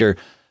the Finder.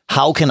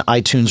 How can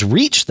iTunes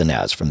reach the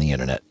NAS from the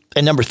internet?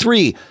 And number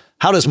 3,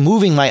 how does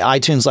moving my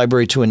iTunes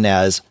library to a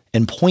NAS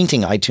and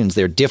pointing iTunes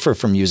there differ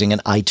from using an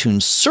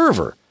iTunes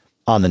server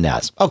on the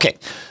NAS? Okay,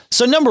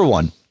 so number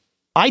 1,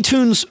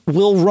 iTunes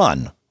will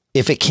run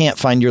if it can't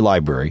find your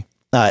library.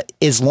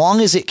 As long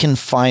as it can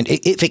find,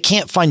 if it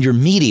can't find your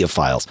media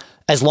files,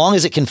 as long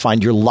as it can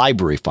find your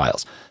library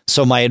files.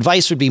 So my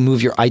advice would be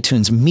move your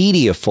iTunes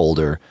media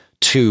folder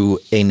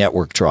to a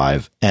network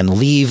drive and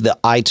leave the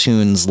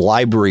iTunes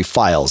library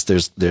files.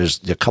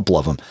 There's a couple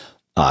of them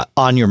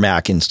on your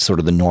Mac in sort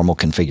of the normal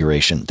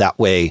configuration. That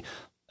way,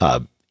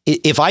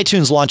 if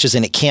iTunes launches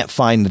and it can't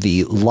find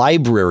the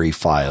library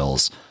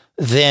files,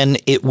 then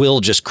it will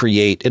just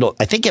create,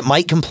 I think it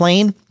might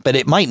complain, but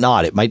it might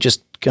not. It might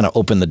just kind of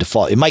open the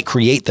default. It might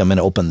create them and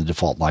open the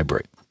default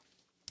library.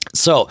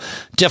 So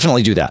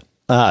definitely do that.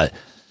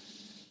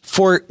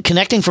 For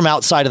connecting from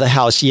outside of the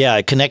house,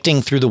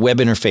 connecting through the web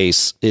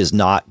interface is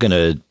not going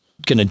to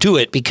do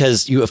it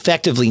because you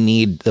effectively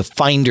need the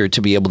Finder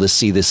to be able to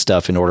see this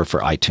stuff in order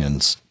for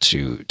iTunes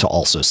to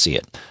also see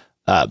it.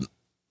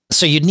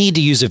 So you'd need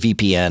to use a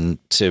VPN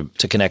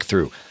to connect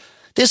through.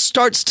 This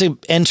starts to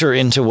enter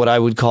into what I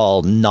would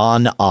call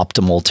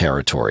non-optimal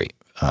territory,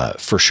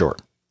 for sure.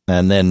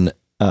 And then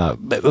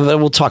but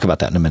we'll talk about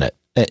that in a minute.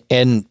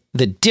 And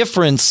the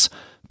difference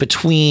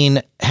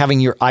between having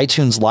your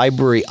iTunes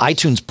library,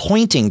 iTunes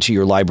pointing to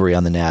your library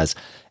on the NAS,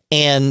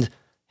 and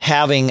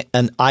having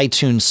an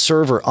iTunes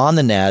server on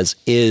the NAS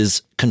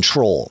is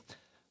control.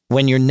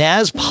 When your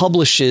NAS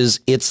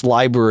publishes its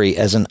library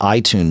as an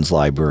iTunes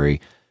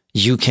library,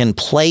 you can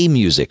play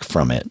music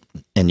from it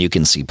and you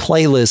can see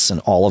playlists and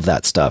all of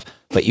that stuff,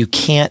 but you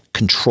can't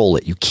control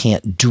it. You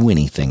can't do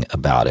anything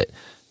about it.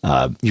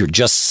 You're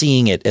just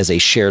seeing it as a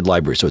shared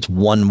library. So it's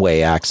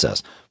one-way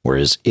access.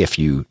 Whereas if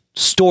you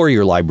store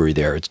your library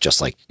there, it's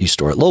just like you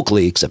store it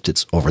locally, except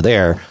it's over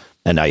there.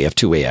 And now you have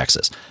two-way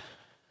access.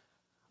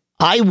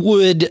 I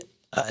would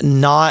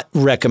not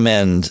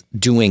recommend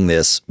doing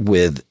this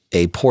with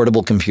a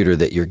portable computer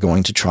that you're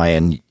going to try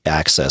and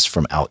access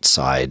from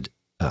outside,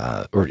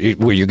 or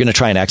where you're going to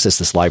try and access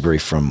this library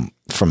from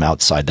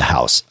outside the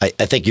house. I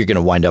think you're going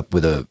to wind up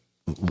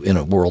in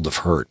a world of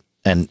hurt.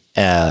 And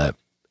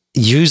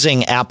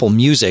using Apple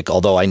Music,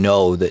 although I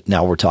know that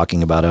now we're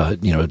talking about a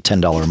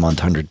 $10 a month,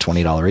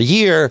 $120 a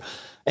year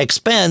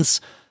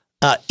expense,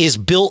 is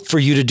built for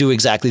you to do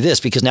exactly this,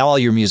 because now all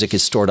your music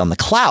is stored on the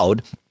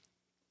cloud,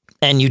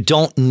 and you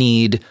don't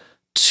need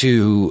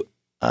to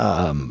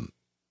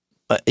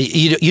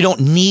you don't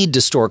need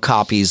to store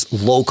copies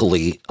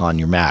locally on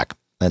your Mac.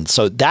 And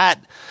so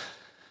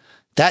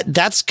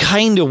that's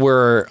kind of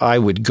where I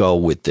would go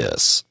with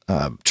this.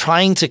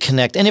 Trying to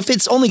connect, and if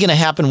it's only going to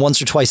happen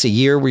once or twice a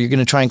year where you're going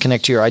to try and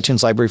connect to your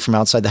iTunes library from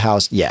outside the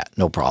house, yeah,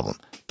 no problem.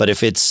 But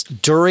if it's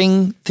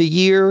during the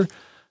year,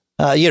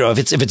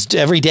 if it's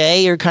every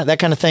day or that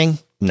kind of thing,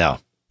 no,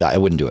 I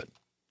wouldn't do it.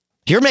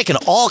 You're making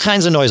all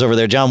kinds of noise over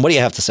there, John. What do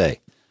you have to say?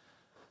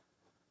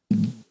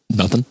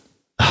 Nothing.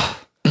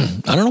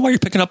 I don't know why you're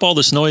picking up all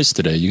this noise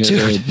today.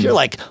 Dude, you're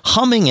like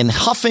humming and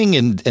huffing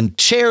and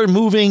chair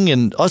moving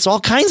and it's all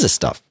kinds of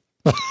stuff.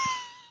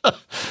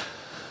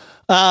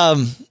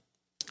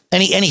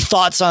 Any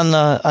thoughts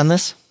on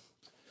this?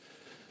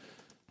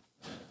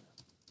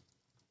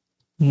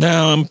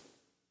 No.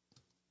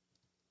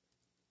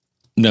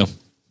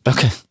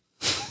 Okay.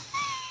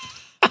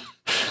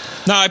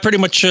 No, I pretty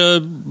much,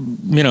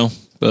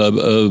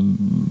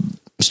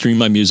 stream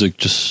my music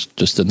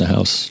just in the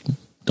house.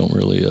 Don't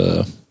really.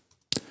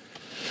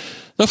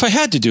 If I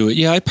had to do it,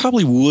 yeah, I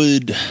probably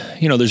would.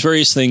 There's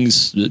various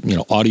things.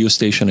 Audio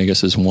Station, I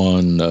guess, is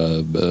one.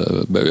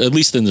 At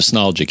least in the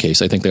Synology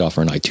case, I think they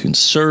offer an iTunes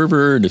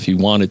server, and if you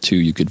wanted to,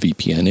 you could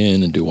VPN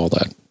in and do all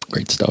that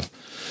great stuff.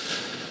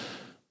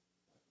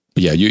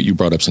 But yeah, you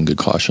brought up some good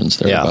cautions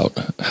there about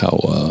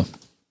how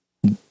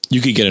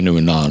you could get into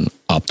a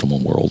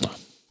non-optimal world.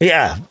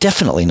 Yeah,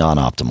 definitely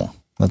non-optimal.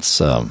 That's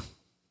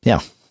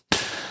yeah.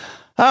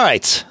 All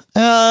right.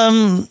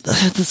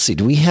 Let's see.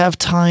 Do we have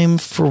time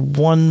for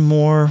one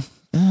more?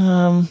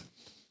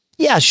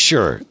 Yeah,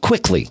 sure.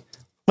 Quickly.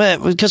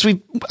 Because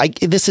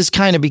this has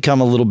kind of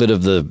become a little bit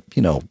of the,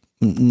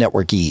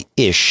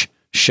 networky-ish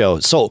show.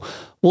 So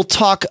we'll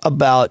talk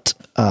about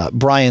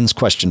Brian's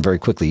question very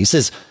quickly. He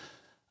says,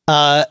 he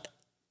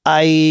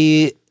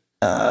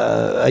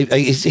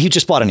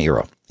just bought an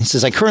Eero. He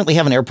says, I currently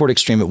have an Airport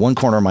Extreme at one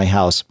corner of my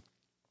house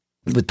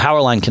with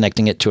Powerline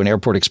connecting it to an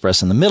Airport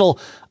Express in the middle.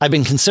 I've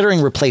been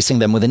considering replacing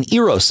them with an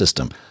Eero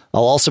system.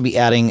 I'll also be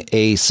adding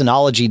a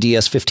Synology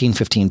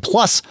DS1515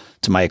 Plus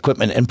to my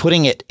equipment and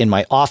putting it in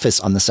my office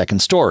on the second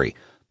story.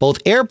 Both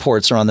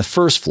airports are on the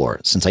first floor.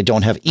 Since I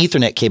don't have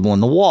Ethernet cable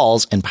in the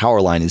walls and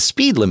Powerline is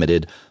speed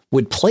limited,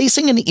 would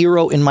placing an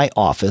Eero in my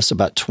office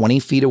about 20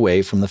 feet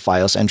away from the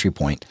Fios entry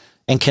point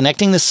and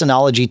connecting the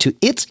Synology to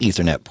its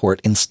Ethernet port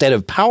instead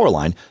of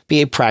Powerline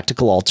be a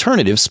practical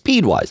alternative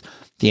speed-wise?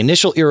 The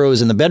initial Eero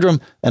is in the bedroom,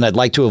 and I'd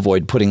like to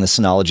avoid putting the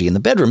Synology in the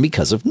bedroom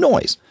because of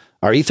noise.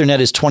 Our Ethernet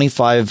is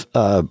 25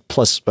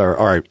 plus, or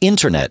our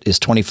internet is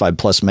 25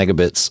 plus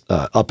megabits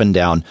up and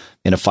down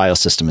in a Fios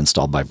system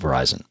installed by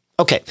Verizon.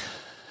 Okay,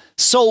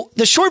 so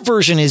the short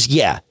version is,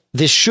 yeah,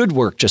 this should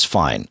work just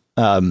fine.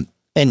 And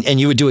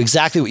you would do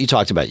exactly what you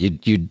talked about.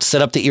 You'd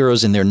set up the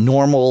Eeros in their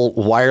normal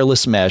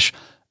wireless mesh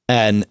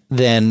and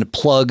then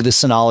plug the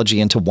Synology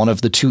into one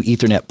of the two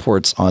Ethernet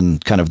ports on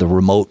kind of the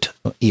remote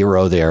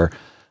Eero there.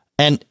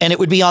 And it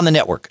would be on the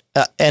network.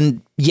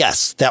 And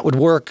yes, that would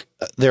work.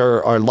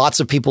 There are lots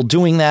of people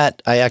doing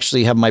that. I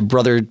actually have my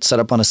brother set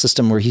up on a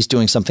system where he's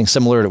doing something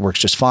similar. It works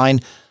just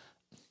fine.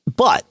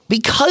 But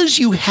because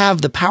you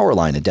have the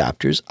Powerline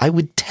adapters, I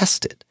would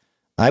test it.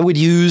 I would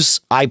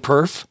use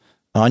iPerf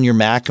on your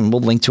Mac, and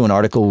we'll link to an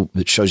article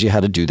that shows you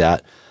how to do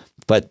that.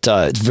 But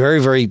it's very,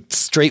 very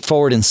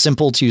straightforward and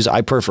simple to use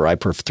iPerf or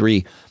iPerf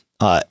 3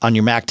 on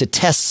your Mac to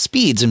test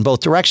speeds in both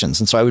directions.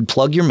 And so I would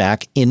plug your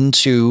Mac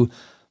into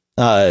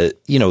the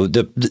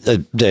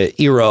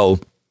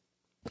Eero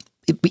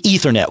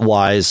Ethernet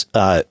wise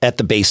at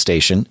the base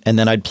station, and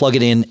then I'd plug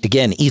it in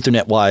again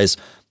Ethernet wise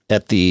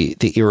at the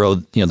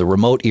Eero, the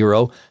remote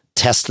Eero,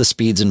 test the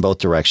speeds in both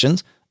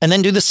directions, and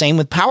then do the same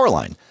with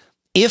Powerline.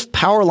 If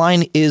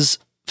Powerline is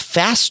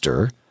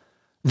faster,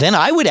 then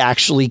I would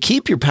actually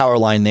keep your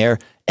Powerline there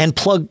and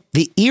plug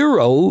the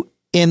Eero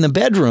in the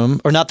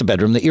bedroom, or not the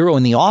bedroom, the Eero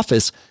in the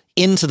office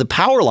into the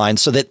Powerline,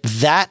 so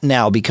that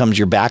now becomes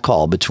your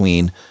backhaul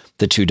between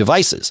the two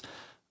devices.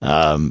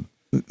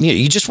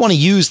 You just want to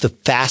use the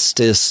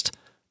fastest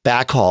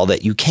backhaul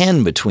that you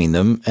can between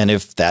them. And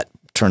if that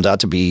turns out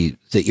to be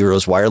the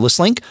Eero's wireless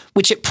link,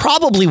 which it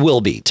probably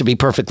will be, to be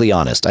perfectly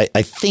honest, I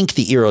think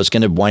the Eero is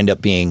going to wind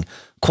up being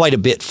quite a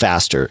bit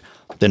faster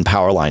than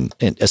Powerline,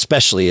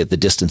 especially at the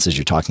distances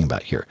you're talking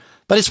about here.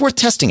 But it's worth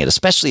testing it,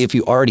 especially if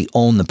you already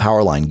own the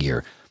Powerline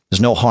gear.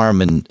 There's no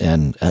harm in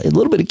a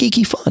little bit of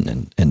geeky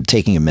fun and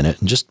taking a minute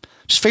and just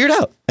figure it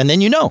out. And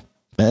then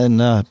And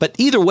but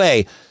either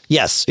way,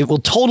 yes, it will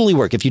totally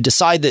work. If you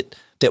decide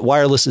that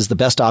wireless is the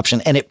best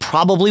option, and it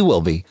probably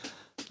will be,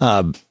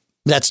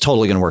 that's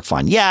totally going to work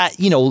fine. Yeah,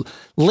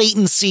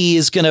 latency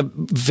is going to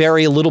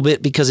vary a little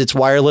bit because it's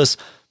wireless,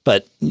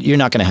 but you're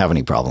not going to have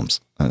any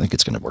problems. I think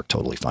it's going to work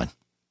totally fine.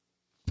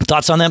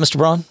 Thoughts on that, Mr.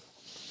 Braun?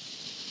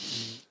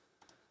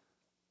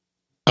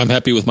 I'm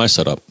happy with my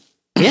setup.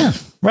 Yeah,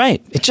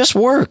 right. It just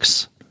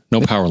works. No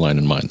Powerline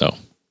in mind, though.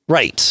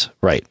 Right.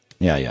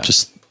 Yeah.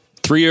 Just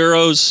 3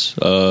 Eeros,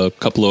 a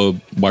couple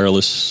of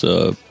wireless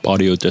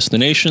audio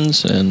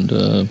destinations, and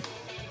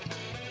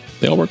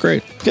they all work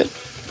great. Good.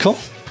 Cool.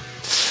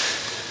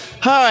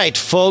 All right,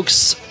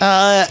 folks.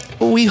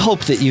 We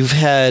hope that you've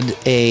had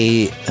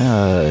a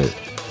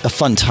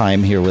fun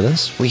time here with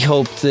us. We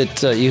hope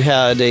that you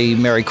had a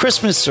Merry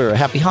Christmas or a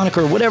Happy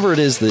Hanukkah or whatever it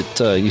is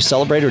that you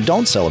celebrate or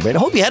don't celebrate. I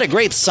hope you had a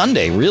great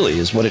Sunday, really,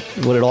 is what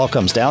it all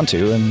comes down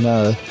to, and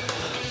a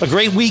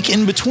great week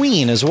in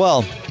between as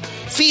well.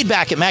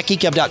 Feedback at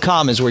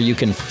MacGeekGab.com is where you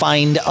can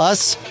find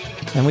us,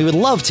 and we would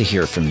love to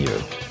hear from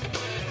you.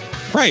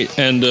 Right,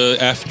 and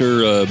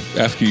after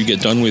you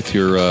get done with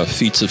your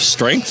feats of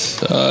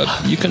strength,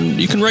 you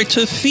can write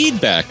to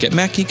feedback at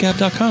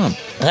MacGeekGab.com.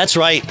 That's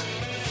right.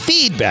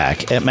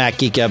 Feedback at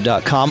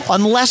MacGeekGab.com,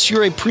 unless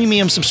you're a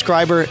premium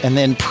subscriber, and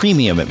then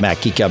premium at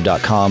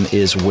MacGeekGab.com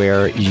is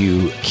where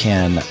you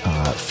can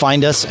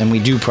find us, and we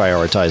do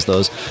prioritize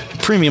those.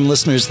 Premium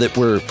listeners that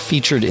were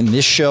featured in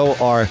this show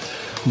are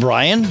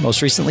Brian,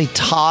 most recently,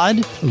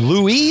 Todd,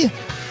 Louis,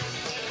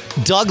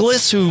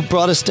 Douglas, who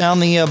brought us down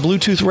the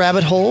Bluetooth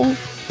rabbit hole,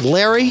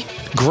 Larry,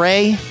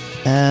 Gray,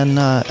 and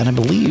I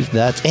believe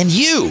that's, and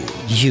you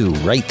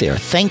right there.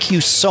 Thank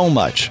you so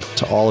much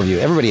to all of you.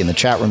 Everybody in the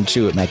chat room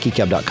too at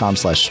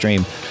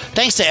MacGeekGab.com/stream.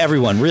 Thanks to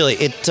everyone. Really,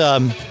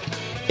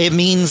 it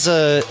means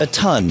a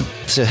ton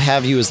to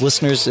have you as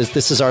listeners.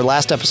 This is our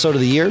last episode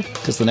of the year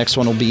because the next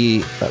one will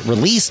be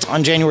released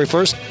on January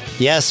 1st.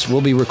 Yes,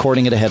 we'll be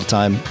recording it ahead of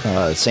time.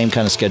 Same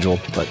kind of schedule,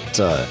 but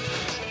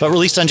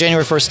released on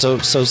January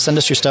 1st. So send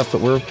us your stuff.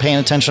 But we're paying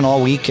attention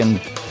all week and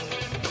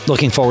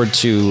looking forward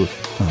to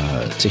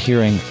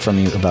hearing from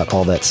you about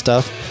all that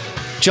stuff.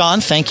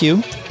 John, thank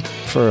you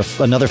for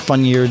another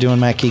fun year doing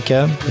Mac Geek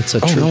Gab. It's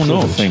a true privilege.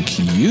 No, thank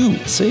you.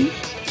 See?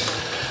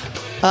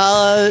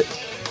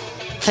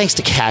 Thanks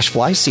to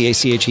Cashfly,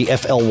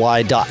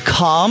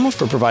 CACHEFLY.com,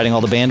 for providing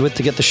all the bandwidth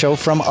to get the show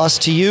from us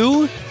to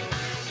you.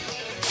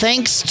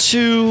 Thanks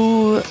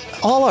to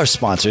all our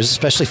sponsors,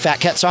 especially Fat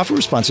Cat Software,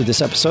 who sponsored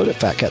this episode at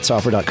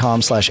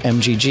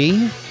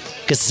fatcatsoftware.com/MGG.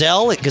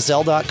 Gazelle at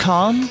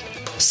gazelle.com.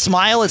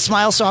 Smile at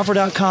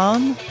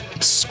smilesoftware.com.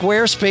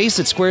 Squarespace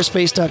at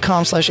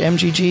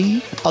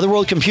squarespace.com/MGG.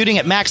 Otherworld Computing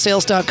at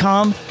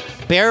macsales.com.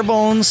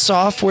 Barebones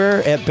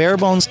Software at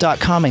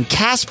barebones.com. And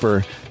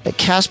Casper at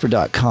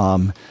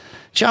casper.com.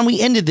 John, we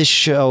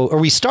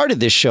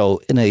started this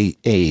show in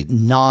a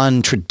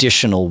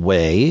non-traditional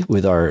way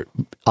with our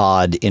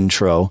odd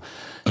intro.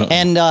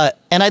 And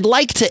I'd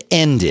like to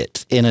end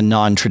it in a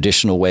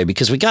non-traditional way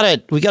because we got a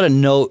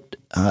note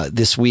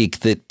this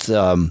week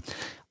that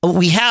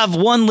we have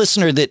one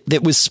listener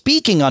that was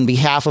speaking on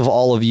behalf of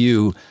all of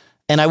you,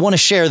 and I want to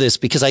share this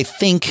because I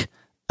think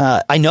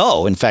I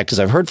know, in fact, because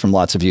I've heard from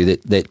lots of you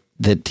that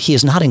he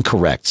is not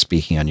incorrect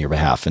speaking on your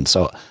behalf, and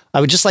so I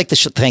would just like to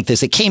thank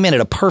this. It came in at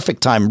a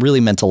perfect time, really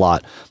meant a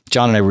lot.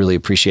 John and I really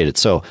appreciate it.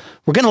 So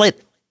we're going to let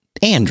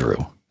Andrew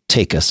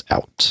take us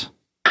out.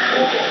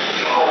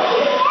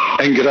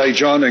 And g'day,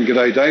 John, and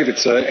g'day, Dave.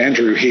 It's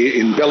Andrew here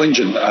in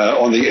Bellingen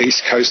on the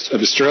east coast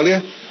of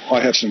Australia. I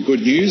have some good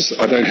news.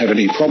 I don't have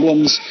any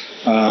problems.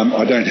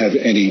 I don't have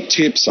any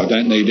tips. I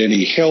don't need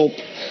any help.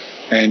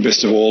 And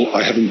best of all,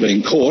 I haven't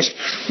been caught.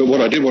 But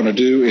what I did want to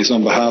do is,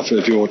 on behalf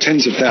of your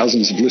tens of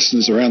thousands of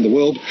listeners around the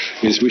world,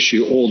 is wish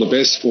you all the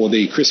best for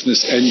the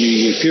Christmas and New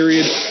Year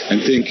period.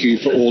 And thank you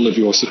for all of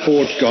your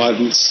support,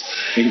 guidance,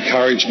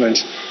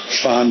 encouragement,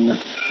 fun,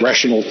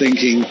 rational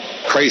thinking,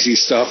 crazy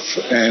stuff,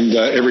 and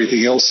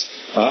everything else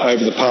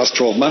over the past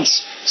 12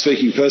 months.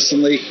 Speaking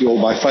personally, you're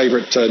my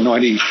favourite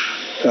 90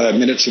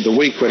 minutes of the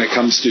week when it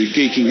comes to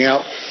geeking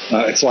out.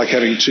 It's like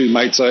having two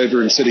mates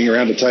over and sitting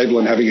around a table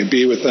and having a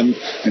beer with them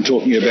and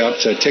talking about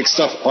tech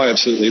stuff. I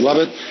absolutely love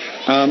it.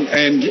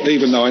 And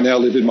even though I now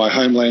live in my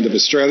homeland of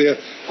Australia,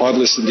 I've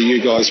listened to you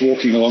guys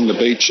walking along the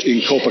beach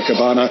in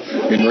Copacabana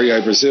in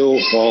Rio, Brazil,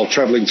 while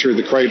travelling through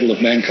the cradle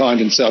of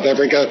mankind in South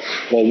Africa,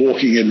 while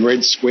walking in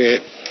Red Square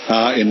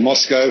in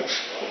Moscow,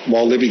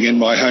 while living in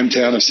my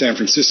hometown of San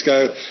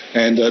Francisco,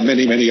 and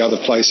many, many other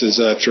places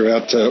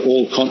throughout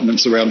all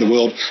continents around the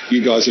world.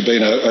 You guys have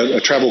been a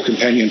travel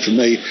companion for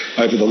me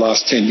over the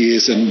last 10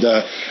 years, and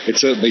it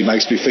certainly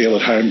makes me feel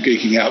at home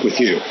geeking out with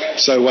you.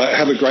 So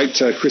have a great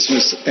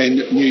Christmas and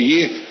New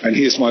Year, and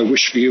here's my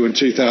wish for you in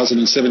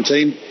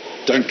 2017.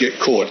 Don't get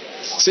caught.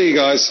 See you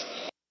guys.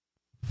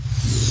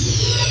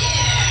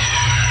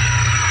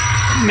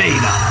 Made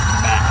on